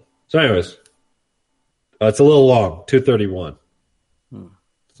 So anyways, it's a little long, 2:31.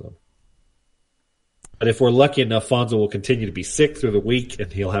 So, but if we're lucky enough, Fonzo will continue to be sick through the week, and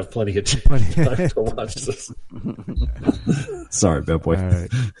he'll have plenty of time to watch this. Sorry, bad boy. All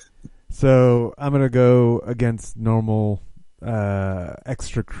right. So I'm going to go against normal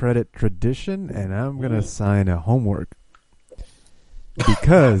extra credit tradition, and I'm going to assign a homework.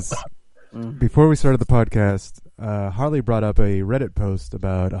 Because before we started the podcast, Harley brought up a Reddit post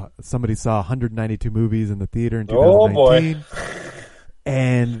about somebody saw 192 movies in the theater in 2019. Oh, boy.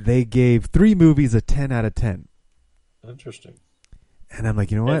 And they gave 3 movies a 10 out of 10. Interesting. And I'm like,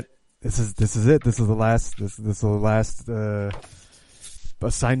 you know what? This is it. This is the last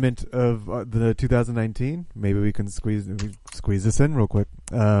assignment of the 2019. Maybe we can squeeze this in real quick.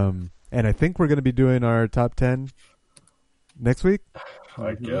 And I think we're going to be doing our top 10 next week.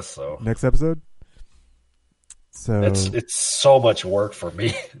 I guess so. Next episode. So it's so much work for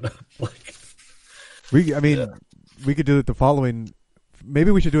me. we could do it the following.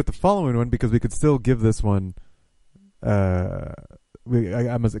 Maybe we should do it the following one, because we could still give this one. Because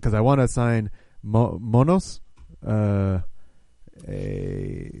I want to assign Monos.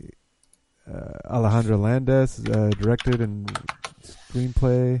 Alejandro Landes directed and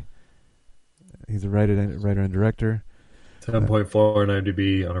screenplay. He's a writer and director. 10.4 on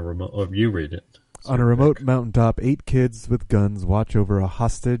IMDb on a remote. Oh, you read it. On a remote mountaintop, 8 kids with guns watch over a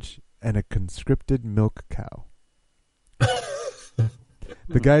hostage and a conscripted milk cow.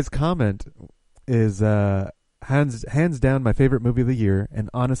 The guy's comment is hands down my favorite movie of the year, and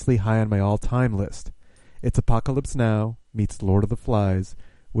honestly high on my all-time list. It's Apocalypse Now meets Lord of the Flies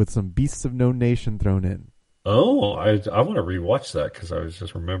with some Beasts of No Nation thrown in. Oh, I want to rewatch that, because I was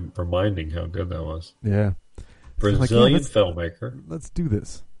just reminding how good that was. Yeah. Brazilian filmmaker. Let's do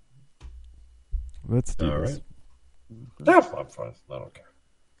this. Let's do this. All right. I'm fine. I don't care.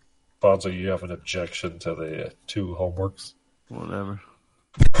 Fonzo, you have an objection to the 2 homeworks? Whatever.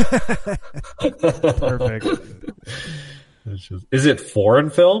 Perfect. Is it foreign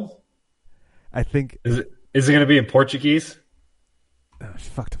film? I think. Is it going to be in Portuguese?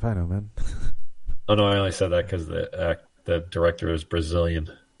 Fucked if I know, man. Oh no, I only said that because the director is Brazilian.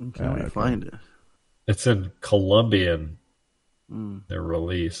 Can we find it? It's in Colombian. Their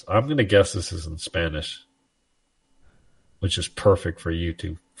release. I'm going to guess this is in Spanish, which is perfect for you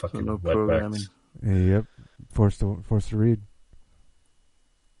two fucking wetbacks. Yep, forced to read.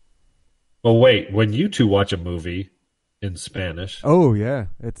 Well, wait. When you two watch a movie in Spanish, oh yeah,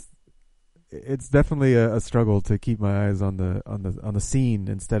 it's definitely a struggle to keep my eyes on the scene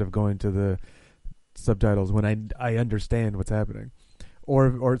instead of going to the subtitles when I understand what's happening,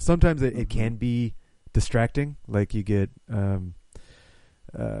 or sometimes it can be distracting. Like you get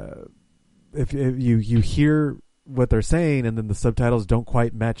if you hear what they're saying and then the subtitles don't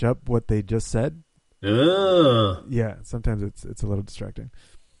quite match up what they just said. Yeah, sometimes it's a little distracting.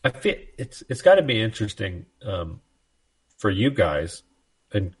 I feel it's got to be interesting for you guys.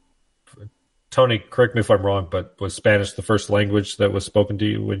 And Tony, correct me if I'm wrong, but was Spanish the first language that was spoken to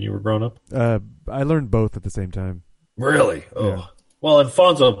you when you were growing up? I learned both at the same time. Really? Oh, yeah. Well, and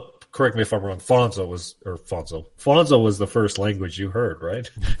Fonzo, correct me if I'm wrong. Fonzo was the first language you heard, right?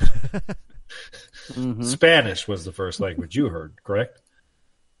 Mm-hmm. Spanish was the first language you heard, correct?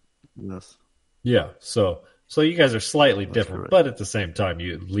 Yes. Yeah. So you guys are slightly different, but at the same time,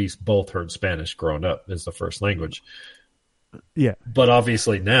 you at least both heard Spanish growing up as the first language. Yeah. But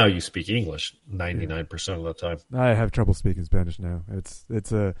obviously now you speak English 99% of the time. I have trouble speaking Spanish now. It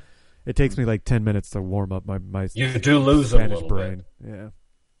takes me like 10 minutes to warm up my you do lose Spanish a little brain. bit. Yeah.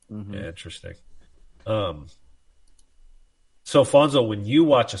 Mm-hmm. Yeah, interesting. So Fonzo, when you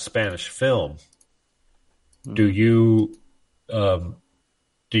watch a Spanish film, do you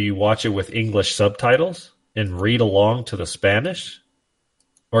watch it with English subtitles and read along to the Spanish,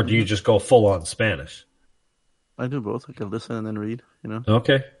 or do you just go full on Spanish? I do both. I can listen and then read.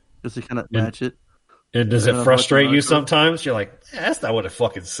 Okay. Just to kind of match it. And does it frustrate you sometimes? You're like, that's not what it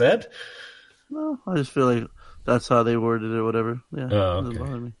fucking said. No, I just feel like that's how they worded it or whatever. Yeah, doesn't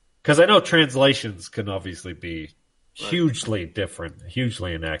bother me. Because I know translations can obviously be hugely different,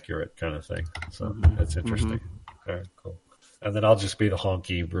 hugely inaccurate kind of thing. So that's interesting. Mm-hmm. All right, cool. And then I'll just be the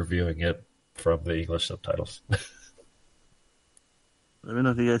honky reviewing it from the English subtitles. Let me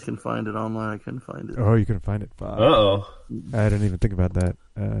know if you guys can find it online. I couldn't find it. Oh, you couldn't find it. Uh-oh. I didn't even think about that.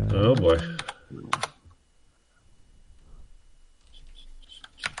 Oh, boy.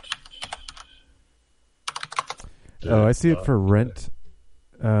 Oh, I see it for rent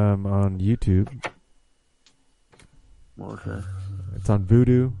on YouTube. Okay. It's on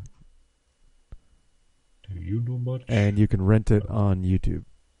Vudu. Do you know much? And you can rent it on YouTube.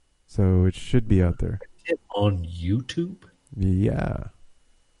 So it should be out there. On YouTube? Yeah.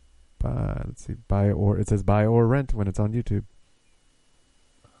 Let's see. It says buy or rent when it's on YouTube.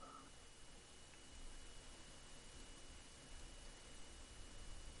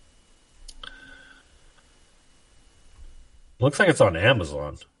 Looks like it's on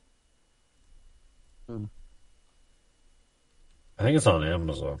Amazon. I think it's on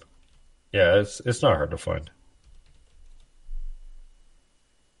Amazon. Yeah, it's not hard to find.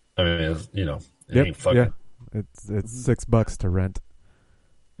 I mean, it ain't fucking. Yeah. It's $6 to rent.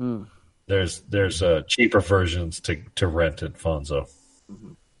 There's cheaper versions to rent at Fonzo.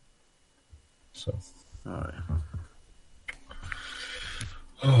 So. All right.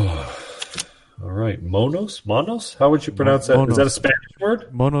 All right. Monos? How would you pronounce that? Monos. Is that a Spanish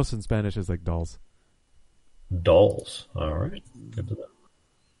word? Monos in Spanish is like dolls. Dolls. All right. Good to know.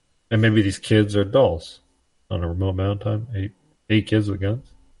 And maybe these kids are dolls on a remote mountain time. Eight kids with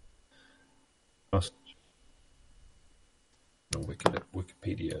guns. No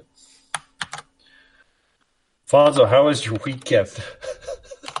Wikipedia. Fonzo, how was your weekend?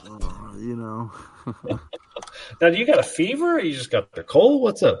 Now, do you got a fever or you just got the cold?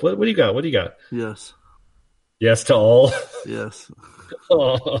 What's up? What do you got? Yes. Yes to all? Yes.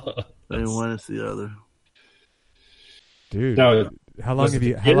 Oh, and one is the other. Dude, now, how long have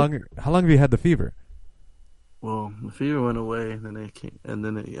you had the fever? Well, the fever went away, and then it came, and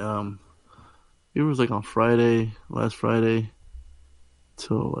then fever was like on last Friday,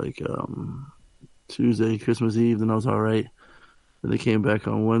 till like Tuesday, Christmas Eve. Then I was all right. Then they came back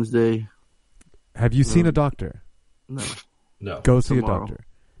on Wednesday. Have you seen a doctor? No. Go see Tomorrow. a doctor.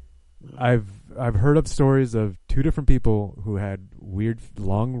 I've heard of stories of two different people who had weird,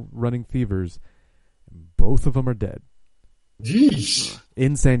 long-running fevers. Both of them are dead. Jeez.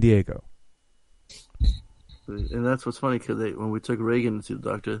 In San Diego. And that's what's funny, because when we took Reagan to see the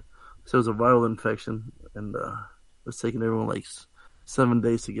doctor, so it was a viral infection, and it was taking everyone like 7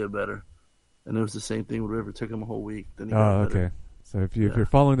 days to get better. And it was the same thing with River. It took him a whole week. Then he got better. Okay. So if you're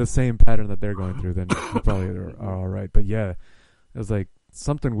following the same pattern that they're going through, then you probably are all right. But yeah, it was like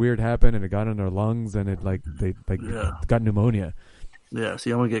something weird happened, and it got in their lungs, and it they got pneumonia. Yeah,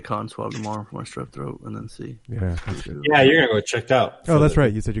 see, I'm going to get cotton swab tomorrow for my strep throat, and then see. Yeah, that's good. Yeah, you're going to go checked out. Oh, that's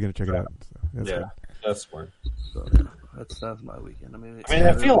right. You said you're going to check it out. So that's yeah, good. that's smart. So, yeah, that's my weekend. I mean,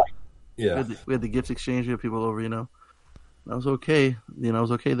 I feel like, yeah. We had the gift exchange. We had people over, I was okay. I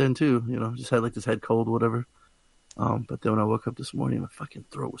was okay then, too. Just had like this head cold, whatever. But then when I woke up this morning, my fucking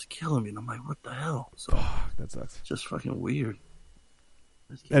throat was killing me, and I'm like, what the hell? So that sucks. It's just fucking weird.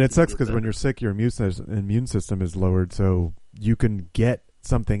 And it sucks because when you're sick, your immune system is lowered, so you can get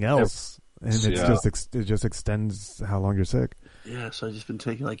something else, and it just extends how long you're sick. Yeah, so I've just been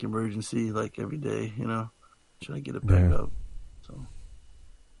taking like emergency like every day, trying to get it back up. So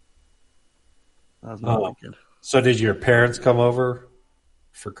that was my weekend. So did your parents come over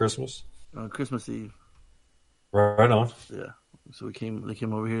for Christmas? Christmas Eve. Right on. Yeah. So they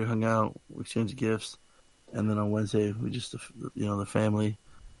came over here, hung out, we exchanged gifts, and then on Wednesday we just the family.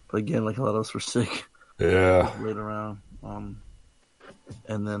 But again, like a lot of us were sick. Yeah. Laid around.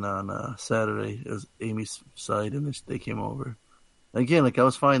 And then on Saturday it was Amy's side, and they came over. Again, like I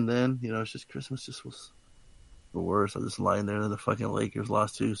was fine then, it's just Christmas just was the worst. I was just lying there, and the fucking Lakers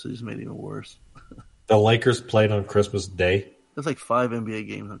lost too, so it just made it even worse. The Lakers played on Christmas Day? There's like 5 NBA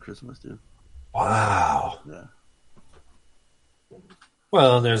games on Christmas, dude. Wow. Yeah.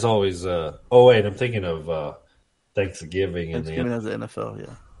 Well, and there's always wait, I'm thinking of Thanksgiving. Thanksgiving has the NFL,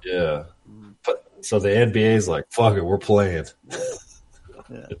 yeah. Yeah. But, so the NBA's like, fuck it, we're playing.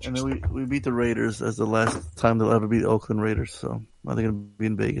 Yeah. And then we beat the Raiders as the last time they'll ever beat the Oakland Raiders, so I think it'll be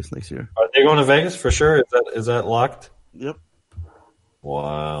in Vegas next year. Are they going to Vegas for sure? Is that locked? Yep.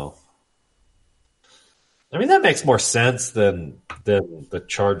 Wow. I mean, that makes more sense than the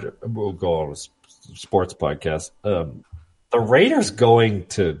Chargers. We'll go on a sports podcast. The Raiders going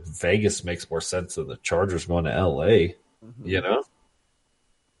to Vegas makes more sense than the Chargers going to LA,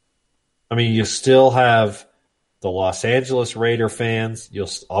 I mean, you still have the Los Angeles Raider fans. You'll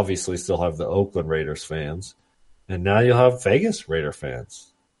obviously still have the Oakland Raiders fans. And now you'll have Vegas Raider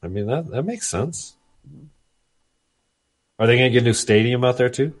fans. I mean, that makes sense. Are they going to get a new stadium out there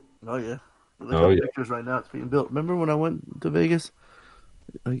too? Oh, yeah. Look at pictures right now. It's being built. Remember when I went to Vegas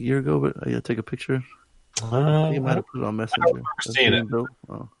a year ago? But I took a picture. You might have put it on Messenger. I've never seen it.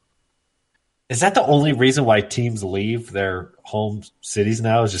 Oh. Is that the only reason why teams leave their home cities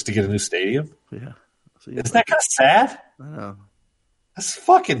now is just to get a new stadium? Yeah. So Isn't that kind of sad? I know. That's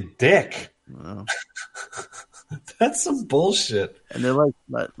fucking dick. Wow. That's some bullshit. And they're like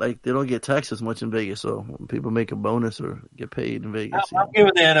they don't get taxed as much in Vegas, so when people make a bonus or get paid in Vegas. I'm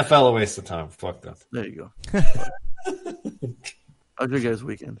giving the NFL a waste of time. Fuck that. There you go. How's your guys'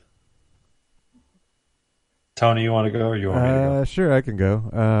 weekend? Tony, you want to go or you want me to go? Sure, I can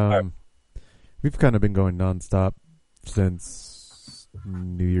go. We've kind of been going nonstop since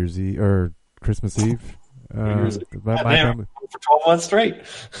New Year's Eve or Christmas Eve. My family for 12 months straight.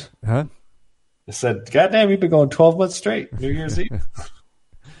 Huh? I said, goddamn, we've been going 12 months straight. New Year's Eve.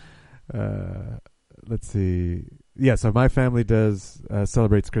 Let's see. Yeah, so my family does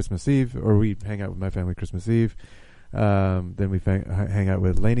celebrates Christmas Eve, or we hang out with my family Christmas Eve. Then we hang out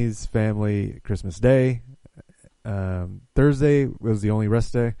with Lainey's family Christmas Day. Thursday was the only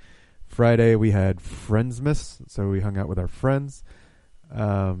rest day. Friday we had Friendsmas, so we hung out with our friends.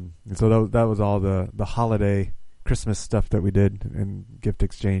 And so that was all the holiday Christmas stuff that we did, and gift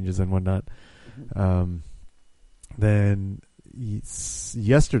exchanges and whatnot. Then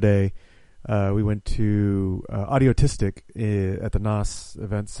yesterday we went to Audiotistic at the NOS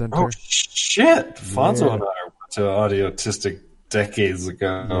Event Center. Oh shit! Fonzo and I went to Audiotistic decades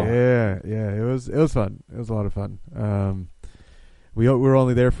ago. Yeah, it was fun. It was a lot of fun. We were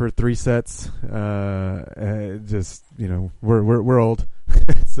only there for 3 sets. Just we're old,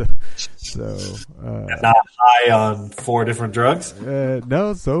 so not high on 4 different drugs.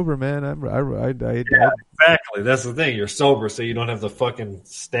 No, sober, man. Exactly. That's the thing. You're sober, so you don't have the fucking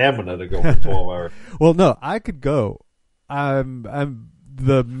stamina to go for 12 hours. Well, no, I could go. I'm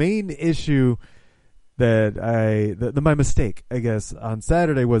the main issue that my mistake, I guess, on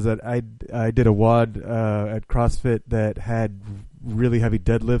Saturday was that I did a WOD at CrossFit that had really heavy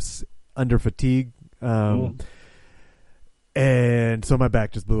deadlifts under fatigue, and so my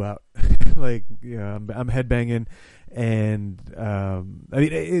back just blew out. I'm headbanging, and I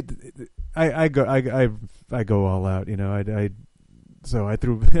mean I go all out, so I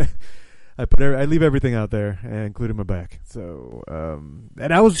threw. I leave everything out there, including my back. So,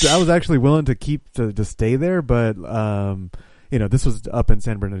 and I was actually willing to stay there, but this was up in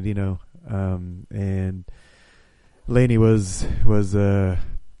San Bernardino, and Lainey was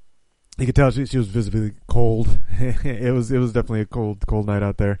you could tell she was visibly cold. It was definitely a cold night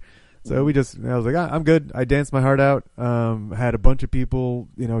out there. So I was like, I'm good. I danced my heart out. Had a bunch of people,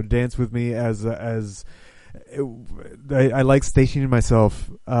 dance with me I like stationing myself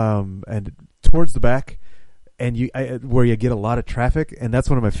and towards the back, and where you get a lot of traffic, and that's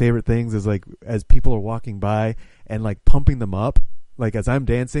one of my favorite things is like as people are walking by and like pumping them up, like as I'm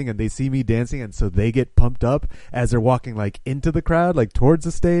dancing and they see me dancing, and so they get pumped up as they're walking like into the crowd, like towards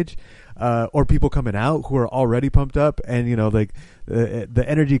the stage, or people coming out who are already pumped up, and like the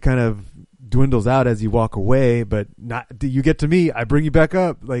energy kind of dwindles out as you walk away, but not you get to me, I bring you back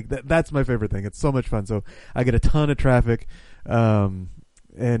up. Like that's my favorite thing. It's so much fun. So I get a ton of traffic, and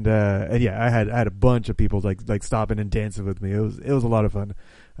yeah, I had a bunch of people like stopping and dancing with me. It was a lot of fun.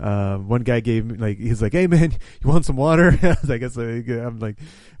 One guy gave me he's like, "Hey man, you want some water?" I was like, I'm like,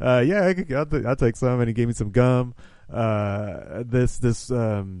 "Yeah, I'll take some." And he gave me some gum.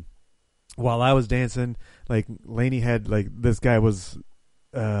 While I was dancing, like Lainey had this guy was.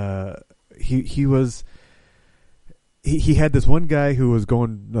 He had this one guy who was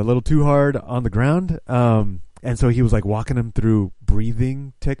going a little too hard on the ground, and so he was like walking him through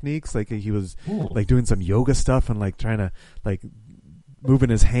breathing techniques, like he was like doing some yoga stuff and like trying to like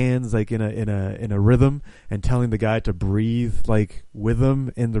moving his hands like in a rhythm, and telling the guy to breathe like with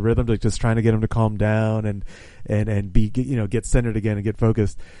him in the rhythm, like just trying to get him to calm down and be get centered again and get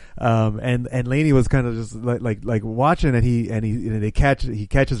focused. And Lainey was kind of just like watching, and he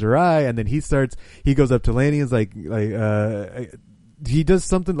catches her eye, and then he goes up to Lainey and is like he does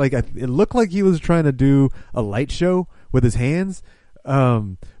something like it looked like he was trying to do a light show with his hands.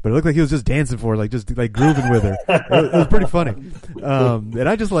 But it looked like he was just dancing for her, just grooving with her. It was pretty funny. And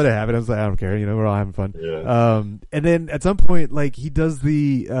I just let it happen. I was like, I don't care, we're all having fun. Yeah. And then at some point, he does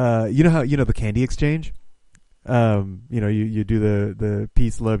the, the candy exchange. You do the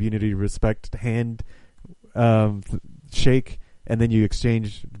peace, love, unity, respect hand, shake, and then you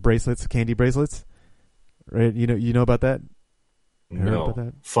exchange bracelets, candy bracelets. Right? You know about that? No. About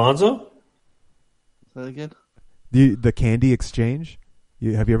that? Fonzo? Say that again? The candy exchange.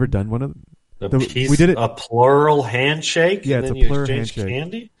 Have you ever done one of them? We did it. A plural handshake. Yeah, and it's then a plural handshake.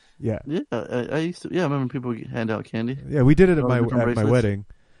 Candy. Yeah. Yeah, I used to. Yeah, I remember people hand out candy. Yeah, we did it at my bracelets. wedding.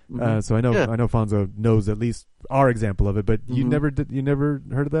 Mhm. So I know Fonzo knows at least our example of it, but you Mhm. never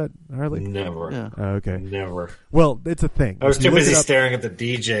heard of that, Harley? Never. Yeah. Okay. Never. Well, it's a thing. I was If you too look busy it up- staring at the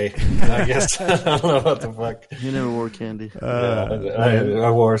DJ. I guess I don't know what the fuck. You never wore candy.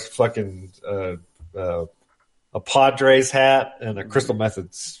 I wore fucking a Padres hat and a Crystal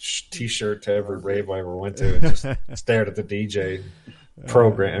Methods T-shirt to every rave I ever went to, and just stared at the DJ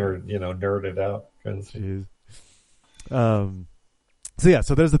program or nerded out. Jeez.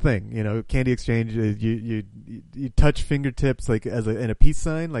 So there's the thing, candy exchange. You touch fingertips like in a peace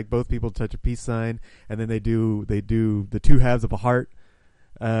sign, like both people touch a peace sign, and then they do the two halves of a heart,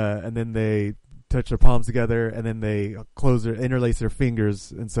 and then they touch their palms together, and then they interlace their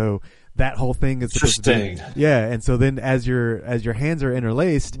fingers, and so that whole thing is supposed to be, Interesting. yeah. And so then as your hands are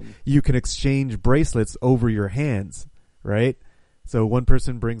interlaced, you can exchange bracelets over your hands, right? So one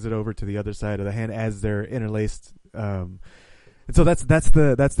person brings it over to the other side of the hand as they're interlaced. And so that's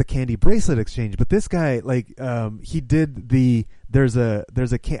the candy bracelet exchange. But this guy, he did there's a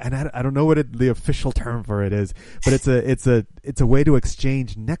and I don't know what the official term for it is, but it's a way to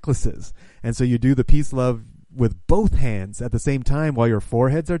exchange necklaces. And so you do the peace love with both hands at the same time while your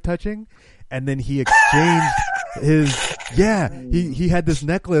foreheads are touching. And then he exchanged he had this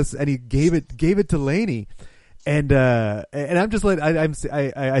necklace and he gave it to Lainey. And I'm just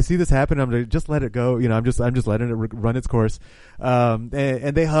I see this happen. I'm gonna just let it go. I'm just letting it run its course. And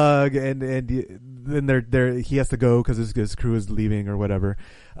they hug, and then he has to go because his crew is leaving or whatever.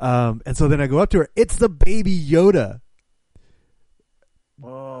 And so then I go up to her. It's the baby Yoda.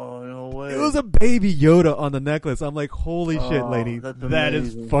 Oh, no way. It was a baby Yoda on the necklace. I'm like, holy shit, lady. That's That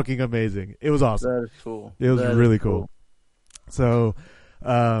is amazing. fucking amazing. It was awesome. That is cool. It was That is really cool. So,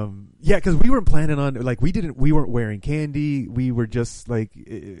 because we weren't planning on, we weren't wearing candy. We were just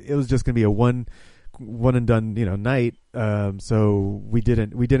it was just going to be a one and done, night. So we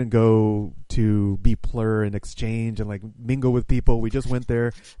didn't go to be plur and exchange and mingle with people. We just went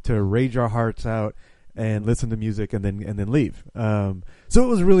there to rage our hearts out and listen to music and then leave. So it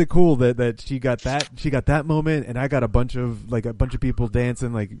was really cool that she got that moment, and I got a bunch of people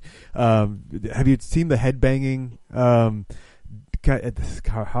dancing. Have you seen the headbanging?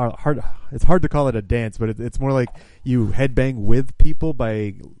 It's hard to call it a dance, but it's more like you headbang with people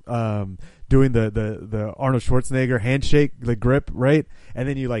by doing the Arnold Schwarzenegger handshake, the grip, right? And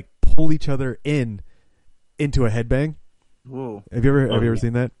then you pull each other into a headbang. Whoa! Have you ever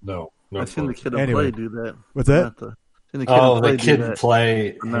seen that? No. I've seen the kid Anyway. play do that. What's that? The kid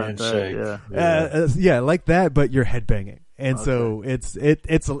play handshake. Yeah, like that, but you're headbanging, and so it's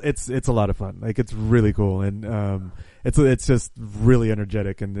a lot of fun. It's really cool, and it's just really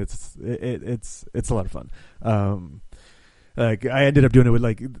energetic, and it's a lot of fun. I ended up doing it with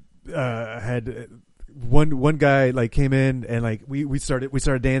I had one guy came in and we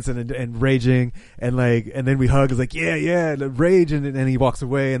started dancing and raging and then we hug. It's rage, and he walks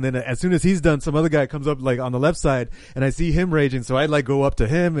away, and then as soon as he's done, some other guy comes up on the left side, and I see him raging, so I go up to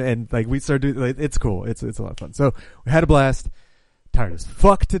him and we start doing it's cool. It's a lot of fun. So we had a blast. Tired as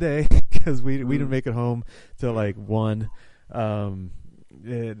fuck today because we didn't make it home till 1. And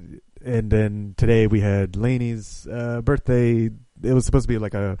then today we had Lainey's birthday. It was supposed to be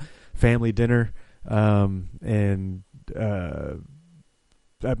a family dinner, and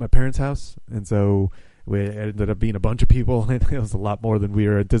at my parents' house, and so we ended up being a bunch of people, and it was a lot more than we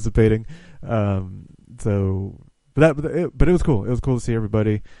were anticipating. But it was cool. It was cool to see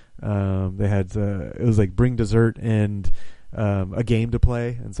everybody. They had it was bring dessert and a game to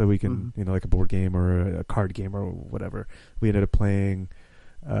play, and so we can a board game or a card game or whatever. We ended up playing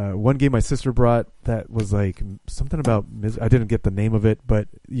one game my sister brought that was something about I didn't get the name of it, but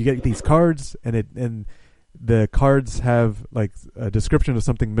you get these cards and the cards have a description of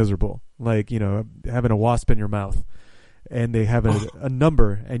something miserable, having a wasp in your mouth, and they have a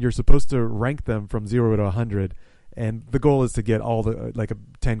number, and you're supposed to rank them from 0 to 100. And the goal is to get all the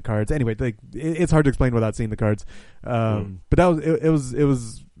 10 cards. Anyway, it's hard to explain without seeing the cards. But that was it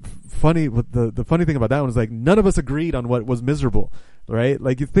was funny. The funny thing about that one is none of us agreed on what was miserable, right?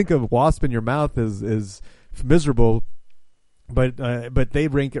 You think of wasp in your mouth is miserable, but they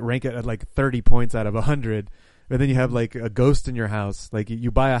rank it at 30 points out of 100. And then you have a ghost in your house.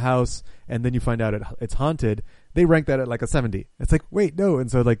 You buy a house and then you find out it's haunted. They rank that at a 70. It's wait, no. And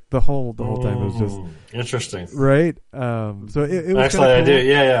so the whole time it was just interesting, right? So it was actually cool. I do.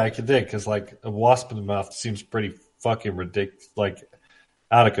 Yeah, I could dig because a wasp in the mouth seems pretty fucking ridiculous,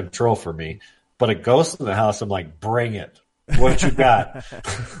 out of control for me. But a ghost in the house, I'm bring it. What you got?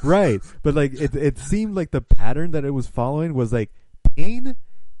 Right, but it seemed the pattern that it was following was pain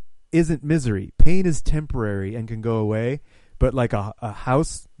isn't misery. Pain is temporary and can go away. But like a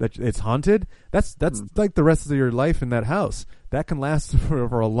house that it's haunted, that's like the rest of your life in that house. That can last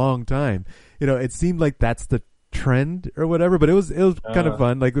for a long time. It seemed like that's the trend or whatever, but it was kind of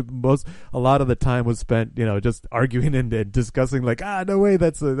fun. Like a lot of the time was spent, just arguing and discussing like, no way,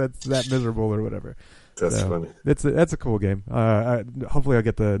 that's that miserable or whatever. That's funny. That's a cool game. Hopefully I'll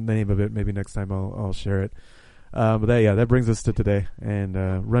get the name of it. Maybe next time I'll share it. But that brings us to today and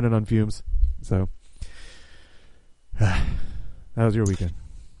running on fumes. So how was your weekend,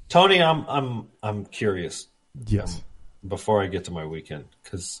 Tony? I'm curious. Yes. Before I get to my weekend,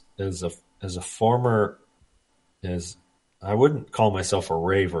 because as a former, I wouldn't call myself a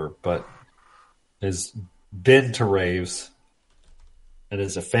raver, but has been to raves and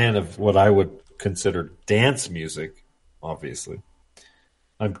is a fan of what I would consider dance music. Obviously,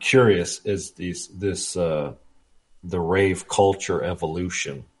 I'm curious: is the rave culture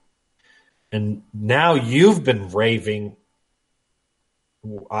evolution? And now you've been raving,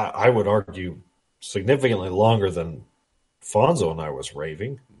 I would argue, significantly longer than Fonzo and I was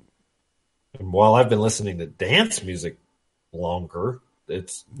raving. And while I've been listening to dance music longer,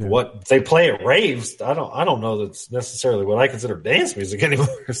 it's what they play at raves. I don't know that's necessarily what I consider dance music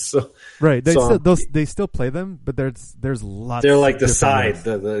anymore. So right, they still play them, but there's lots. They're like the side.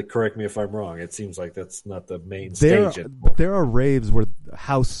 Correct me if I'm wrong. It seems like that's not the main stage anymore. There are raves where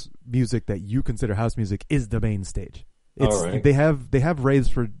house music that you consider house music is the main stage. Right. They have raves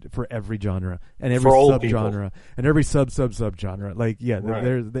for every genre and every subgenre and every sub genre. Like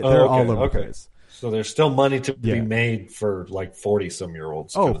they're all over the place. So there's still money to be made for like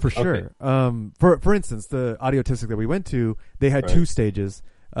 40-some-year-olds. Oh, for sure. For instance, the Audiotistic that we went to, they had two stages.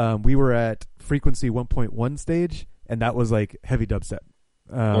 We were at frequency 1.1 stage, and that was like heavy dubstep.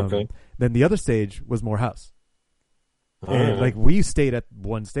 Then the other stage was more house. And like we stayed at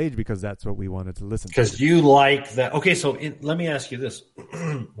one stage because that's what we wanted to listen to. Because you like that. Okay, so let me ask you this: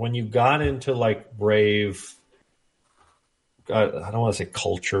 when you got into like rave, I don't want to say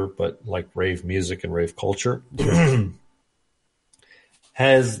culture, but like rave music and rave culture,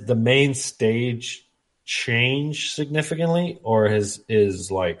 has the main stage changed significantly, or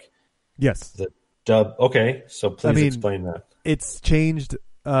is like the dub? Okay, so please explain that. It's changed.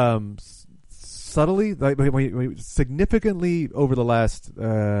 Subtly, like significantly over the last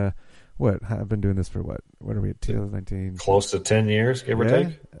I've been doing this for what are we at 2019? Close to 10 years, give or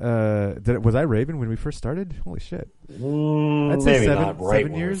take. Was I raving when we first started? Holy shit! I'd say maybe not right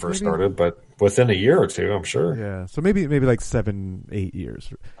when we first started, but within a year or two, I'm sure. Yeah, so maybe like 7-8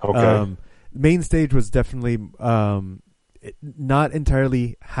 years. Okay. Main stage was definitely not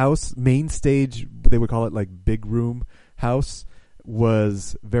entirely house. Main stage, they would call it like big room house,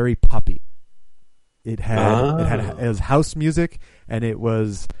 was very poppy. It was house music, and it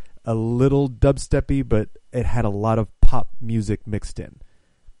was a little dubsteppy, but it had a lot of pop music mixed in.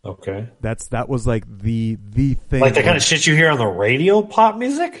 Okay, that was like the thing, like the kind of shit you hear on the radio, pop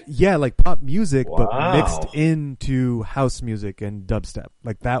music. Yeah, like pop music, but mixed into house music and dubstep.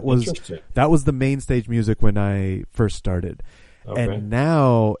 Like that was the main stage music when I first started, and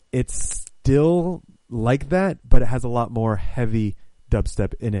now it's still like that, but it has a lot more heavy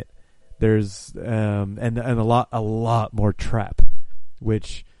dubstep in it. There's and a lot more trap,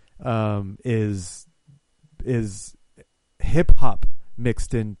 which is hip hop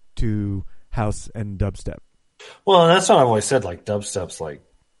mixed into house and dubstep. Well, that's what I've always said. Like dubstep's like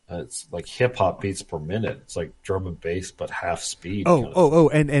it's like hip hop beats per minute. It's like drum and bass, but half speed.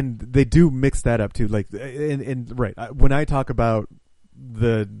 And they do mix that up too. Like and right when I talk about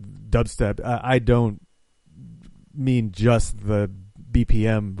the dubstep, I don't mean just the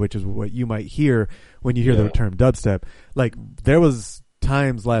BPM, which is what you might hear when you hear the term dubstep. Like there was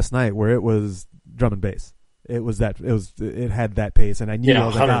times last night where it was drum and bass. It had that pace, and I knew I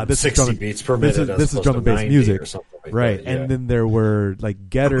was like, this is drum, beats per minute. This is drum and bass music, like right? That, and then there were like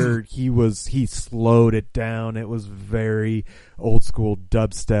Getter. he slowed it down. It was very old school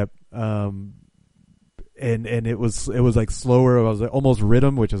dubstep. And it was like slower. I was like almost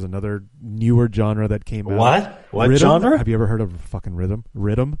rhythm, which is another newer genre that came out. What rhythm? genre? Have you ever heard of fucking rhythm?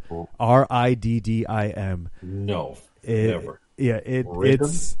 Rhythm, RIDDIM. No, never. Yeah, it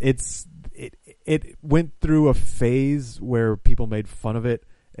went through a phase where people made fun of it,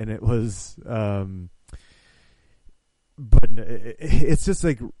 and it was, but it's just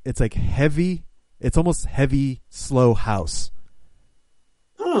like it's like heavy. It's almost heavy slow house.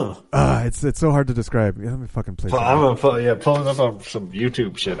 It's so hard to describe. Let me fucking play. I'm gonna pulling up on some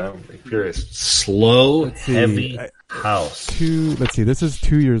YouTube shit. I'm curious. Slow, heavy house. Let's see. This is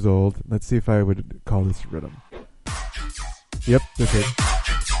 2 years old. Let's see if I would call this rhythm. Yep, that's it.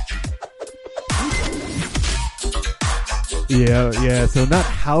 Yeah. So not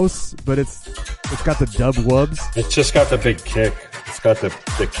house, but it's got the dub wubs. It's just got the big kick. It's got the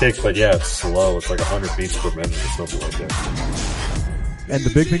kick, but yeah, it's slow. It's like 100 beats per minute or something like that. And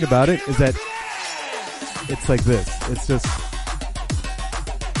the big thing about it is that it's like this. It's just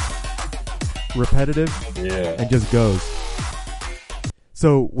repetitive and just goes.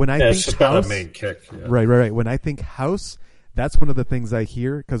 So when I think it's just house, got a main kick. Yeah. Right. When I think house, that's one of the things I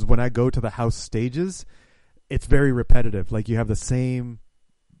hear, because when I go to the house stages, it's very repetitive. Like you have the same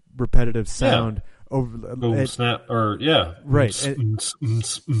repetitive sound over. Boom, snap, or right. But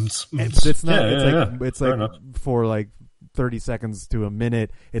it's not. It's like for like 30 seconds to a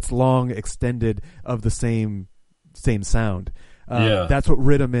minute. It's long, extended of the same sound. That's what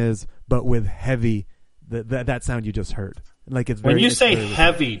rhythm is, but with heavy. That sound you just heard. Like it's very, when you say very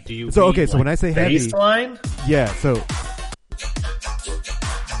heavy, do you so mean okay? So when I say heavy, baseline? Yeah. So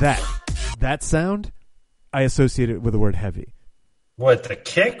that sound, I associate it with the word heavy. What, the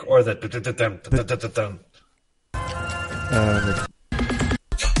kick or the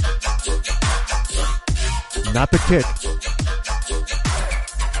not the kick.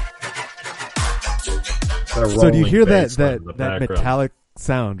 So do you hear that metallic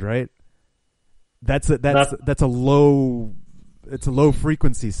sound, right? That's a low, it's a low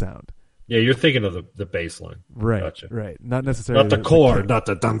frequency sound. Yeah, you're thinking of the bass line. Right. Gotcha. Right. Not necessarily not the core, not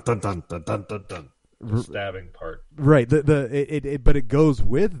the dun dun dun dun dun dun dun. The stabbing part. Right. But it goes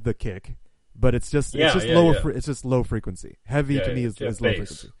with the kick, but it's just lower. It's just low frequency. Heavy to me is low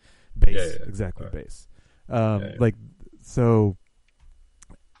frequency. Bass, exactly. Bass. Like so,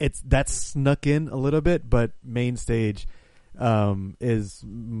 that's snuck in a little bit, but main stage is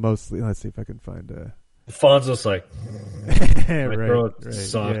mostly. Let's see if I can find a. Fonzo's like, my throat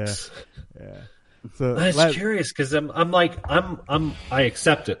sucks. Yeah. So that's curious because I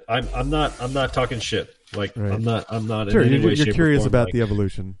accept it. I'm not talking shit. Like I'm not sure, in any way, shape, you're curious or form, about like, the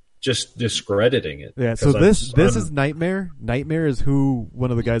evolution. Just discrediting it. Yeah. So this is Nightmare. Nightmare is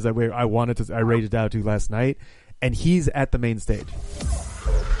one of the guys I raged out to last night, and he's at the main stage.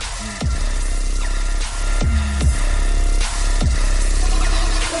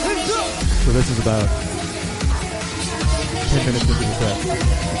 So this is about 10 minutes into the set.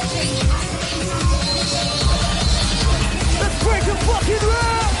 Let's break the fucking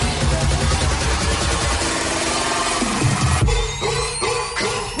rap!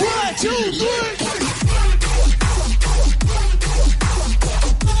 1, 2, 3!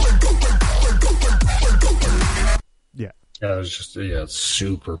 Yeah, it was just it's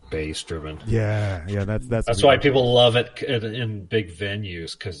super bass driven. Yeah, that's why people love it in big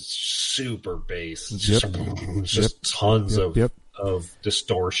venues because it's super bass. It's just tons of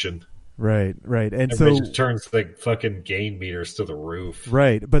distortion. Right, and everybody so just turns the fucking gain meters to the roof.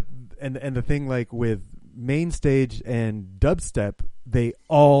 Right, but and the thing like with main stage and dubstep, they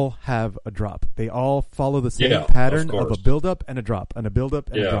all have a drop. They all follow the same pattern of a build up and a drop and a build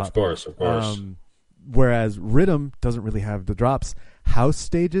up and a drop. Of course. Whereas rhythm doesn't really have the drops. House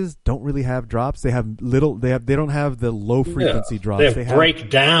stages don't really have drops. They have little. They don't have the low frequency drops. They have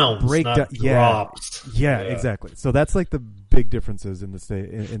breakdowns, not drops. Yeah, exactly. So that's like the big differences in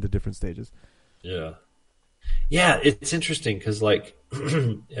the different stages. Yeah, it's interesting because like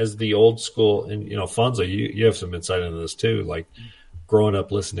as the old school, and Fonzo, you have some insight into this too. Like growing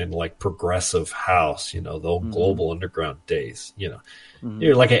up listening to like progressive house, the old Global Underground days,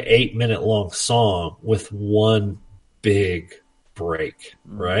 You're like an 8-minute long song with one big break,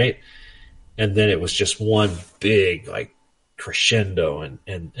 right? And then it was just one big like crescendo and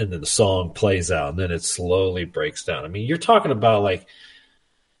then the song plays out and then it slowly breaks down. I mean, you're talking about like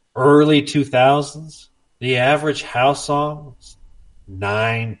early 2000s. The average house song is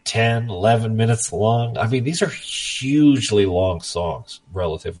 9, 10, 11 minutes long. I mean, these are hugely long songs,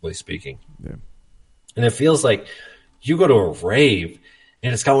 relatively speaking. Yeah. And it feels like you go to a rave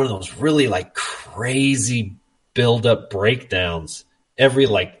and it's got one of those really like crazy build up breakdowns every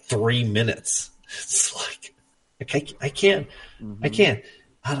like 3 minutes. It's like I can't. I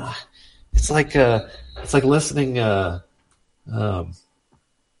don't know. It's like listening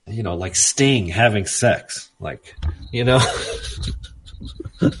like Sting having sex. Like,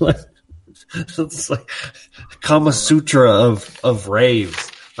 like it's like Kama Sutra of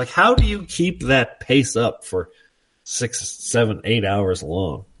raves. Like, how do you keep that pace up for 6, 7, 8 hours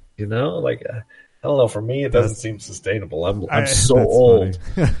long? Like I don't know. For me, it doesn't seem sustainable. I'm so old.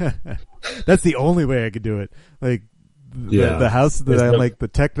 That's the only way I could do it. Like the house that I like, the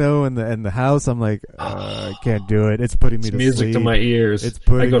techno and the house. I'm like, I can't do it. It's putting me to music sleep. to my ears. It's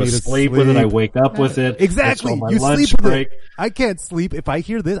putting I go me to to sleep with it. I wake up with it. Exactly. My You lunch sleep with break. it. I can't sleep if I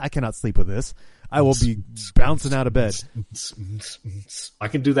hear this. I cannot sleep with this. I will be bouncing out of bed. I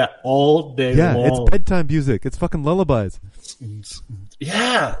can do that all day Yeah, long. it's bedtime music. It's fucking lullabies.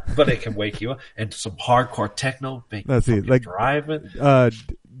 Yeah, but it can wake you up. And some hardcore techno. Let's see, like driving. Do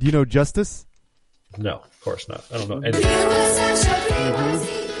you know Justice? No, of course not. I don't know anything.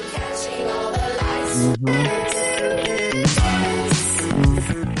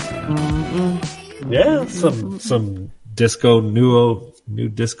 Yeah, some disco, new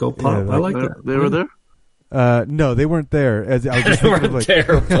disco pop. Yeah, I like that. They were there? No, they weren't there. As I was just They thinking weren't of,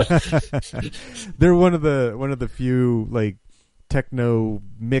 there, they're one of the few like techno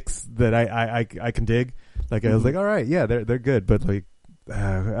mix that I can dig. Like I was like, all right, yeah, they're good, but like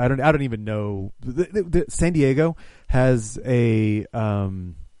I don't even know. San Diego has a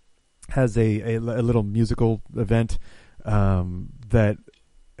little musical event that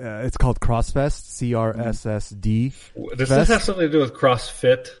it's called CrossFest, CRSSD. Does this have something to do with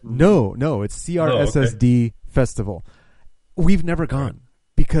CrossFit? No, it's CRSSD Festival. We've never gone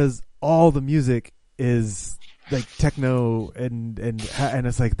because all the music is like techno and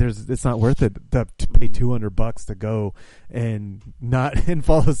it's like it's not worth it to pay $200 to go and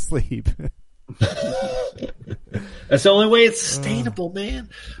fall asleep. That's the only way it's sustainable, man.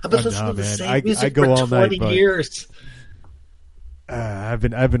 I've been listening to the same music for 20 years. I've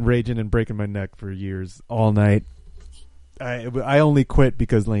been raging and breaking my neck for years, all night. I only quit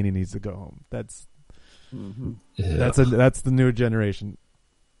because Lainey needs to go home. That's the new generation.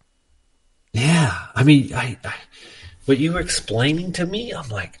 Yeah, I mean, what you were explaining to me, I'm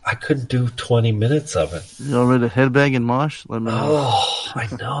like, I couldn't do 20 minutes of it. You already headbang and mosh? Let me know. Oh,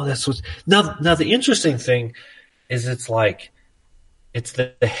 I know. That's what. Now the interesting thing is, it's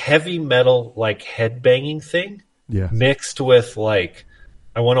the heavy metal like headbanging thing, mixed with like,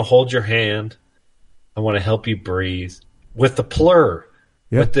 I want to hold your hand, I want to help you breathe, with the plur,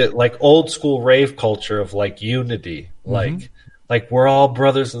 with the like old school rave culture of like unity, like we're all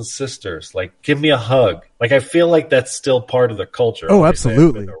brothers and sisters. Like, give me a hug. Like, I feel like that's still part of the culture. Oh,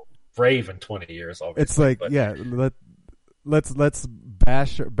 absolutely. Rave in 20 years, obviously. It's like, let's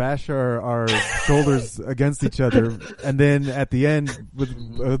bash our shoulders against each other, and then at the end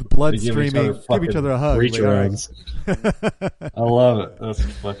with blood streaming, give each other a hug. Reach arounds. I love it. That's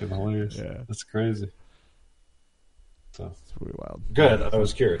fucking hilarious. Yeah, that's crazy. So it's pretty wild. Good. I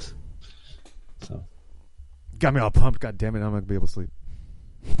was curious. So. Got me all pumped. God damn it! I'm not gonna be able to sleep.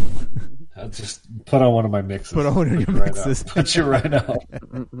 I'll just put on one of my mixes. Put on one of your mixes. Put you right out.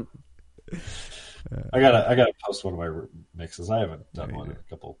 I gotta post one of my mixes. I haven't done one in a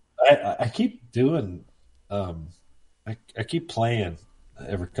couple. I keep doing. I keep playing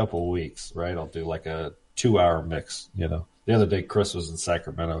every couple of weeks. Right, I'll do like a 2-hour mix. You know, the other day Chris was in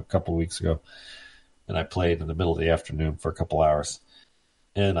Sacramento a couple of weeks ago, and I played in the middle of the afternoon for a couple hours.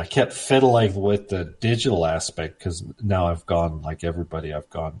 And I kept fiddling with the digital aspect because now I've gone, like everybody, I've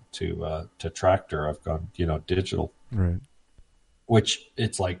gone to Tractor. I've gone, digital. Right. Which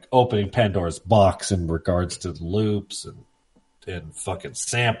it's like opening Pandora's box in regards to loops and fucking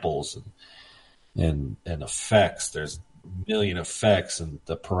samples and effects. There's a million effects, and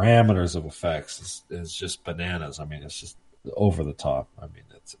the parameters of effects is just bananas. I mean, it's just over the top. I mean,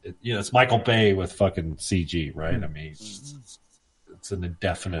 it's Michael Bay with fucking CG, right? I mean, it's an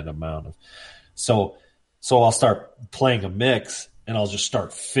indefinite amount of. So I'll start playing a mix, and I'll just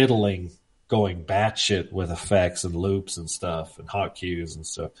start fiddling, going batshit with effects and loops and stuff and hot cues and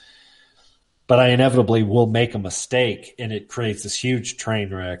stuff. But I inevitably will make a mistake, and it creates this huge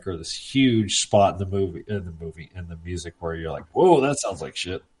train wreck or this huge spot in the music where you're like, whoa, that sounds like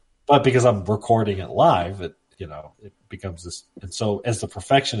shit. But because I'm recording it live, it becomes this. And so as the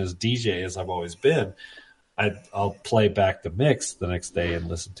perfectionist DJ as I've always been, I'll play back the mix the next day and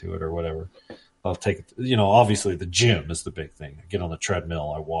listen to it or whatever. I'll take it. Obviously the gym is the big thing. I get on the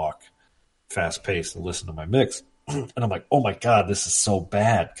treadmill, I walk fast paced and listen to my mix. And I'm like, oh my God, this is so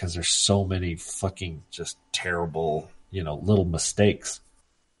bad because there's so many fucking just terrible, little mistakes.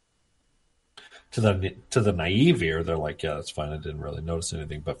 To the naive ear, they're like, yeah, that's fine. I didn't really notice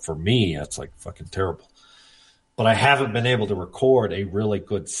anything. But for me, it's like fucking terrible. But I haven't been able to record a really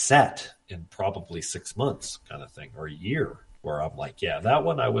good set in probably 6 months kind of thing, or a year, where I'm like, yeah, that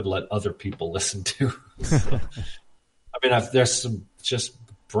one I would let other people listen to. So, I mean, there's some just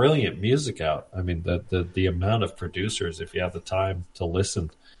brilliant music out. I mean, the amount of producers, if you have the time to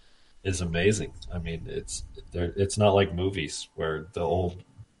listen, is amazing. I mean, it's not like movies where all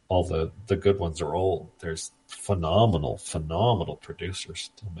the good ones are old. There's phenomenal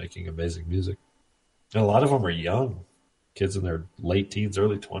producers still making amazing music. And a lot of them are young, kids in their late teens,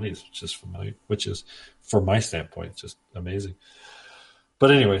 early 20s, which is, from my standpoint, just amazing. But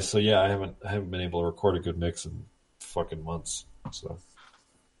anyway, so yeah, I haven't been able to record a good mix in fucking months. So,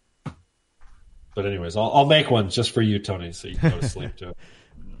 but anyways, I'll make one just for you, Tony, so you can go to sleep to it.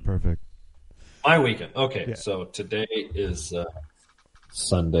 Perfect. My weekend. Okay, Yeah. so today is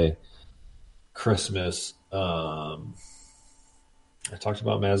Sunday, Christmas. I talked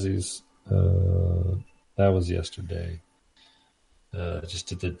about Mazzy's. That was yesterday. Just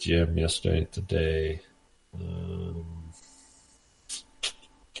did the gym yesterday. Today,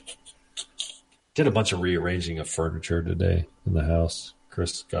 did a bunch of rearranging of furniture today in the house.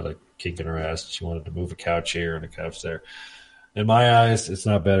 Chris got a kink in her ass. She wanted to move a couch here and a couch there. In my eyes, it's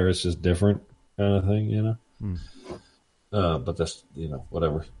not better. It's just different kind of thing, you know. But that's, you know,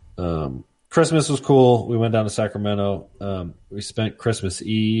 whatever. Christmas was cool. We went down to Sacramento. We spent Christmas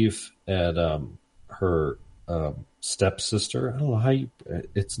Eve at her stepsister. I don't know how you.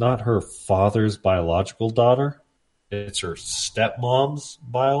 It's not her father's biological daughter. It's her stepmom's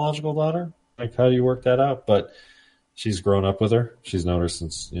biological daughter. Like, how do you work that out? But she's grown up with her. She's known her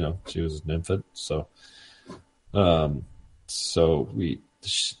since, you know, she was an infant. So,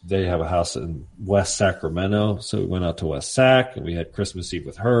 they have a house in West Sacramento. So we went out to West Sac and we had Christmas Eve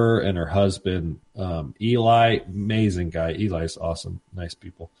with her and her husband, Eli. Amazing guy. Eli's awesome. Nice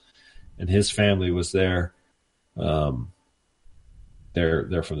people. And his family was there. They're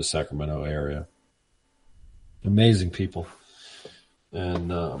from the Sacramento area. Amazing people.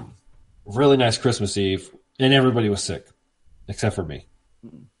 And really nice Christmas Eve. And everybody was sick except for me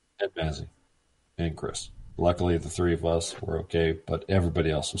and Mazzy and Chris. Luckily, the three of us were okay, but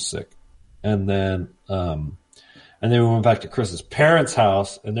everybody else was sick. And then we went back to Chris's parents'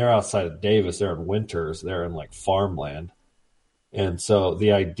 house, and they're outside of Davis. They're in Winters. They're in like farmland. And so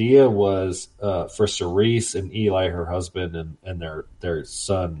the idea was for Cerise and Eli, her husband, and their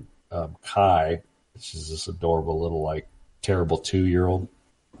son Kai, which is this adorable little like terrible 2-year-old,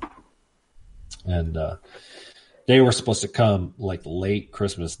 and they were supposed to come like late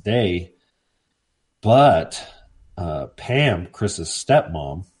Christmas Day. But Pam, Chris's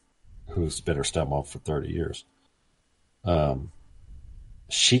stepmom, who's been her stepmom for 30 years,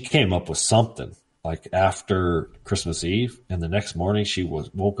 she came up with something like after Christmas Eve, and the next morning she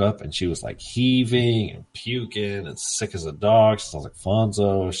woke up and she was like heaving and puking and sick as a dog. She sounds like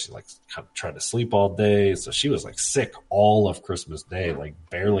Fonzo. She like kind of tried to sleep all day, so she was like sick all of Christmas Day. Like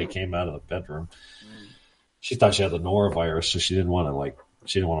barely came out of the bedroom. She thought she had the norovirus, so she didn't want to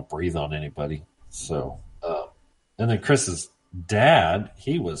breathe on anybody. So, and then Chris's dad,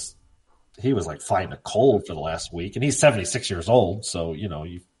 he was like fighting a cold for the last week, and he's 76 years old. So, you know,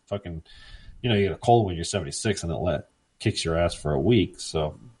 you get a cold when you're 76 and it kicks your ass for a week.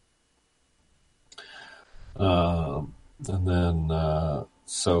 So, and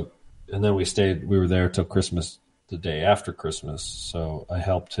then we were there till Christmas, the day after Christmas. So I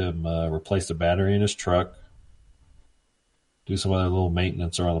helped him, replace the battery in his truck, do some other little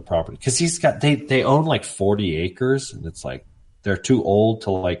maintenance around the property. Cause they own like 40 acres, and it's like, they're too old to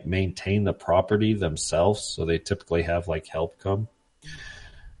like maintain the property themselves. So they typically have like help come.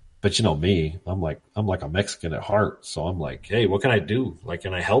 But you know me, I'm like a Mexican at heart. So I'm like, hey, what can I do? Like,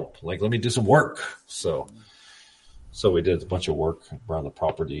 can I help? Like, let me do some work. So we did a bunch of work around the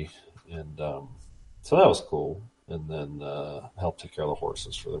property, and so that was cool. And then helped take care of the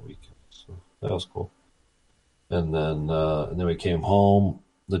horses for the week. So that was cool. And then we came home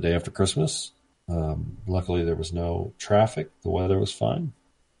the day after Christmas. Luckily, there was no traffic. The weather was fine.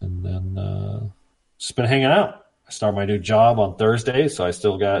 And then just been hanging out. I start my new job on Thursday, so I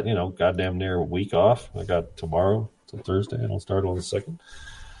still got, goddamn near a week off. I got tomorrow till Thursday. I don't start on the 2nd.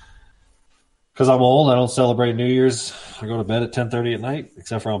 Because I'm old, I don't celebrate New Year's. I go to bed at 10:30 at night,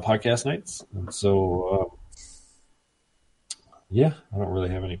 except for on podcast nights. And so, I don't really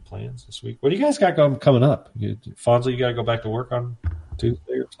have any plans this week. What do you guys got coming up? Fonzo, you got to go back to work on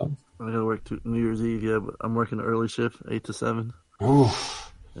Tuesday or something? I got to work New Year's Eve, yeah, but I'm working the early shift, 8 to 7.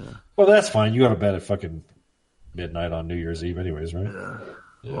 Oof. Yeah. Well, that's fine. You go to bed at fucking midnight on New Year's Eve anyways, right?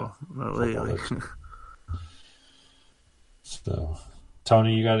 Yeah. Well, not lately. So,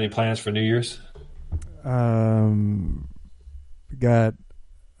 Tony, you got any plans for New Year's? Got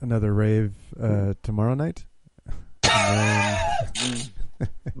another rave tomorrow night.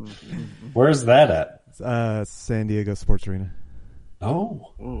 Where's that at? San Diego Sports Arena.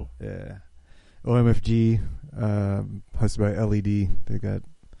 Oh. Yeah. OMFG, hosted by LED.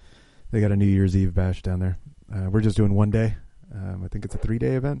 They got a New Year's Eve bash down there. We're just doing one day. I think it's a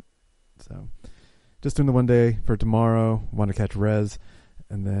 3-day event. So just doing the one day for tomorrow. Want to catch Rez.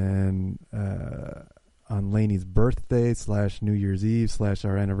 And then on Laney's birthday / New Year's Eve /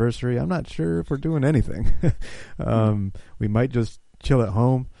 our anniversary, I'm not sure if we're doing anything. We might just chill at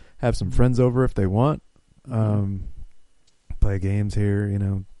home, have some friends over if they want, play games here, you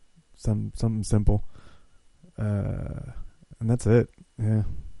know, something simple, and that's it. Yeah,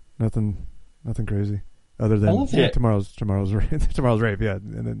 nothing crazy. Other than tomorrow's rape, yeah,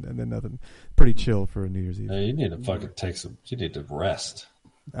 and then nothing. Pretty chill for a New Year's Eve. Yeah, you need to fucking you need to rest.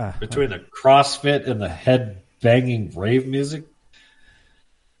 Between the CrossFit and the head banging rave music,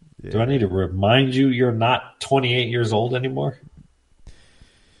 do I need to remind you you're not 28 years old anymore?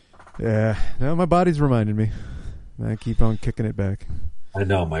 Yeah, no, my body's reminding me. I keep on kicking it back. I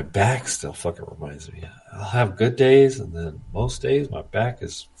know, my back still fucking reminds me. I'll have good days, and then most days my back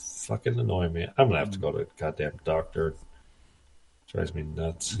is fucking annoying me. I'm gonna have to go to a goddamn doctor. It drives me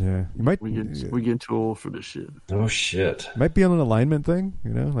nuts. Yeah, you might. We're getting too old for this shit. Oh shit! Might be on an alignment thing,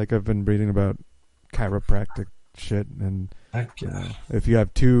 you know. Like I've been reading about chiropractic shit, and if you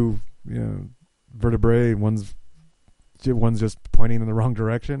have two, you know, vertebrae, one's just pointing in the wrong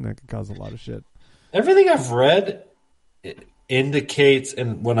direction, that can cause a lot of shit. Everything I've read indicates,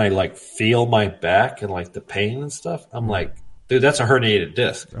 and when I like feel my back and like the pain and stuff, I'm like, dude, that's a herniated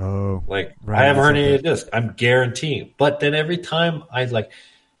disc. Oh, like right, I have a herniated disc. I'm guaranteeing. But then every time I like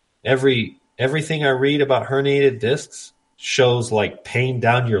everything I read about herniated discs shows like pain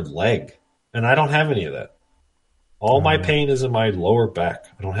down your leg, and I don't have any of that. All my pain is in my lower back.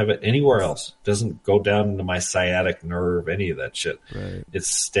 I don't have it anywhere else. It doesn't go down into my sciatic nerve, any of that shit. Right. It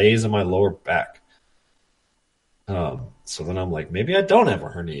stays in my lower back. So then I'm like, maybe I don't have a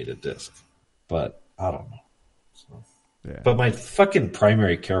herniated disc, but I don't know. So. Yeah. But my fucking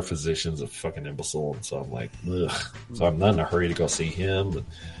primary care physician's a fucking imbecile, and so I'm like, ugh. So I'm not in a hurry to go see him,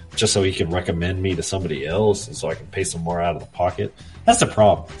 just so he can recommend me to somebody else, and so I can pay some more out of the pocket. That's the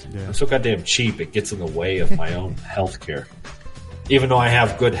problem. Yeah. I'm so goddamn cheap; it gets in the way of my own health care, even though I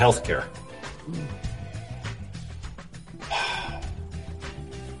have good health care.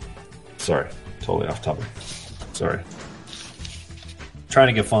 Sorry, totally off topic. Sorry. Trying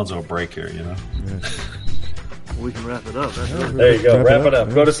to give Fonzo a break here, you know. Yeah. We can wrap it up. There you go. Wrap it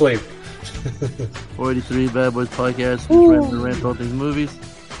up. Go to sleep. 483 Bad Boys Podcast. We rant all these movies.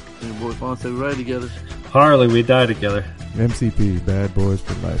 And your boy Fonzo, we ride together. Harley, we die together. MCP, Bad Boys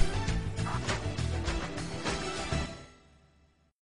for Life.